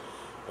was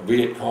a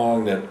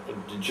Vietcong that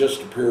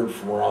just appeared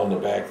from around the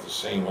back of the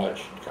same hut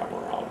she'd come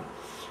around.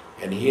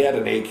 And he had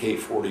an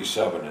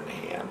AK-47 in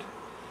hand.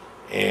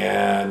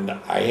 And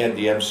I had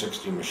the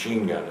M60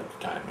 machine gun at the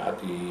time, not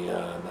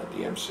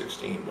the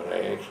M16, but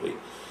I actually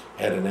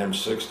had an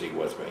M60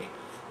 with me.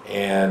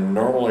 And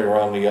normally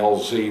around the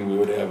LZ we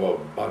would have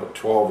about a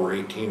 12 or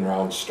 18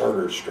 round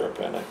starter strip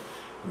in it.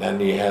 And then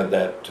you had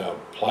that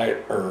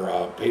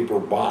paper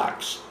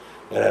box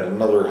that had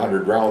another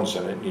 100 rounds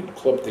in it. And you'd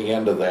clip the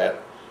end of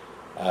that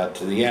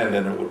to the end,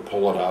 and it would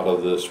pull it out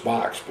of this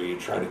box. But you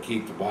try to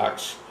keep the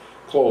box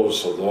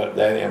closed so that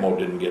ammo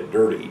didn't get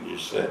dirty. You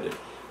just had to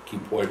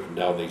keep wiping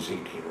down these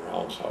 18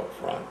 rounds out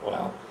front.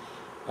 Well,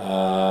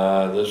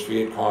 this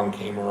Vietcong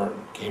came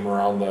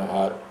around the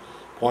hut,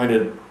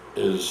 pointed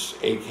his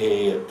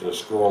AK at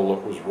this girl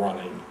that was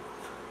running,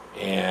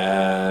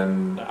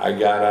 and I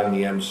got on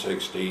the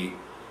M60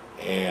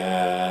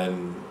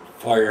 and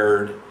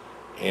fired,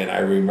 and I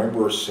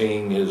remember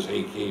seeing his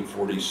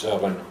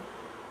AK-47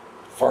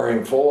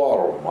 firing full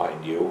auto,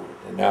 mind you.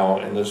 And now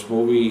in this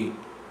movie,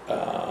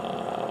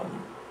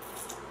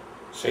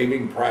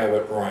 Saving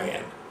Private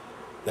Ryan,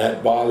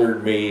 that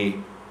bothered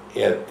me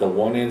at the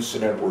one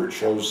incident where it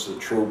shows the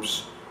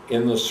troops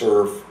in the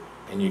surf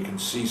and you can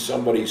see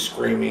somebody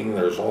screaming,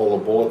 there's all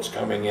the bullets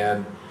coming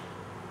in,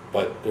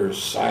 but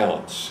there's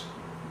silence,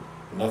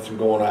 nothing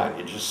going on.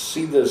 You just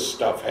see this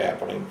stuff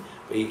happening,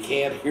 but you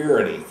can't hear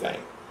anything.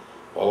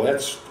 Well,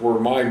 that's where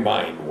my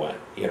mind went.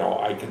 You know,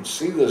 I can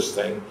see this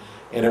thing,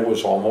 and it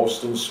was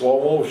almost in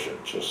slow motion,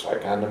 just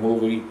like on the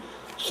movie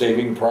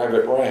Saving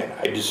Private Ryan.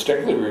 I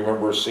distinctly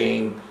remember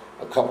seeing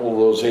a couple of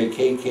those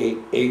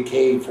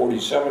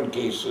AK-47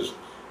 cases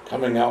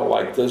coming out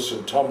like this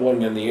and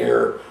tumbling in the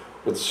air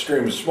with a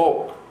stream of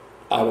smoke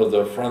out of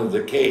the front of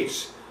the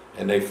case,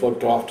 and they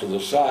flipped off to the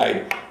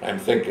side. I'm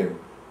thinking,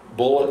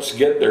 bullets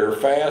get there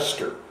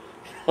faster.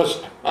 It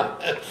was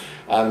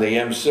on the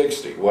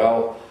M60.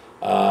 Well,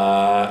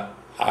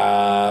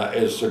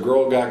 as the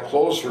girl got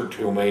closer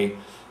to me,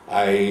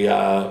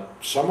 I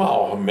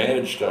somehow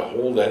managed to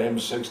hold that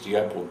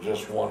M60 up with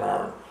just one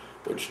arm,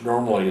 which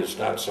normally is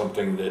not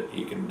something that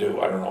you can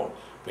do. I don't know,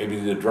 maybe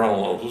the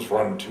adrenaline was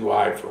running too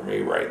high for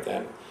me right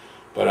then.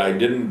 But I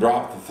didn't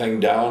drop the thing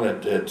down.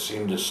 It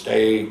seemed to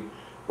stay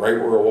right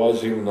where it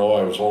was, even though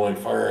I was only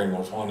firing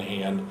with one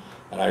hand.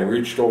 And I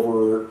reached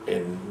over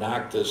and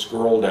knocked this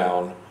girl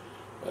down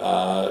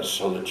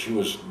so that she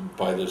was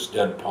by this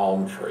dead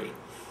palm tree,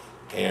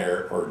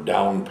 or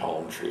down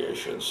palm tree, I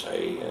should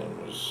say, and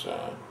was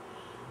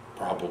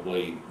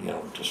probably, you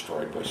know,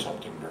 destroyed by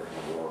something during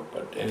the war.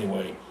 But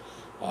anyway,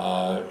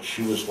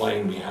 she was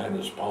laying behind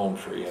this palm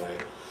tree, and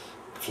I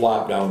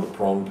flopped down to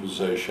prone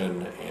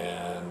position,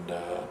 and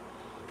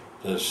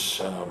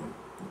this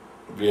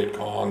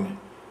Vietcong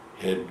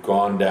had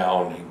gone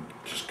down. He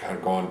just kind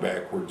of gone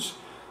backwards,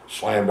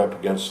 slammed up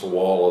against the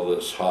wall of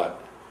this hut.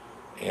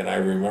 And I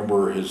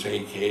remember his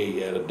AK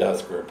had a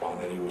death grip on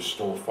it. He was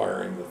still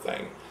firing the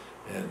thing.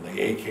 and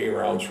the AK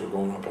rounds were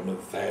going up into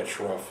the thatch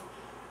roof.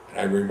 And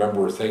I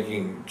remember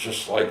thinking,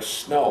 just like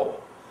snow,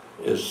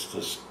 is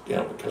this, you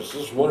know, because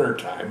this is winter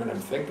time, and I'm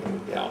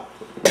thinking, you know,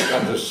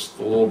 got this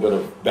a little bit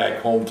of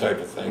back home type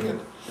of thing, and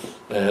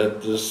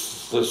this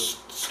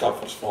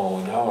stuff was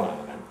falling down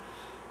on him.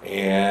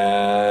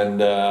 And,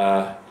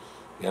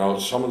 you know,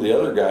 some of the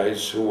other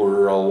guys who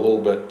were a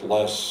little bit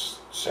less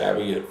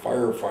savvy at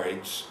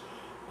firefights,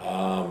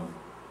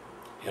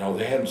 you know,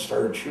 they hadn't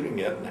started shooting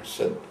yet, and I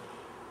said,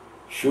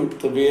 shoot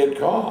the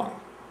Vietcong.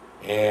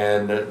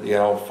 And, you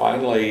know,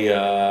 finally, you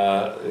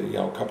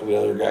know, a couple of the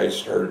other guys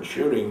started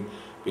shooting,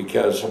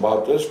 because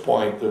about this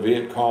point, the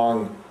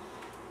Vietcong,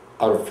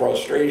 out of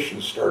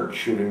frustration, started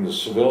shooting the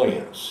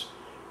civilians.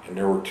 And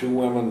there were 2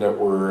 women that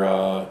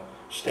were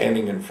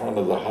standing in front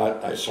of the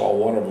hut. I saw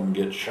one of them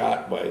get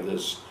shot by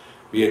this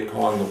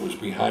Vietcong that was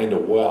behind a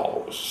well.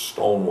 It was a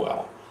stone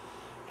well.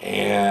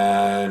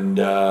 And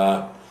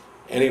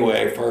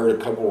anyway, I fired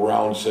a couple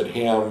rounds at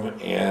him,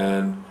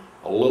 and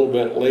a little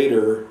bit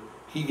later,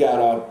 he got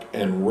up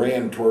and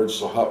ran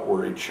towards the hut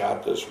where he'd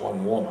shot this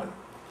one woman.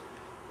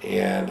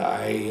 And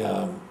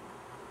I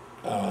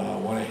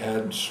went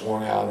ahead and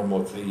swung at him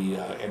with the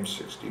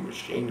M60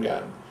 machine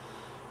gun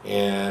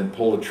and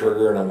pulled the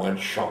trigger, and I went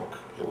shunk.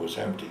 It was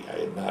empty. I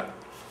had not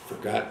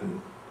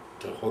forgotten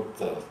to hook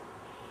the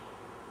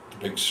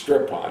big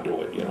strip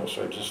onto it, you know,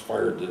 so I just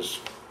fired this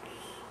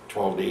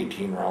 12 to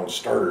 18 round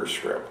starter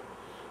strip.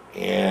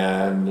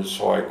 And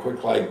so I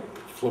quickly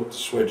flipped the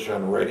switch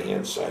on the right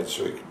hand side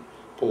so he could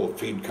pull the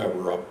feed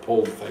cover up,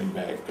 pull the thing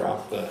back,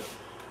 drop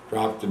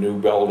the new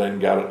belt in,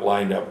 got it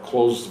lined up,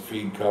 closed the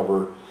feed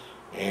cover,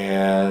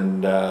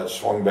 and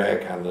swung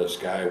back on this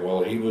guy.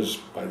 Well, he was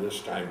by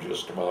this time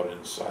just about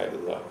inside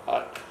of the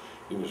hut.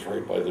 He was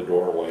right by the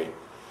doorway,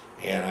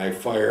 and I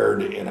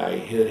fired, and I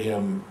hit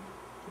him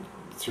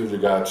through the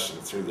guts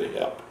and through the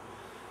hip.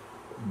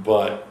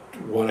 But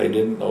what I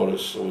didn't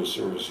notice was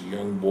there was a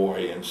young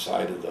boy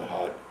inside of the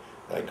hut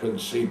that I couldn't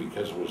see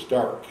because it was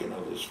dark. You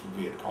know, this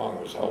Vietcong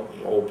was out in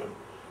the open.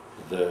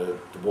 The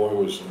boy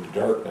was in the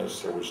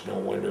darkness. There was no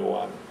window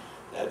on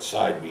that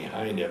side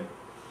behind him.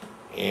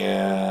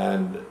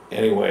 And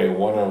anyway,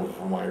 one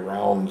of my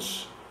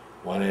rounds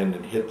went in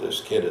and hit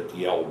this kid at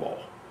the elbow.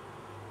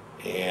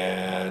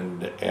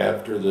 And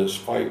after this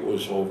fight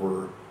was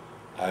over,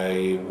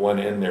 I went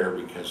in there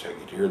because I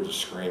could hear the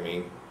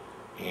screaming,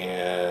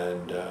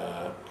 and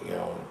you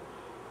know,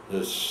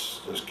 this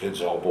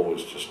kid's elbow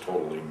was just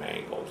totally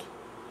mangled.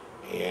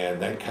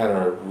 And that kind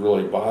of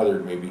really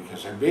bothered me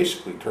because I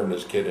basically turned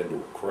this kid into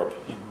a cripple,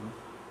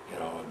 you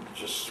know, and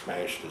just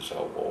smashed his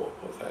elbow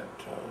up with that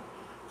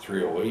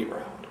 308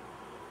 round.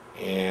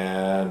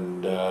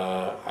 And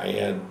I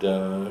had,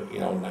 you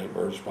know,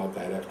 nightmares about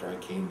that after I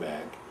came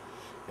back.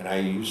 And I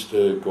used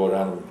to go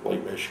down to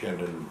Lake Michigan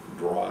and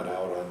draw it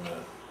out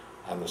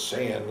on the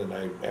sand, and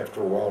I,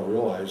 after a while,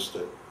 realized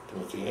that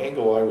with the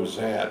angle I was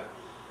at,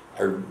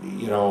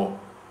 you know,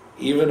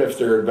 even if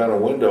there had been a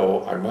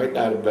window, I might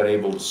not have been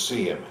able to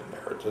see him in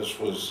there. This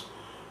was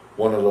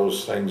one of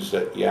those things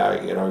that,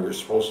 yeah, you know, you're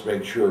supposed to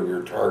make sure of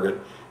your target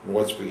and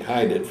what's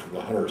behind it from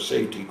the hunter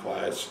safety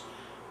class,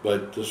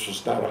 but this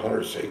was not a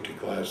hunter safety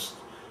class.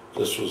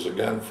 This was a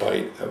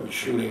gunfight. I was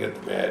shooting at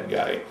the bad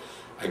guy.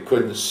 I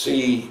couldn't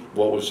see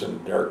what was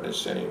in the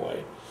darkness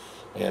anyway,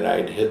 and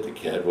I'd hit the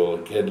kid. Well,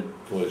 the kid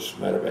was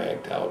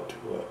medevaced out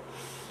to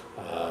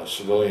a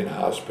civilian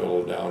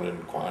hospital down in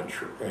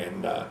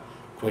Quinyan.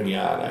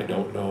 I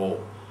don't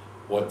know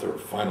what the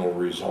final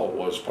result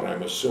was, but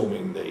I'm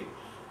assuming they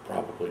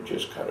probably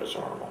just cut his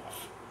arm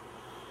off.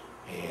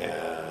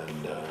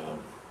 And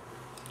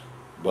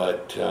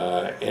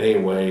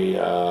anyway,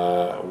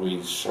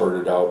 we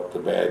sorted out the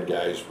bad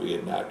guys. We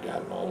had not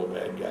gotten all the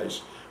bad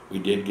guys. We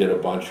did get a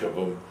bunch of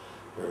them.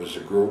 There was a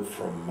group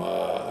from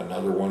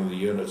another one of the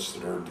units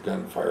that heard the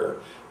gunfire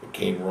that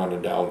came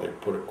running down. They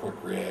put a quick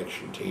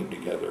reaction team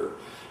together,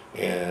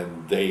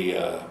 and they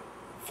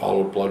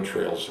followed blood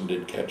trails and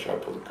did catch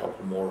up with a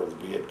couple more of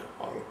the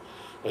Vietcong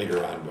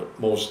later on. But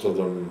most of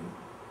them,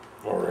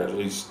 or at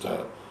least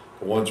the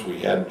ones we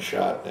hadn't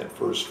shot in that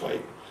first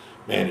fight,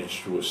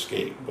 managed to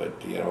escape. But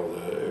you know,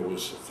 it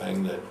was a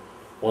thing that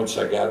once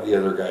I got the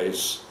other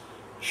guys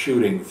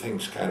shooting,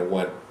 things kind of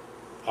went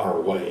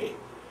our way.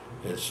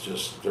 It's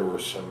just there were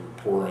some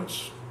poor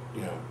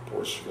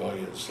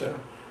civilians that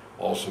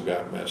also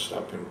got messed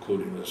up,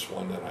 including this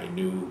one that I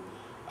knew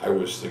I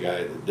was the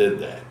guy that did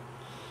that.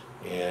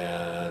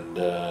 And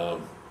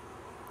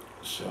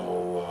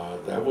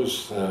so that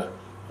was the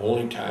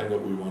only time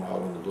that we went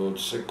out on the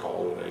village sick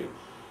call that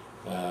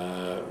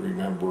I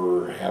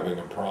remember having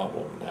a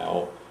problem.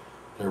 Now,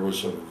 there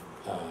was a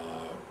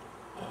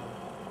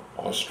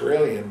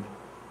Australian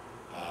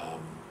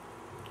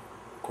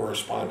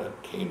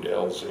correspondent came to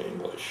Elsa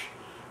English.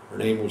 Her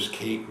name was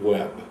Kate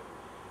Webb,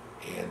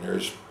 and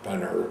there's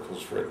been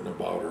articles written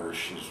about her.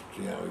 She's,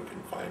 you know, you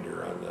can find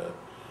her on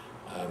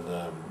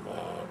the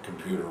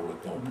computer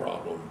with no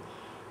problem.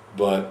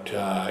 But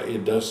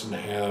it doesn't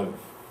have,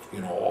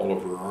 you know, all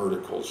of her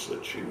articles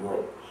that she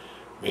wrote.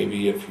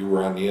 maybe if you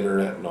were on the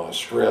internet in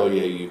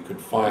Australia, you could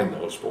find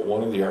those. But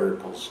one of the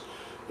articles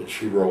that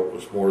she wrote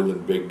was More Than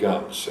Big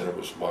Guns, and it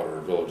was about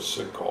our village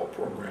sick call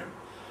program.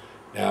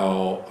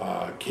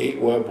 Now, Kate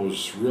Webb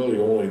was really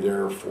only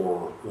there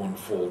for one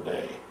full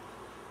day,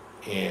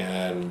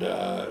 and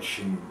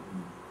she,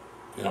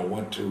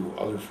 went to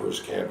other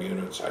first cab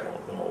units. I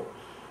don't know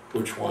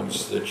which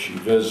ones that she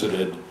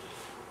visited,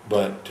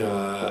 but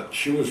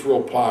she was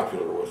real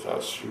popular with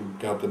us. She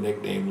got the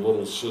nickname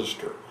Little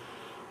Sister,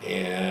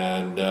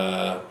 and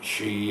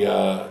she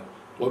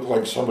looked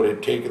like somebody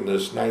had taken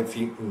this ninth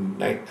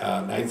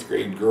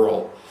grade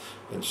girl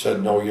and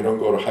said, "No, you don't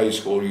go to high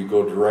school. You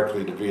go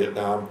directly to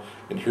Vietnam.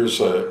 And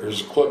here's a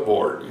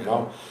clipboard, and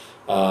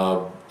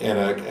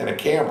a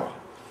camera."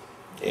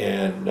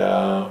 And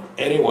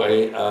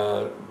anyway,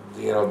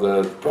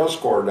 the press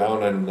corps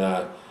down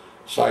in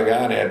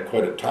Saigon had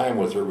quite a time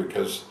with her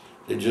because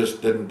they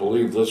just didn't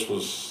believe this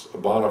was a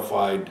bona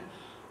fide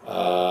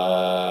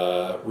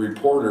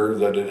reporter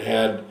that had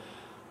had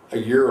a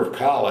year of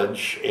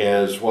college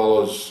as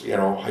well as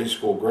high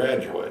school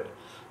graduate,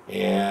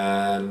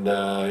 and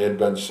had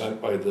been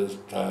sent by this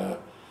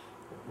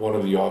one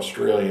of the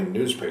Australian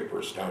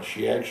newspapers. Now,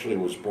 she actually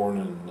was born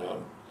in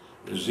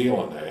New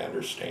Zealand, I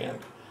understand,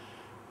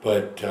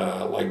 but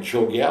like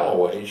Joe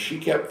Galloway, she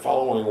kept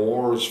following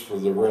wars for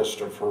the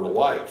rest of her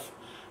life.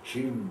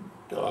 She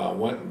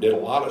went and did a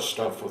lot of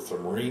stuff with the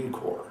Marine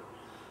Corps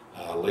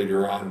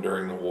later on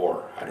during the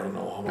war. I don't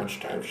know how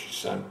much time she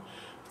spent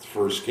with the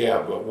first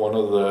cab, but one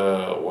of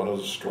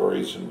the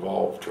stories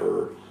involved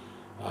her.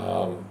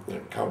 The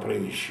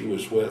company she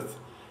was with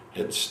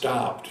had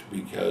stopped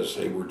because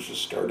they were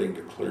just starting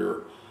to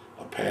clear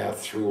a path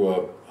through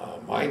a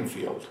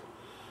minefield,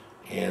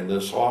 and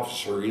this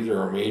officer,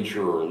 either a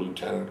major or a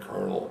lieutenant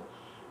colonel,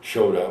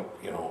 showed up,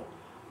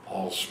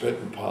 all spit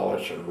and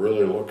polish and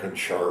really looking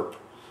sharp,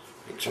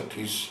 except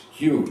he's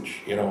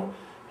huge,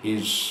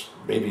 he's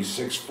maybe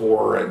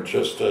 6'4" and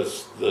just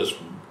this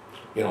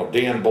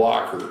Dan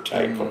Blocker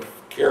type of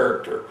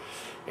character.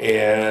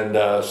 And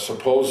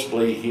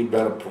supposedly he'd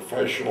been a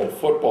professional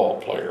football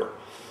player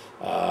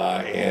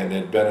and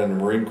had been in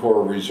the Marine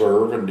Corps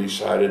Reserve and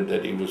decided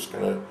that he was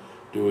going to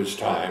do his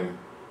time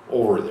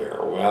over there.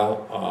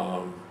 Well,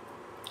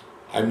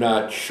 I'm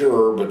not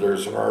sure, but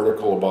there's an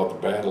article about the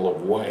Battle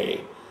of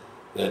Hue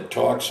that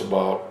talks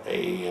about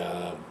a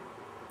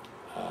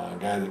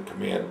guy that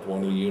commanded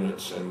one of the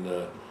units in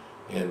the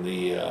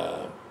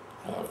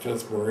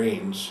 5th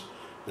Marines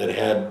that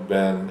had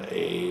been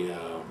a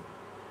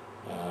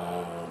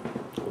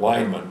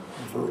lineman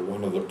for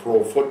one of the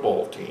pro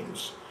football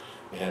teams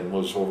and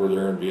was over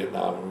there in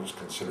Vietnam and was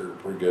considered a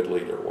pretty good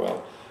leader.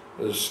 Well,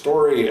 the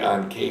story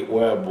on Kate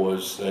Webb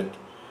was that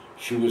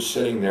she was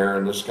sitting there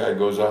and this guy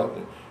goes out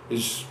and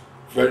is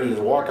ready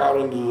to walk out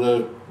into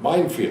the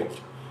minefield,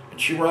 and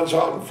she runs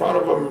out in front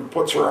of him and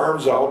puts her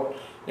arms out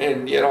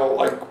and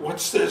like,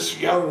 what's this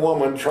young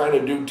woman trying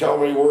to do, tell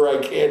me where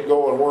I can't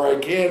go and where I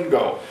can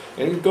go?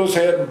 And he goes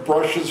ahead and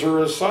brushes her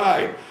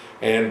aside,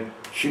 and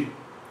she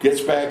gets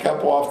back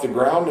up off the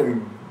ground,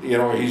 and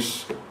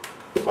he's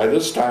by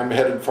this time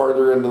headed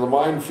farther into the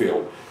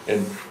minefield,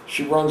 and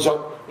she runs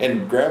up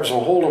and grabs a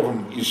hold of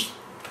him.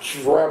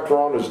 She's wrapped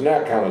around his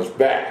neck on his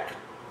back,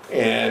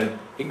 and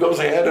he goes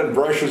ahead and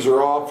brushes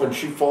her off, and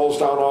she falls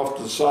down off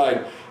to the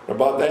side. And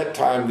about that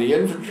time, the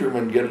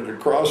infantrymen get it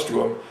across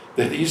to him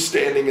that he's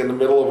standing in the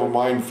middle of a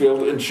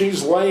minefield and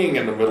she's laying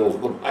in the middle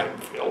of the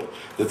minefield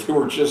that they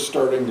were just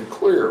starting to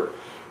clear.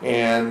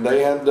 And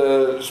they had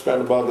to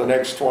spend about the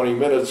next 20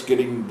 minutes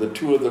getting the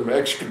two of them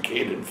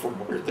extricated from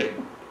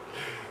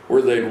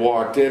where they'd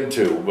walked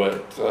into.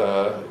 But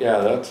yeah,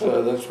 that's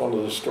one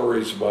of the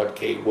stories about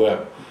Kate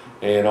Webb.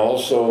 And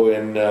also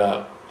in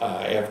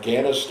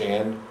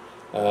Afghanistan,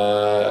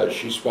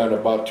 she spent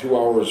about 2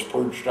 hours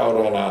perched out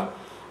on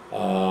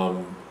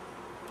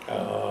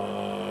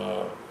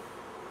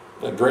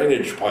a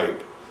drainage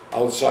pipe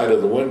outside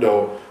of the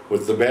window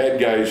with the bad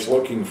guys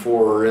looking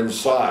for her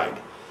inside.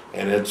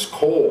 And it's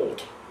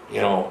cold,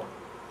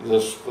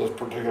 this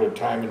particular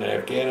time in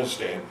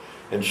Afghanistan,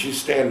 and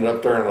she's standing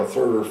up there on the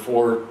 3rd or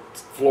 4th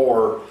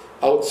floor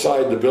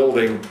outside the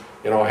building,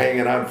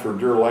 hanging on for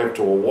dear life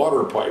to a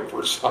water pipe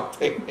or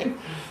something.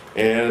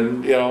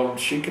 And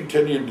she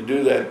continued to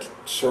do that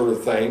sort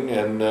of thing,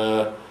 and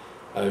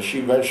she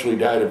eventually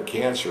died of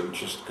cancer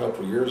just a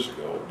couple of years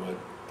ago. But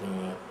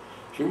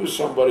she was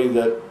somebody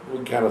that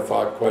we kind of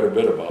thought quite a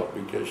bit about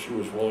because she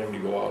was willing to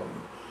go out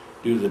and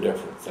do the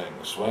different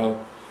things.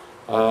 Well,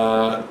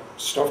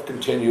 stuff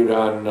continued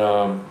on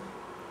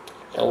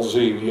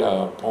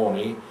LZ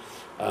Pony.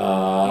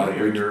 Not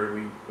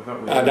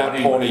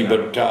Pony,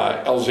 but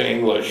LZ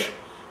English.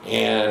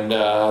 Yeah. And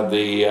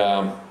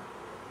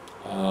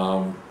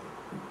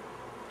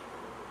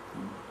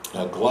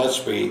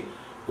Gillepsie,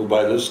 who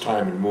by this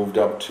time had moved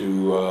up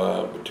to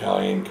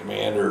battalion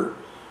commander,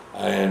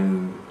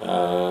 and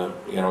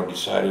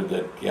decided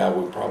that, yeah,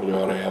 we probably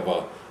ought to have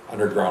a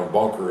underground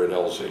bunker at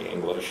LZ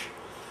English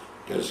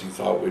because he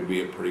thought we'd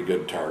be a pretty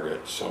good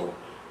target. So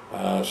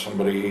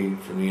somebody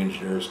from the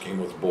engineers came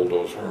with a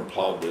bulldozer and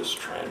plowed this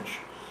trench.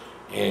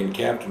 And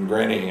Captain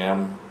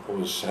Granningham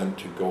was sent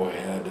to go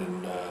ahead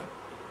and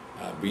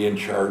be in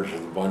charge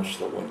of the bunch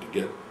that went to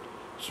get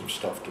some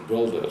stuff to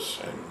build this.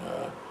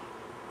 And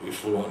we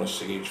flew on a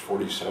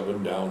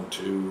CH-47 down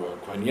to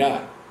Quang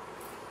Yen.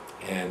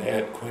 And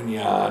at Quang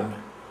Yen,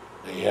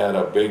 they had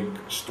a big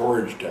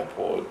storage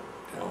depot.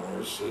 You know,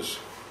 there's this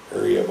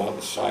area about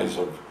the size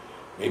of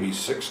maybe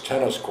 6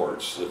 tennis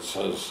courts that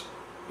says,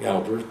 you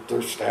know,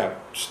 they're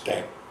stacked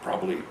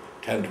probably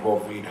 10,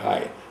 12 feet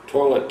high.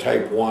 Toilet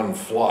type 1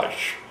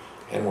 flush.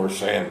 And we're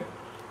saying,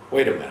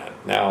 wait a minute.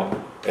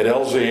 Now, at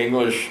LZ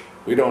English,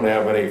 we don't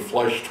have any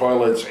flush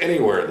toilets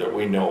anywhere that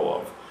we know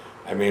of.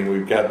 I mean,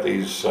 we've got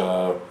these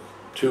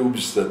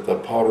tubes that the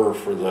powder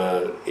for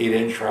the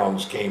 8-inch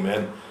rounds came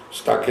in,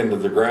 stuck into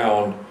the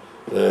ground,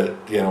 that,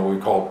 you know, we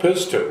call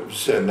piss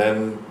tubes. And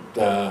then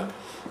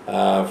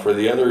for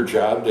the other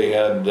job, they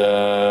had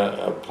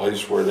a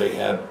place where they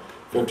had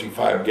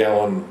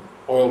 55-gallon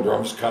oil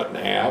drums cut in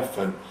half,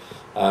 and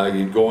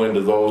you'd go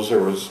into those. There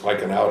was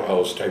like an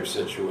outhouse type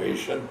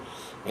situation,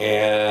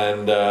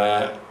 and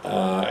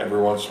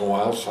every once in a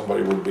while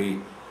somebody would be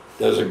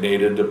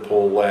designated to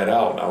pull that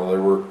out. Now,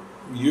 there were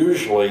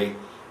usually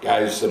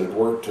guys that had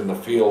worked in the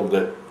field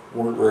that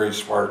weren't very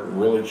smart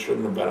and really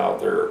shouldn't have been out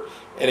there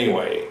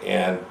anyway,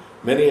 and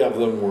many of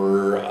them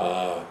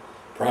were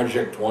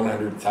Project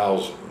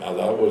 100,000. Now,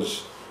 that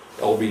was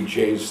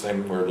LBJ's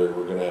thing, where they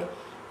were gonna,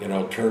 you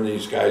know, turn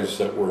these guys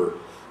that were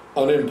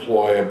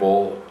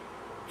unemployable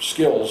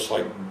skills,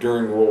 like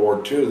during World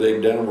War II,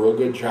 they'd done a real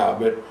good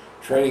job at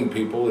training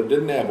people that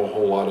didn't have a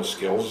whole lot of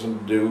skills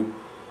and do,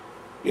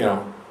 you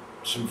know,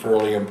 some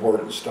fairly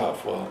important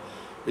stuff. Well,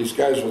 these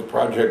guys with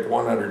Project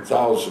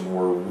 100,000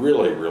 were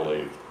really,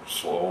 really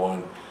slow,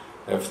 and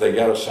if they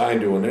got assigned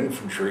to an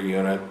infantry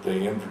unit,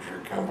 the infantry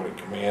company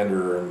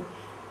commander and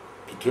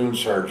platoon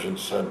sergeant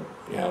said,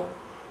 you know,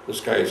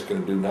 this guy is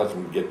going to do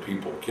nothing to get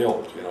people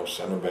killed, you know,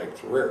 send him back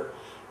to the rear.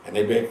 And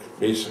they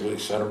basically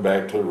sent them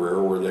back to the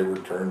rear, where they were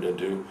turned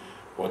into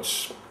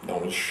what's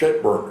known as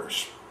shit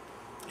burners.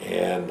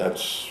 And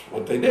that's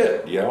what they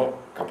did, you know.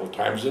 A couple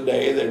times a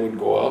day they would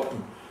go out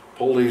and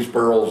pull these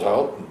barrels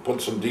out and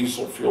put some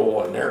diesel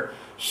fuel in there,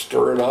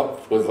 stir it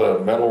up with a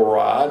metal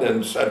rod,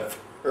 and set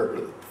fire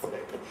to the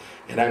thing.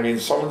 And I mean,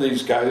 some of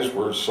these guys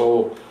were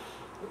so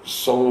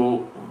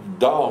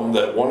dumb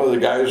that one of the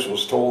guys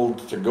was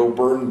told to go out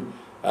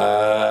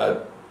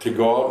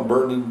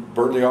and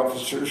burn the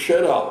officer's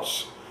shed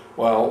house.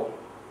 Well,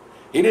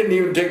 he didn't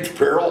even dig the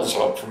barrels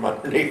up from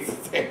underneath the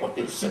thing when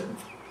he said,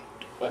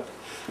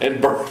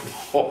 and burn the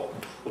whole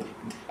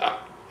building down.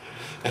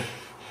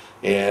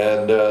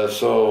 And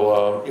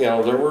you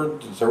know,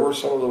 there were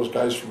some of those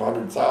guys from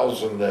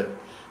 100,000 that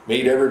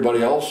made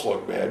everybody else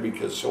look bad,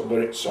 because so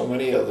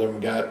many of them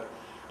got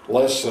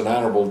less than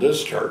honorable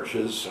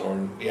discharges,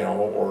 or, you know,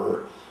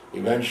 or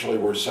eventually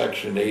were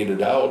Section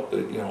 8'd out,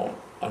 that, you know,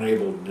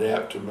 unable to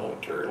adapt to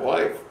military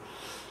life.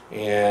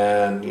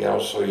 And, you know,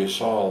 so you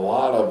saw a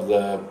lot of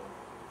the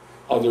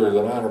other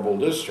than honorable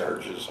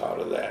discharges out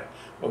of that.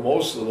 But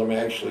most of them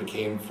actually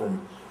came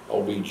from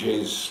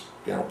OBJ's,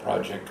 you know,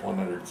 Project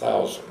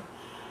 100,000.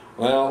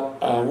 Well,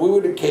 we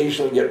would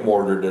occasionally get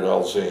mortared at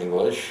LZ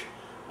English.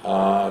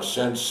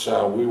 Since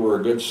we were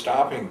a good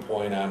stopping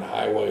point on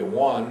Highway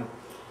 1,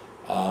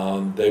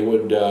 they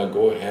would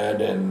go ahead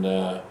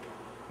and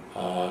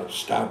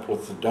stop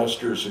with the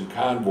dusters and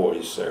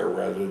convoys there,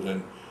 rather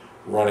than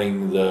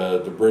running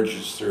the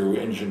bridges through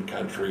engine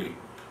country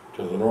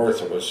to the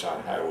north of us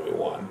on Highway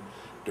 1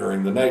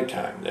 during the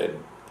nighttime. They'd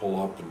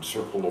pull up and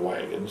circle the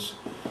wagons.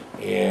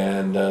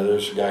 And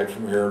there's a guy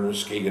from here in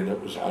Muskegon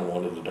that was on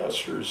one of the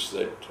dusters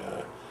that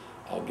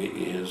I'll get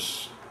you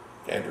his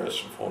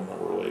address and phone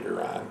number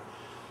later on.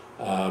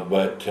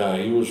 But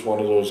he was one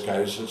of those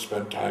guys that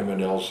spent time in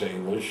LZ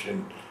English,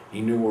 and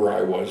he knew where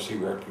I was. He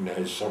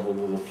recognized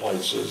several of the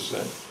places,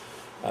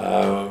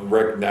 and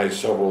recognized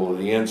several of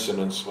the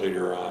incidents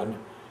later on.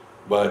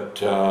 But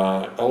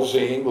LZ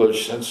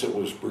English, since it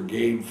was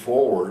brigade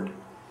forward,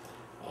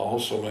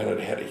 also meant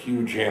it had a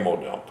huge ammo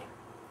dump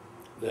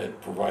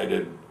that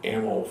provided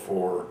ammo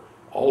for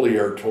all the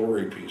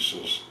artillery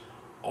pieces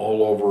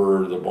all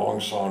over the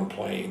Bồng Sơn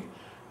Plain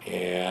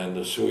and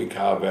the Sui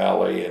Ka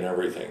Valley and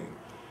everything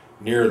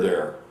near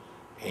there.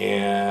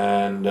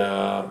 And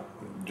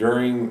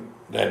during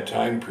that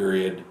time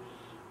period,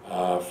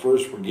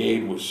 1st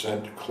Brigade was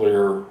sent to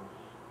clear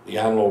the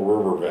Anlo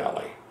River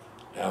Valley.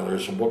 Now,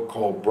 there's a book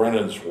called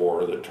Brennan's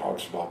War that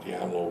talks about the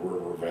Anlo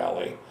River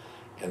Valley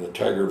and the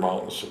Tiger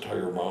Mountains. The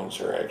Tiger Mountains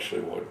are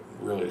actually what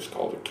really is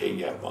called the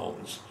Kagap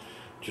Mountains,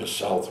 just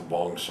south of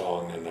Bồng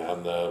Sơn and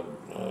on the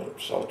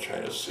South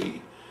China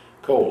Sea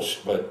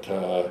coast. But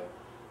the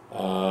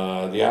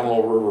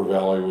Anlo River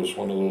Valley was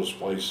one of those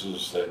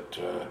places that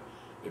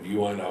if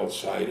you went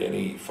outside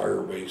any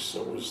fire base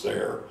that was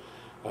there,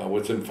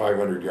 within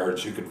 500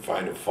 yards you could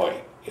find a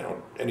fight, you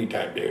know,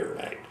 anytime, day or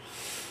night.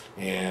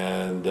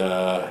 And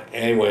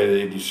anyway,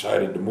 they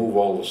decided to move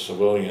all the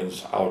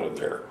civilians out of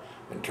there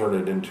and turn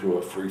it into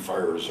a free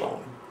fire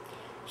zone.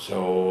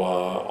 So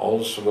all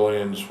the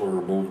civilians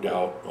were moved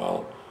out.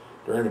 Well,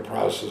 during the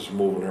process of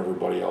moving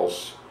everybody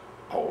else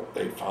out,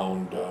 they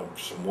found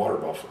some water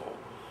buffalo.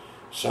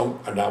 Some,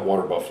 not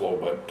water buffalo,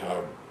 but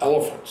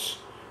elephants.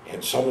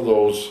 And some of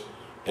those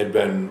had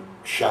been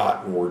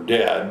shot and were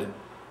dead,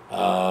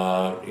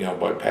 you know,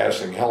 by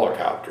passing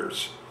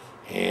helicopters.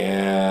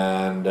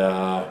 And,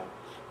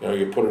 you know,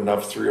 you put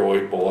enough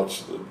 308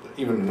 bullets,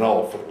 even an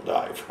elephant will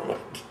die from it.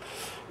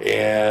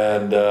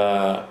 And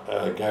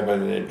a guy by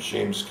the name of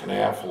James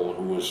Knaffel,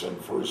 who was in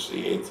 1st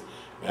the 8th,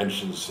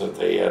 mentions that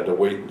they had to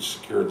wait and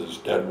secure this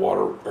dead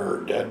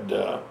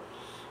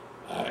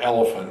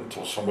elephant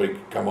until somebody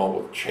could come out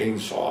with a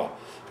chainsaw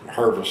and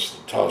harvest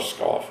the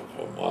tusk off of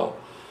him. Well,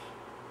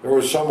 there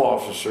was some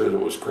officer that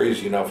was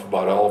crazy enough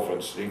about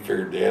elephants that he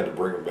figured they had to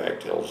bring them back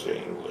to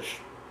LZ English.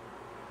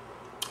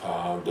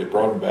 They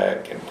brought him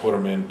back and put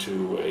him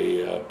into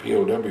a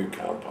POW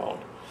compound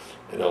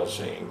at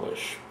LZ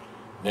English.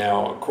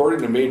 Now,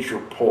 according to Major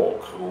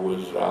Polk, who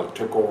was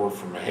took over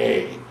from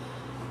Hay,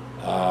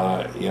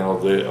 you know,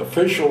 the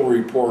official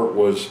report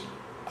was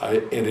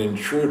an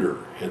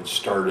intruder had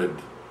started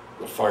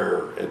the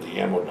fire at the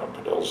ammo dump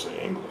at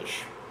LZ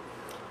English.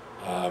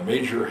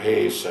 Major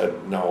Hay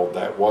said, no,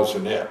 that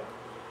wasn't it.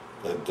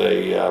 That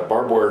the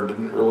barbed wire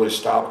didn't really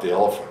stop the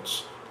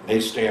elephants. And they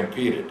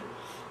stampeded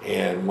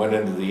and went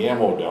into the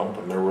ammo dump,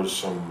 and there was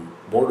some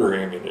mortar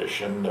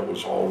ammunition that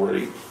was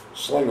already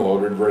sling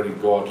loaded, ready to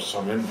go out to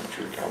some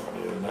infantry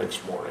company the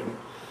next morning.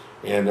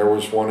 And there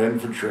was one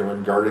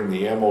infantryman guarding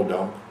the ammo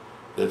dump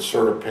that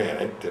sort of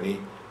panicked, and he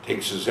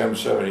takes his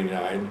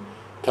M79,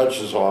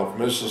 touches off,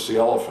 misses the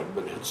elephant,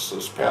 but hits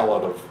this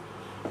pallet of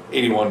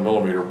 81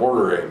 millimeter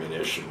mortar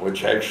ammunition,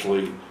 which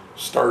actually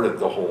started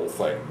the whole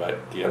thing. But,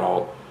 you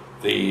know,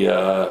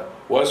 the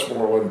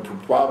Westmoreland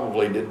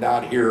probably did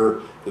not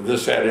hear that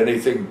this had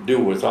anything to do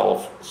with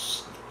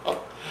elephants.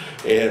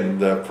 And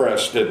the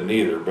press didn't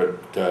either,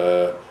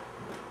 but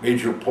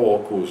Major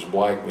Polk, who was a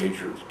black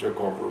major that took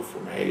over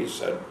from Hayes,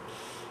 said,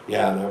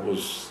 yeah, that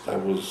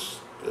was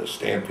a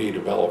stampede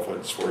of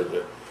elephants where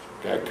the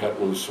guy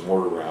cut loose some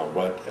mortar round.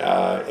 But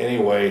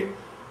anyway,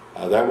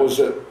 that was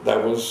it.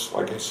 That was,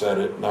 like I said,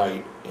 at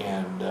night,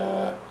 and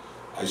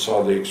I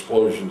saw the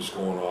explosions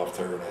going off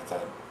there, and I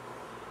thought,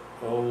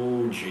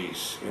 oh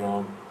geez, you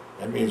know,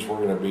 that means we're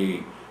going to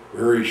be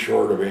very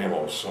short of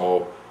ammo.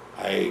 So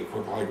I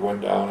quickly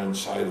went down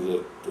inside of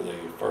the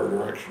fire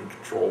direction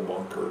control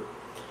bunker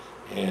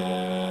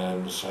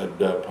and said,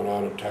 put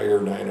out a Tiger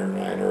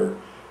 9er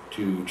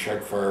to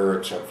check fire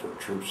except for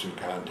troops in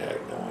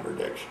contact, no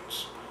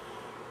interdictions.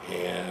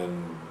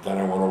 And then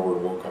I went over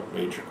and woke up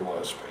Major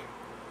Gillepsie.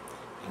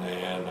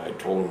 And I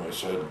told him, I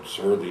said,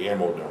 sir, the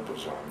ammo dump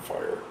is on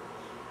fire.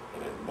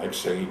 And the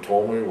next thing he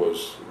told me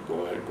was,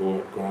 go ahead,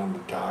 go on the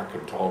dock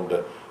and tell him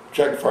to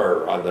check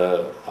fire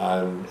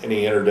on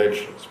any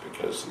interdictions,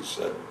 because he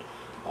said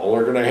all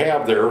they're going to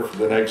have there for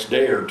the next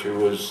day or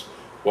two is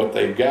what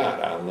they've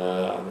got on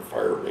the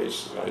fire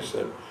bases. I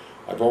said,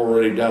 I've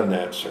already done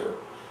that, sir.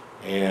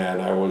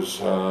 And I was,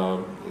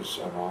 he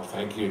said, well,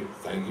 thank you,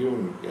 and,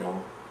 you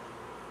know,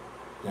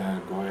 yeah,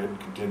 go ahead and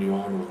continue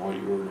on with what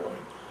you were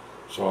doing.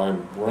 So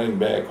I'm running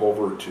back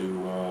over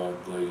to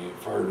the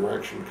Fire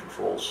Direction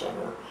Control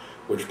Center,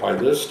 which by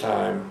this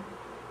time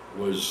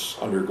was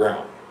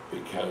underground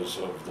because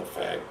of the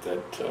fact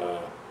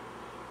that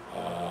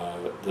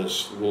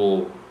this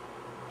little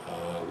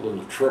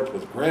trip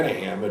with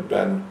Granahan had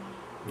been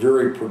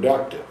very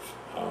productive.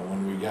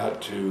 When we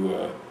got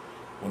to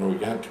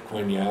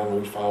Quin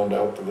Yon, we found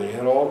out that they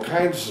had all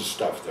kinds of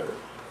stuff there.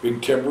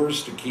 Big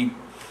timbers to keep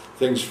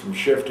things from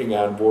shifting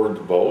on board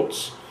the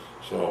boats.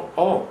 So,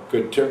 oh,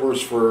 good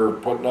timbers for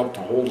putting up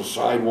to hold the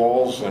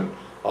sidewalls and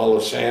all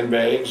the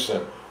sandbags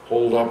and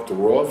hold up the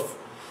roof.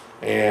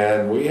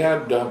 And we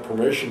had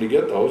permission to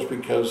get those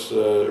because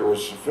there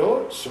was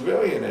a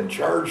civilian in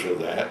charge of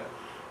that.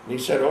 And he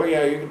said, oh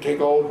yeah, you can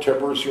take all the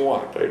timbers you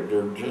want.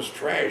 They're just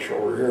trash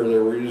over here. They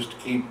were used to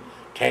keep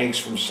tanks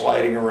from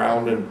sliding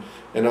around and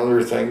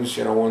other things,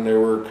 you know, when they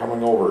were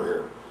coming over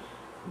here.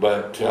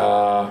 But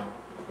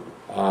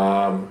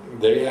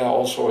they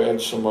also had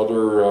some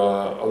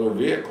other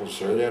vehicles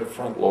there. They had a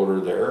front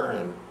loader there,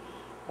 and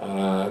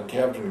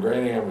Captain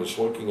Granahan was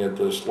looking at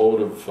this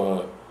load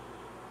of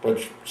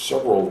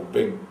several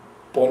big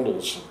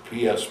bundles of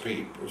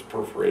PSP. It was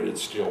perforated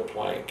steel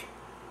plank.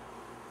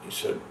 He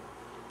said,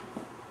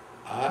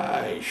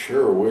 I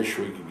sure wish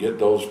we could get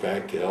those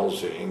back to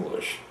LZ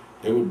English.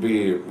 It would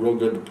be real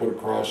good to put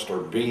across our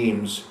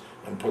beams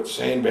and put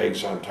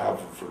sandbags on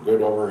top of for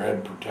good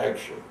overhead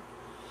protection.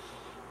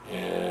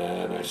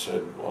 And I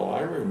said, well,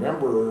 I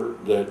remember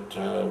that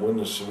when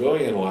the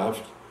civilian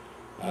left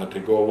to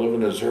go live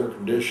in his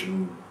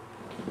air-conditioned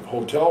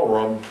hotel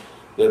room,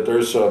 that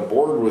there's a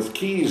board with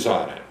keys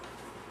on it.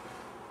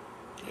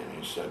 And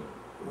he said,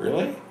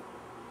 really?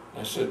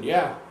 I said,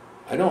 yeah,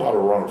 I know how to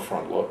run a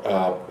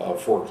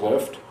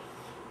forklift.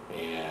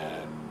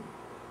 And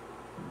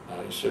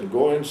he said,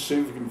 go in and see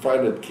if you can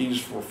find the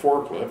keys for a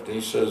forklift. And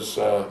he says,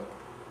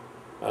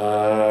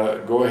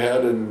 go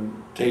ahead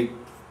and take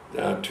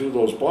 2 of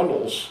those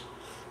bundles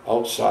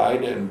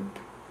outside and,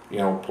 you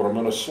know, put them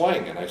in a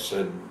sling. And I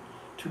said,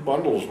 2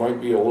 bundles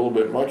might be a little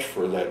bit much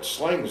for that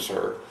sling,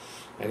 sir.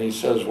 And he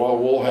says, well,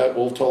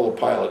 we'll tell the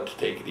pilot to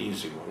take it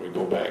easy when we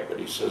go back. But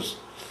he says,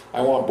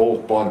 I want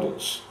both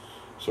bundles.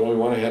 So we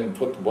went ahead and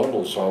put the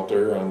bundles out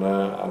there on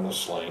the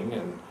sling,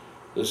 and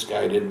this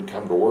guy didn't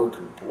come to work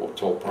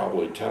until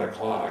probably 10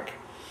 o'clock.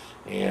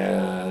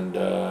 And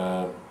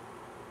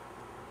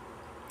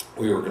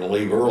we were going to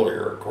leave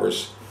earlier. Of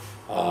course,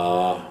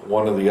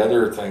 one of the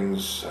other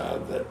things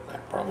that I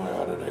probably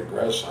ought to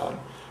digress on,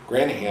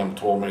 Granahan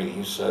told me,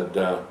 he said,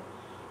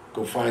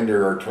 go find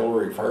their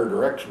artillery fire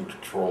direction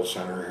control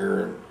center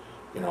here,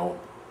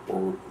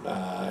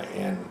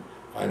 and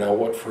find out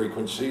what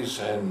frequencies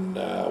and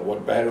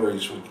what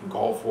batteries we can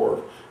call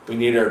for. We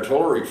need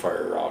artillery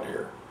fire out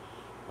here.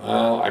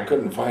 Well, I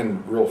couldn't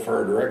find real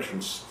fire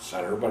direction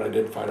center, but I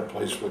did find a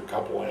place with a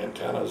couple of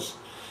antennas,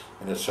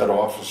 and it said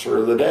officer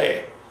of the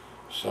day.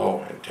 So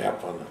I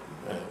tapped on it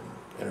and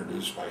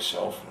introduced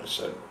myself, and I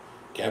said,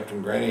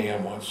 Captain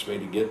Granahan wants me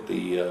to get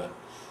the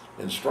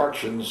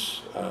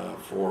instructions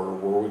for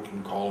where we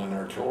can call in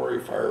artillery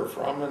fire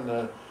from and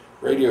the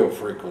radio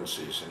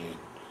frequencies. And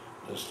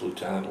this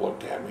lieutenant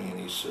looked at me and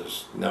he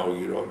says, no,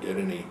 you don't get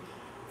any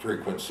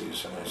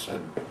frequencies. And I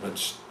said,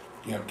 but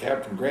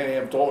Captain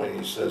Granahan told me,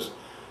 he says,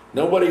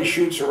 nobody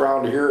shoots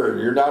around here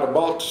and you're not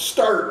about to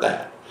start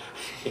that.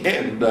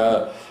 And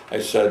I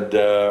said,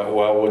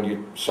 well, when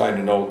you sign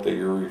a note that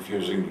you're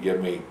refusing to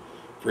give me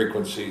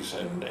frequencies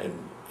and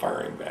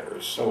firing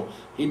batteries. So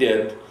he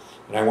did,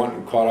 and I went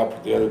and caught up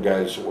with the other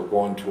guys that were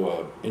going to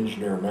a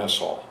engineer mess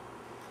hall.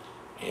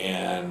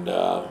 And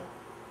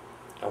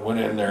I went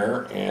in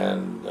there,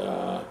 and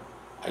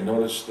I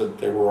noticed that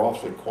they were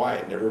awfully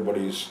quiet, and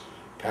everybody's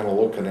kind of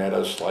looking at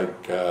us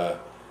like,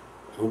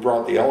 who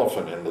brought the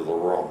elephant into the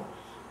room?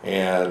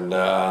 And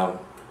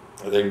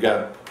they've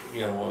got,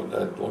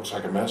 that looks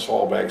like a mess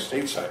hall back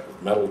stateside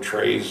with metal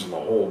trays and the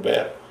whole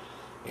bit.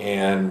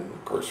 And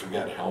of course we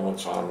got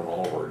helmets on and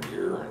all of our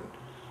gear,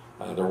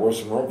 and there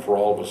wasn't room for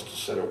all of us to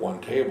sit at one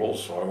table,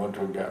 so I went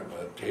to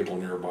a table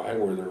nearby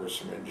where there were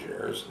some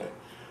engineers, and I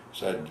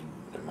said, do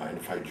you mind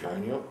if I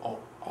join you? Oh,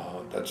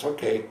 that's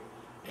okay.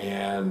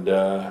 And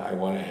I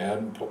went ahead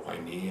and put my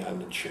knee on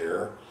the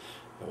chair,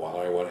 and while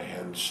I went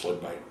ahead and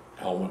slid my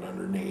helmet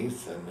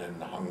underneath and then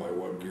hung my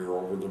web gear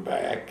over the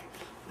back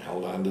and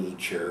held onto the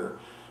chair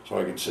so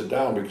I could sit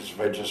down, because if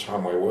I just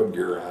hung my web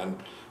gear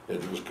on,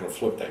 it was going to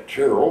flip that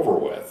chair over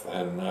with.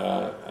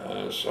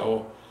 And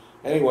so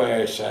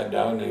anyway, I sat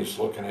down and he's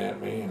looking at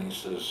me and he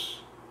says,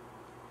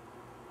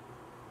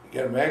 you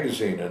got a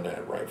magazine in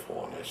that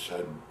rifle? And I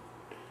said,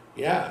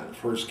 yeah, in the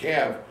first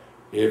cav.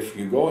 If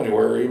you go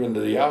anywhere, even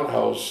to the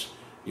outhouse,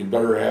 you'd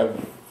better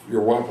have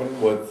your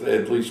weapon with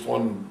at least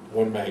one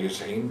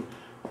magazine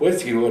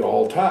with you at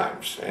all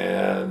times.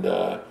 And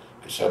I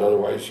said,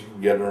 otherwise you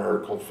can get an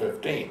Article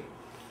 15.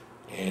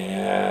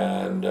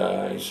 And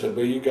he said,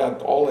 well, you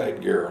got all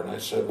that gear. And I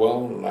said,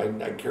 well,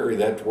 I carry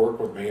that to work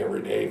with me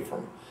every day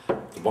from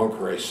the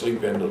bunker I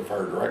sleep in to the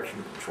fire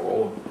direction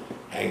control, and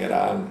hang it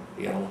on,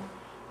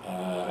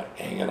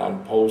 hang it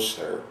on posts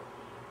there.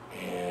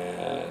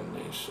 And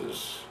he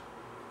says,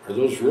 are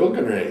those real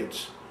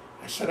grenades?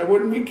 I said, I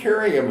wouldn't be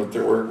carrying them if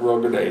they weren't real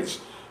grenades.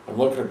 I'm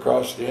looking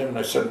across the end and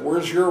I said,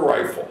 where's your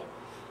rifle?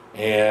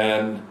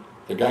 And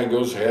the guy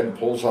goes ahead and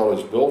pulls out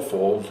his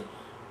billfold,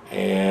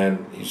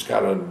 and he's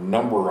got a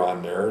number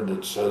on there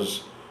that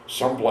says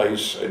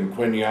someplace in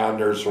Quin Yon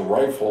there's a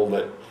rifle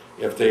that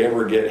if they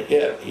ever get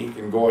hit, he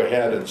can go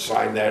ahead and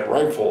sign that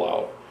rifle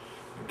out.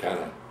 I'm kind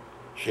of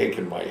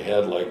shaking my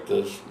head like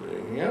this,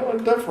 a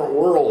different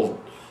world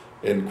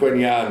in Quin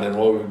Yon than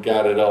what we've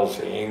got at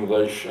Elsie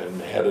English and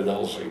had at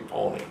Elsie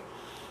Pony.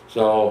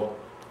 So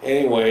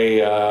anyway,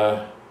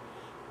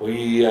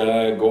 we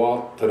go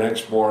out the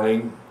next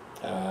morning,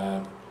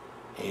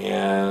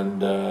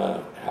 and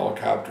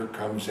helicopter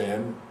comes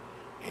in,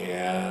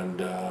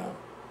 and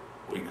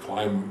we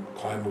climb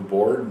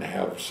aboard and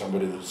have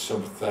somebody that's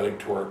sympathetic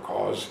to our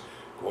cause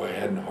go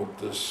ahead and hook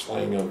this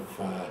sling of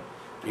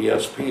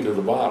PSP to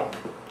the bottom.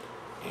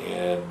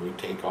 And we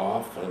take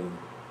off and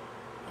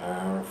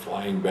are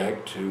flying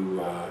back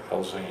to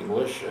Elsie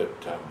English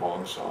at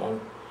Bồng Sơn,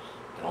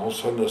 and all of a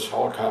sudden this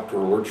helicopter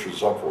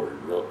lurches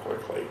upward real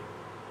quickly.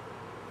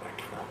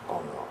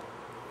 Oh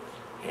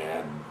no.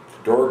 And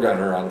the door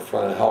gunner on the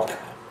front of the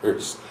helicopter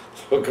is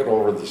looking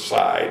over the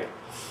side,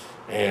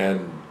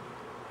 and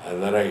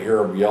then I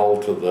hear him yell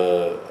to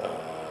the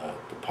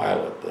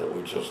pilot that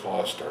we just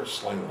lost our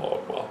sling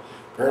load. Well,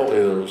 apparently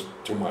there was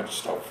too much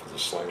stuff for the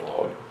sling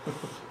load.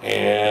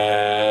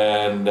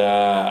 And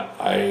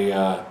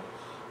I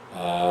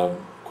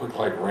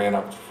quickly ran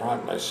up the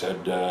front and I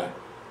said,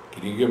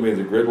 can you give me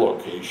the grid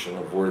location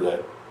of where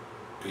that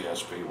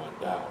PSP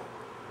went down?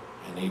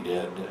 And he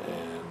did,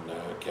 and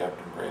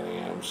Captain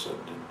Granahan said,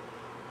 did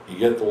you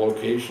get the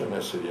location? I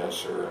said, yes,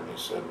 sir. And he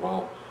said,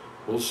 well,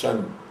 we'll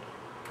send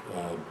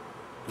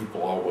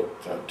people out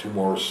with 2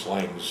 more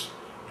slings,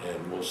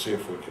 and we'll see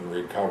if we can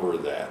recover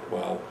that.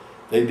 Well,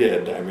 they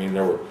did. I mean,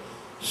 there were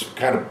some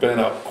kind of bent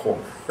up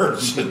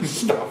corners and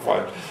stuff,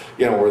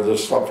 where the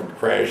stuff had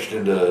crashed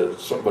into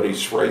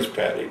somebody's rice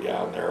paddy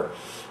down there.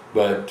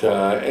 But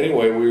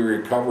anyway, we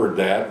recovered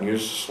that and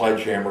used a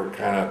sledgehammer to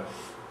kind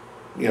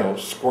of,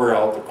 square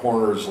out the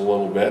corners a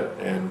little bit,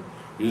 and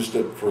used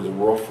it for the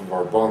roof of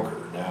our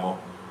bunker. Now,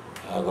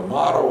 the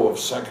motto of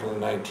 2nd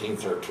and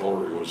 19th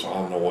Artillery was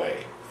 "on the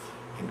way."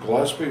 And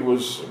Gillepsie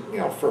was,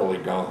 fairly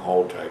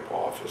gung-ho type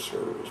officer,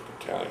 was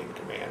battalion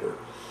commander.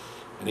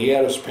 And he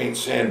had us paint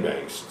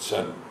sandbags that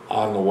said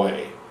 "on the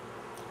way."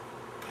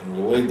 And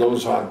we laid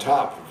those on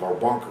top of our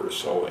bunker,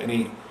 so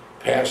any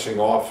passing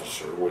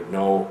officer would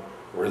know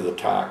where the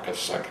TOC of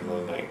 2nd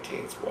and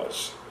 19th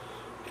was.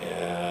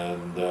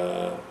 And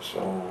so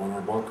when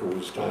our bunker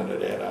was done,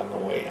 it had "on the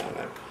way" on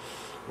it,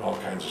 and all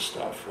kinds of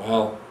stuff.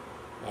 Well,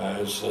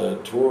 as the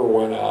tour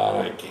went on,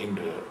 I came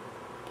to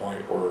a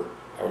point where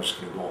I was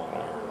going to go on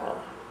R&R.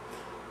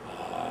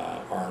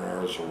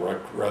 R&R is a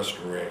rest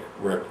and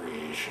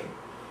recreation.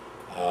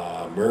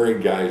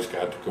 Married guys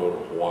got to go to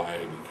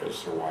Hawaii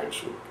because their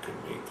wives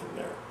couldn't meet them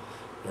there.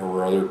 There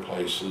were other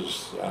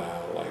places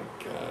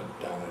like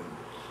down in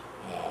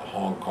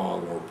Hong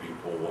Kong where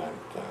people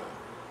went.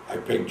 I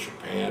picked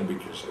Japan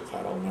because I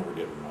thought I'll never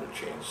get another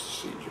chance to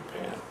see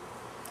Japan.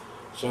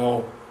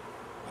 So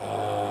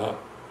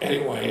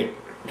anyway,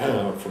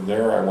 from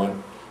there I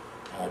went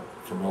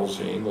from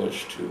LZ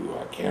English to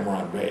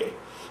Cameron Bay.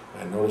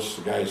 I noticed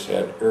the guys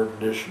had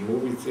air-conditioned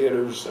movie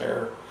theaters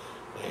there.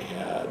 They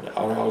had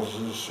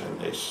outhouses and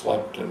they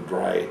slept in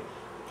dry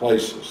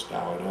places.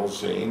 Now at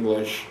LZ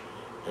English,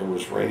 it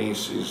was rainy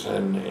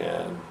season,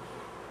 and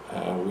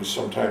we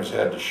sometimes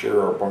had to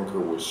share our bunker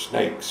with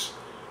snakes.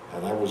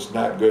 And that was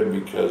not good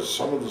because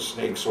some of the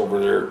snakes over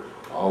there,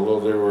 although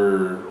they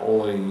were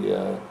only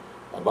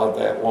about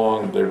that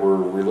long, they were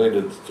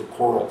related to the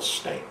coral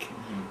snake,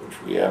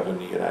 which we have in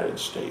the United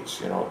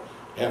States. You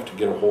have to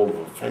get a hold of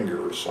a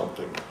finger or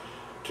something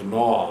to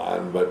gnaw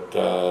on, but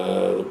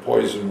the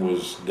poison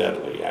was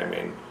deadly. I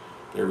mean,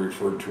 they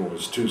referred to them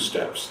as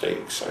two-step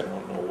snakes. I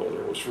don't know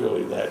whether it was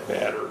really that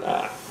bad or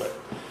not, but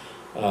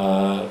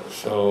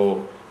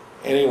so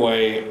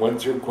anyway,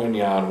 went through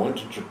Quinyan, went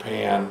to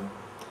Japan.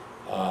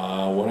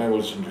 When I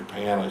was in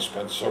Japan, I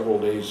spent several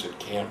days at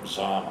Camp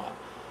Zama.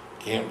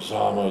 Camp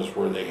Zama is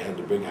where they had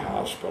the big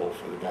hospital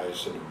for the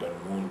guys that had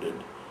been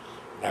wounded.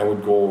 I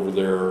would go over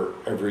there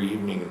every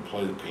evening and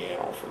play the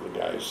piano for the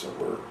guys that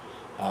were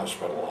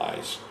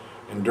hospitalized.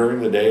 And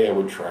during the day, I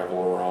would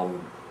travel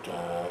around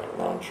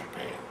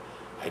Japan.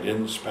 I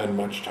didn't spend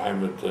much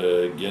time at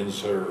the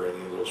Ginza or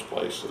any of those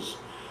places,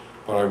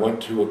 but I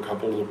went to a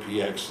couple of the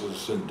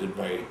PXs and did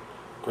my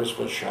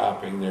Christmas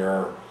shopping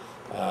there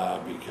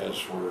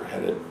because we're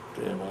headed,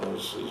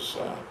 this is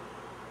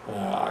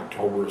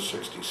October of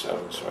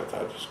 '67, so I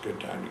thought it was a good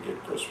time to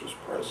get Christmas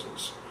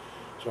presents.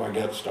 So I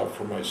got stuff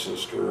for my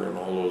sister and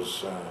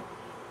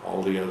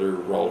all the other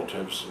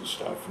relatives and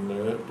stuff, and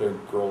the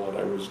girl that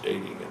I was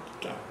dating at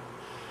the time.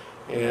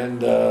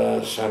 And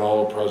sent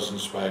all the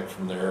presents back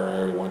from there.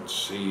 I went to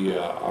see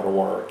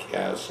Ottawa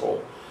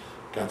Castle,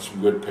 got some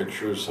good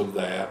pictures of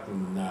that,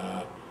 and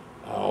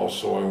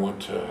also I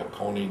went to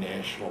Hakone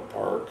National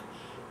Park,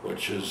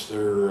 which is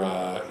their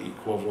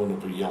equivalent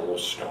of a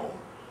Yellowstone,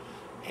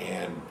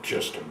 and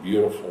just a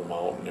beautiful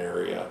mountain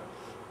area.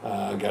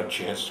 I got a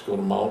chance to go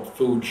to Mount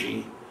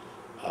Fuji,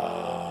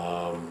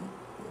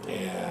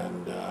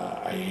 and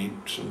I ate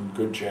some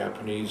good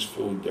Japanese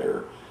food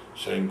there,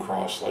 sitting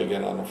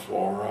cross-legged on the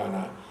floor on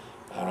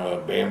a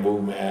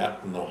bamboo mat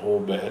and the whole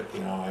bit.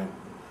 I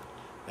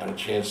got a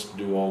chance to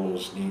do all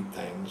those neat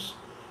things.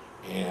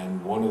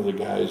 And one of the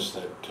guys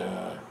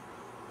that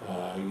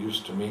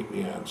used to meet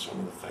me on some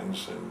of the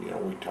things, and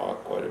we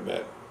talked quite a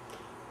bit.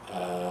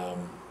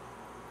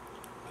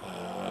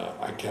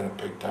 I kind of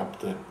picked up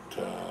that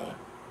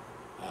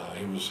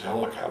he was a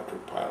helicopter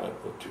pilot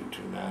with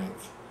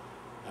 229th,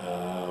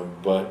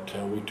 but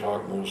we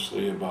talked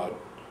mostly about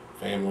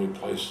family,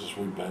 places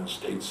we'd been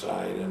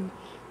stateside, and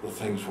the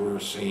things we were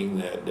seeing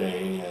that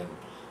day, and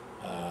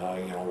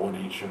what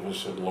each of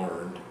us had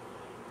learned.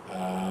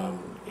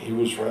 He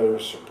was rather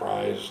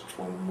surprised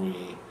when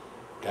we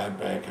got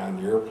back on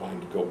the airplane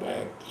to go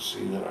back to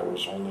see that I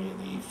was only in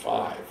the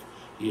E5.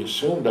 He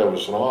assumed I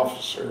was an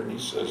officer, and he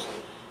says,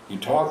 "You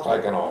talk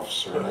like an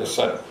officer." And I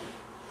said,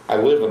 "I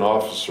live in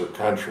officer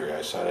country."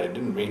 I said, "I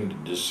didn't mean to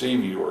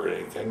deceive you or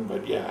anything,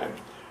 but yeah, I'm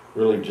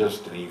really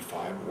just an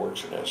E5,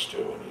 works at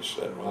S2. And he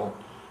said, "Well,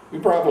 you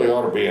probably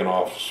ought to be an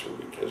officer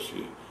because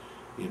you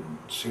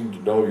seem to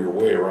know your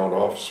way around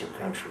officer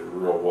country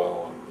real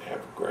well and have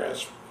a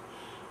grasp of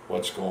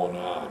what's going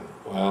on."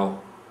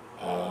 Well,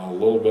 a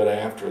little bit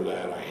after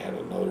that, I had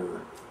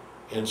another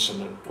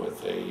incident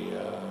with a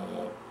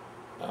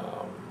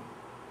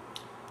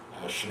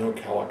Chinook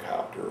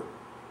helicopter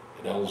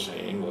at LZ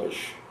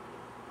English.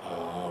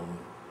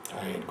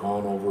 I had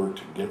gone over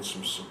to get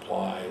some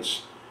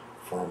supplies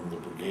from the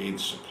brigade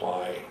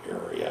supply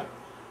area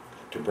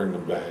to bring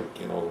them back.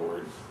 There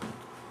were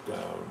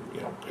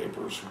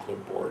papers and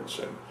clipboards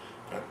and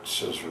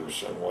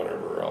scissors and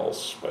whatever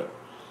else. But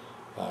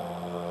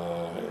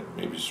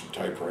maybe some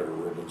typewriter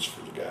ribbons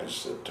for the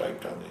guys that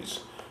typed on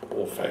these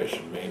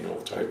old-fashioned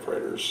manual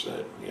typewriters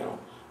that, you know,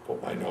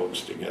 put my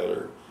notes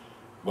together.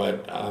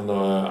 But on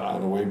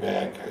the way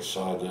back, I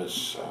saw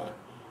this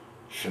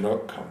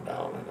Chinook come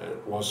down, and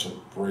it wasn't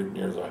right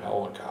near the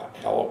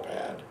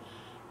helipad,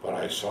 but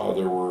I saw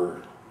there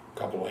were a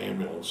couple of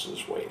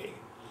ambulances waiting.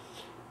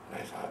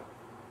 And I thought,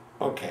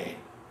 okay,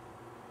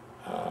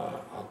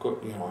 I'll go,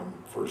 you know, I'm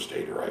first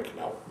aider, I can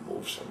help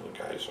move some of the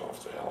guys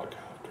off the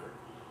helicopter.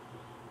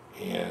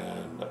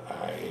 And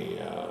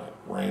I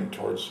ran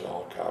towards the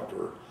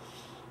helicopter,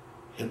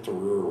 hit the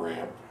rear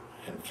ramp,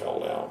 and fell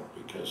down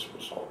because it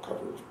was all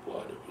covered with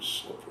blood. It was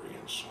slippery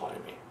and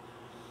slimy.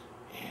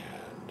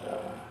 And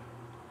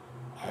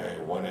I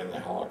went in the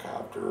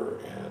helicopter,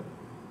 and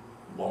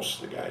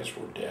most of the guys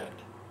were dead.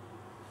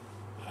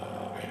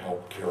 I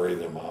helped carry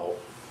them out,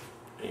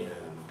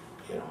 and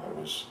you know, I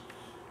was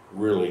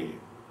really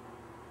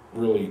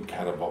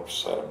kind of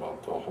upset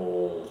about the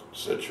whole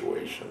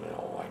situation. You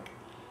know, like,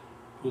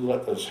 who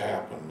let this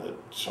happen, that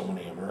so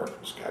many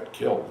Americans got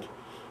killed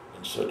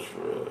in such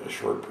a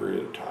short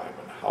period of time,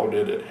 and how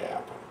did it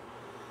happen?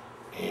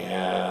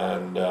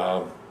 And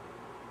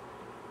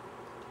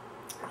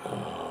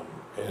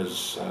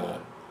as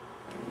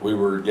we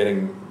were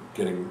getting,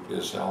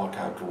 as the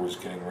helicopter was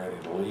getting ready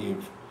to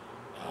leave,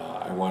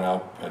 I went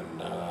up,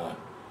 and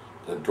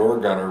the door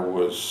gunner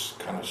was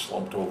kind of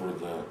slumped over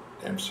the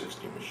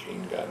M60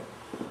 machine gun,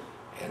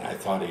 and I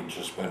thought he'd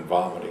just been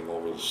vomiting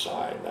over the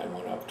side. And I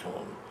went up to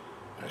him,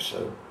 and I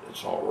said,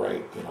 "It's all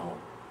right, you know,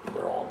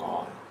 they're all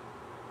gone."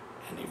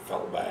 And he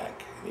fell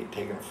back, and he'd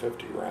taken a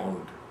 50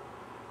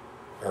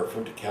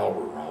 caliber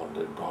round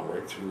that had gone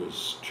right through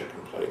his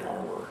chicken plate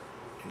armor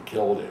and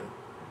killed him.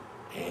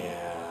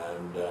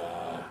 And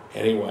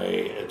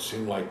anyway, it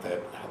seemed like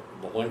the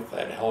length of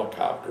that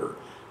helicopter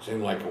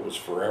seemed like it was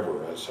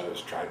forever, as I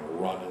was trying to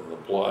run in the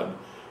blood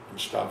and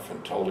stuff,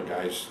 and tell the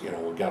guys, you know,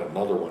 we got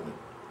another one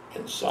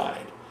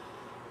inside.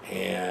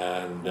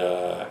 And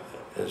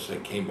as they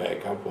came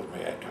back up with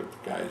me, I took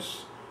the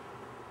guy's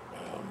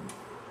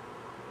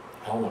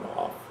helmet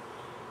off,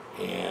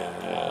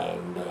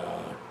 and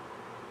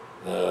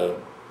the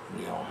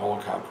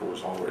helicopter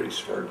was already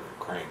starting to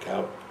crank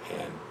up,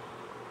 and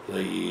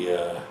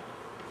the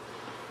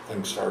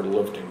thing started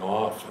lifting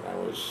off, and I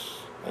was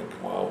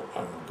thinking, well,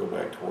 I'm going to go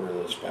back to where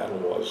this battle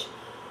was,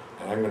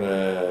 and I'm going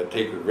to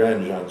take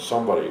revenge on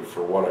somebody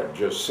for what I've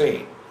just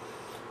seen.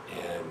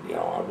 And you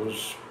know, I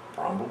was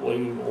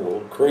probably a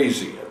little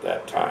crazy at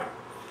that time,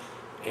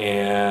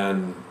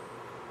 and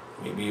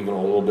maybe even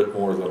a little bit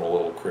more than a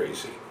little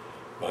crazy.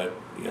 But,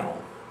 you know,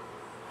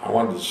 I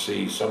wanted to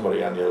see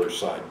somebody on the other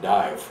side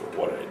die for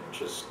what I'd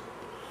just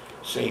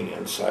seen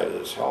inside of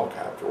this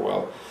helicopter.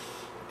 Well,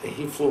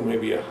 he flew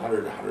maybe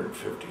 100,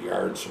 150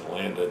 yards and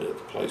landed at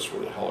the place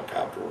where the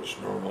helicopter was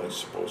normally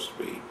supposed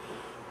to be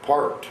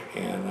parked.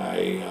 And I,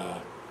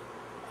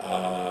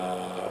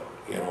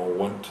 you know,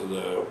 went to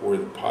where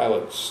the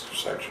pilot's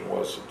section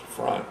was at the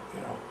front,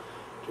 you know,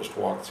 just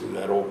walked through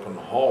that open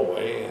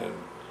hallway, and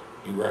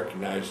he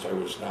recognized I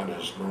was not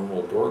his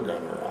normal door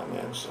gunner on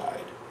that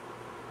side.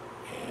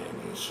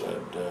 And he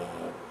said,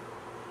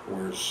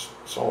 "Where's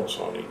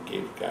so-and-so?" And he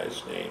gave the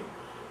guy's name.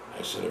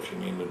 I said, "If you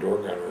mean the door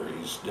gunner,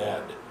 he's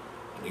dead."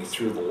 And he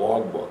threw the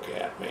logbook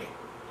at me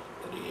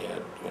that he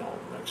had, you know,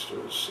 next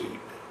to his seat.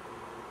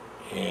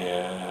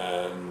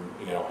 And,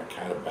 you know, I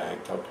kind of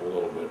backed up a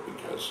little bit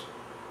because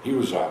he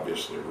was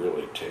obviously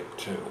really ticked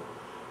too.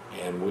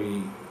 And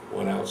we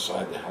went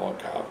outside the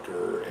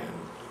helicopter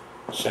and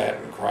sat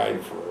and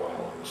cried for a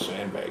while on the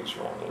sandbags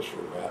around this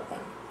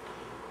revetment.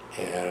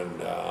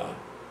 And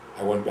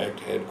I went back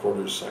to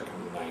headquarters 2nd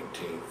and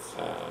 19th,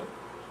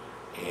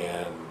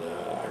 and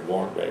I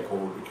walked back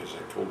over because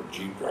I told the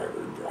Jeep driver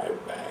to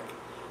drive back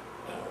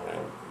when I,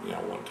 you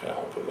know, went to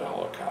help with the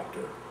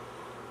helicopter.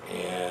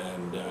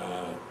 And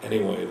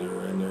anyway, they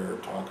were in there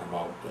talking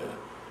about the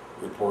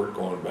report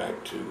going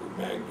back to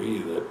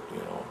MAGB that, you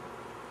know,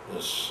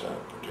 this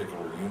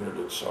particular unit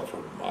had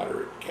suffered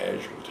moderate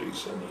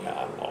casualties in the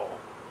on-law.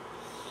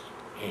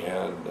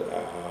 And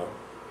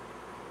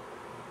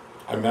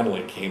I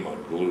mentally came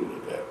unglued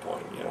at that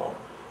point, you know.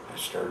 I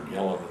started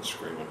yelling and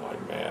screaming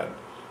like mad.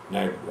 And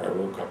I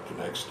woke up the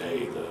next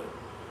day, the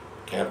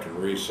Captain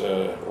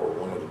Risa or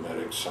one of the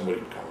medics, somebody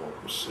had come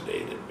up and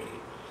sedated me.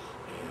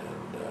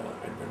 And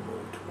I'd been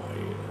moved to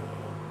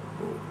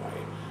my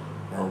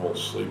normal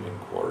sleeping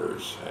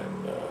quarters.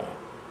 And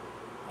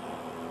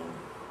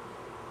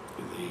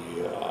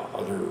the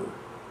other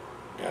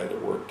guy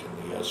that worked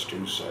in the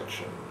S2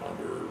 section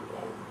under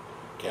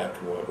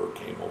Captain Weber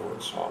came over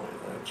and saw me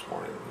the next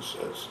morning, and he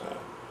says,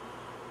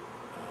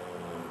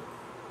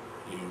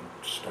 "You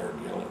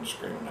started yelling and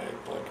screaming,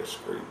 act like a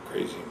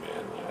crazy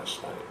man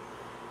last night."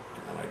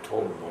 And I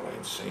told him what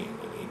I'd seen,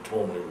 and he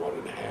told me what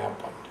had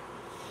happened.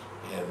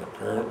 And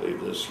apparently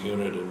this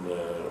unit in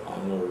the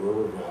Anlo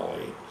River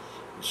Valley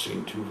had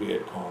seen 2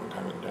 Vietcong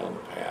coming down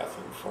the path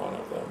in front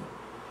of them,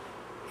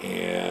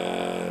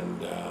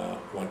 and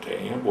went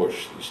to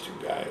ambush these 2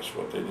 guys.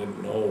 What they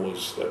didn't know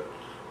was that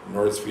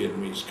North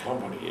Vietnamese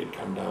company had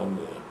come down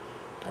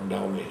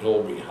the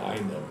hill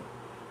behind them.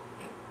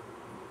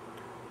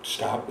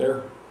 Stop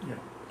there? Yeah.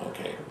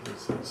 Okay.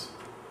 This is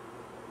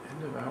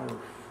end of hour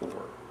 4.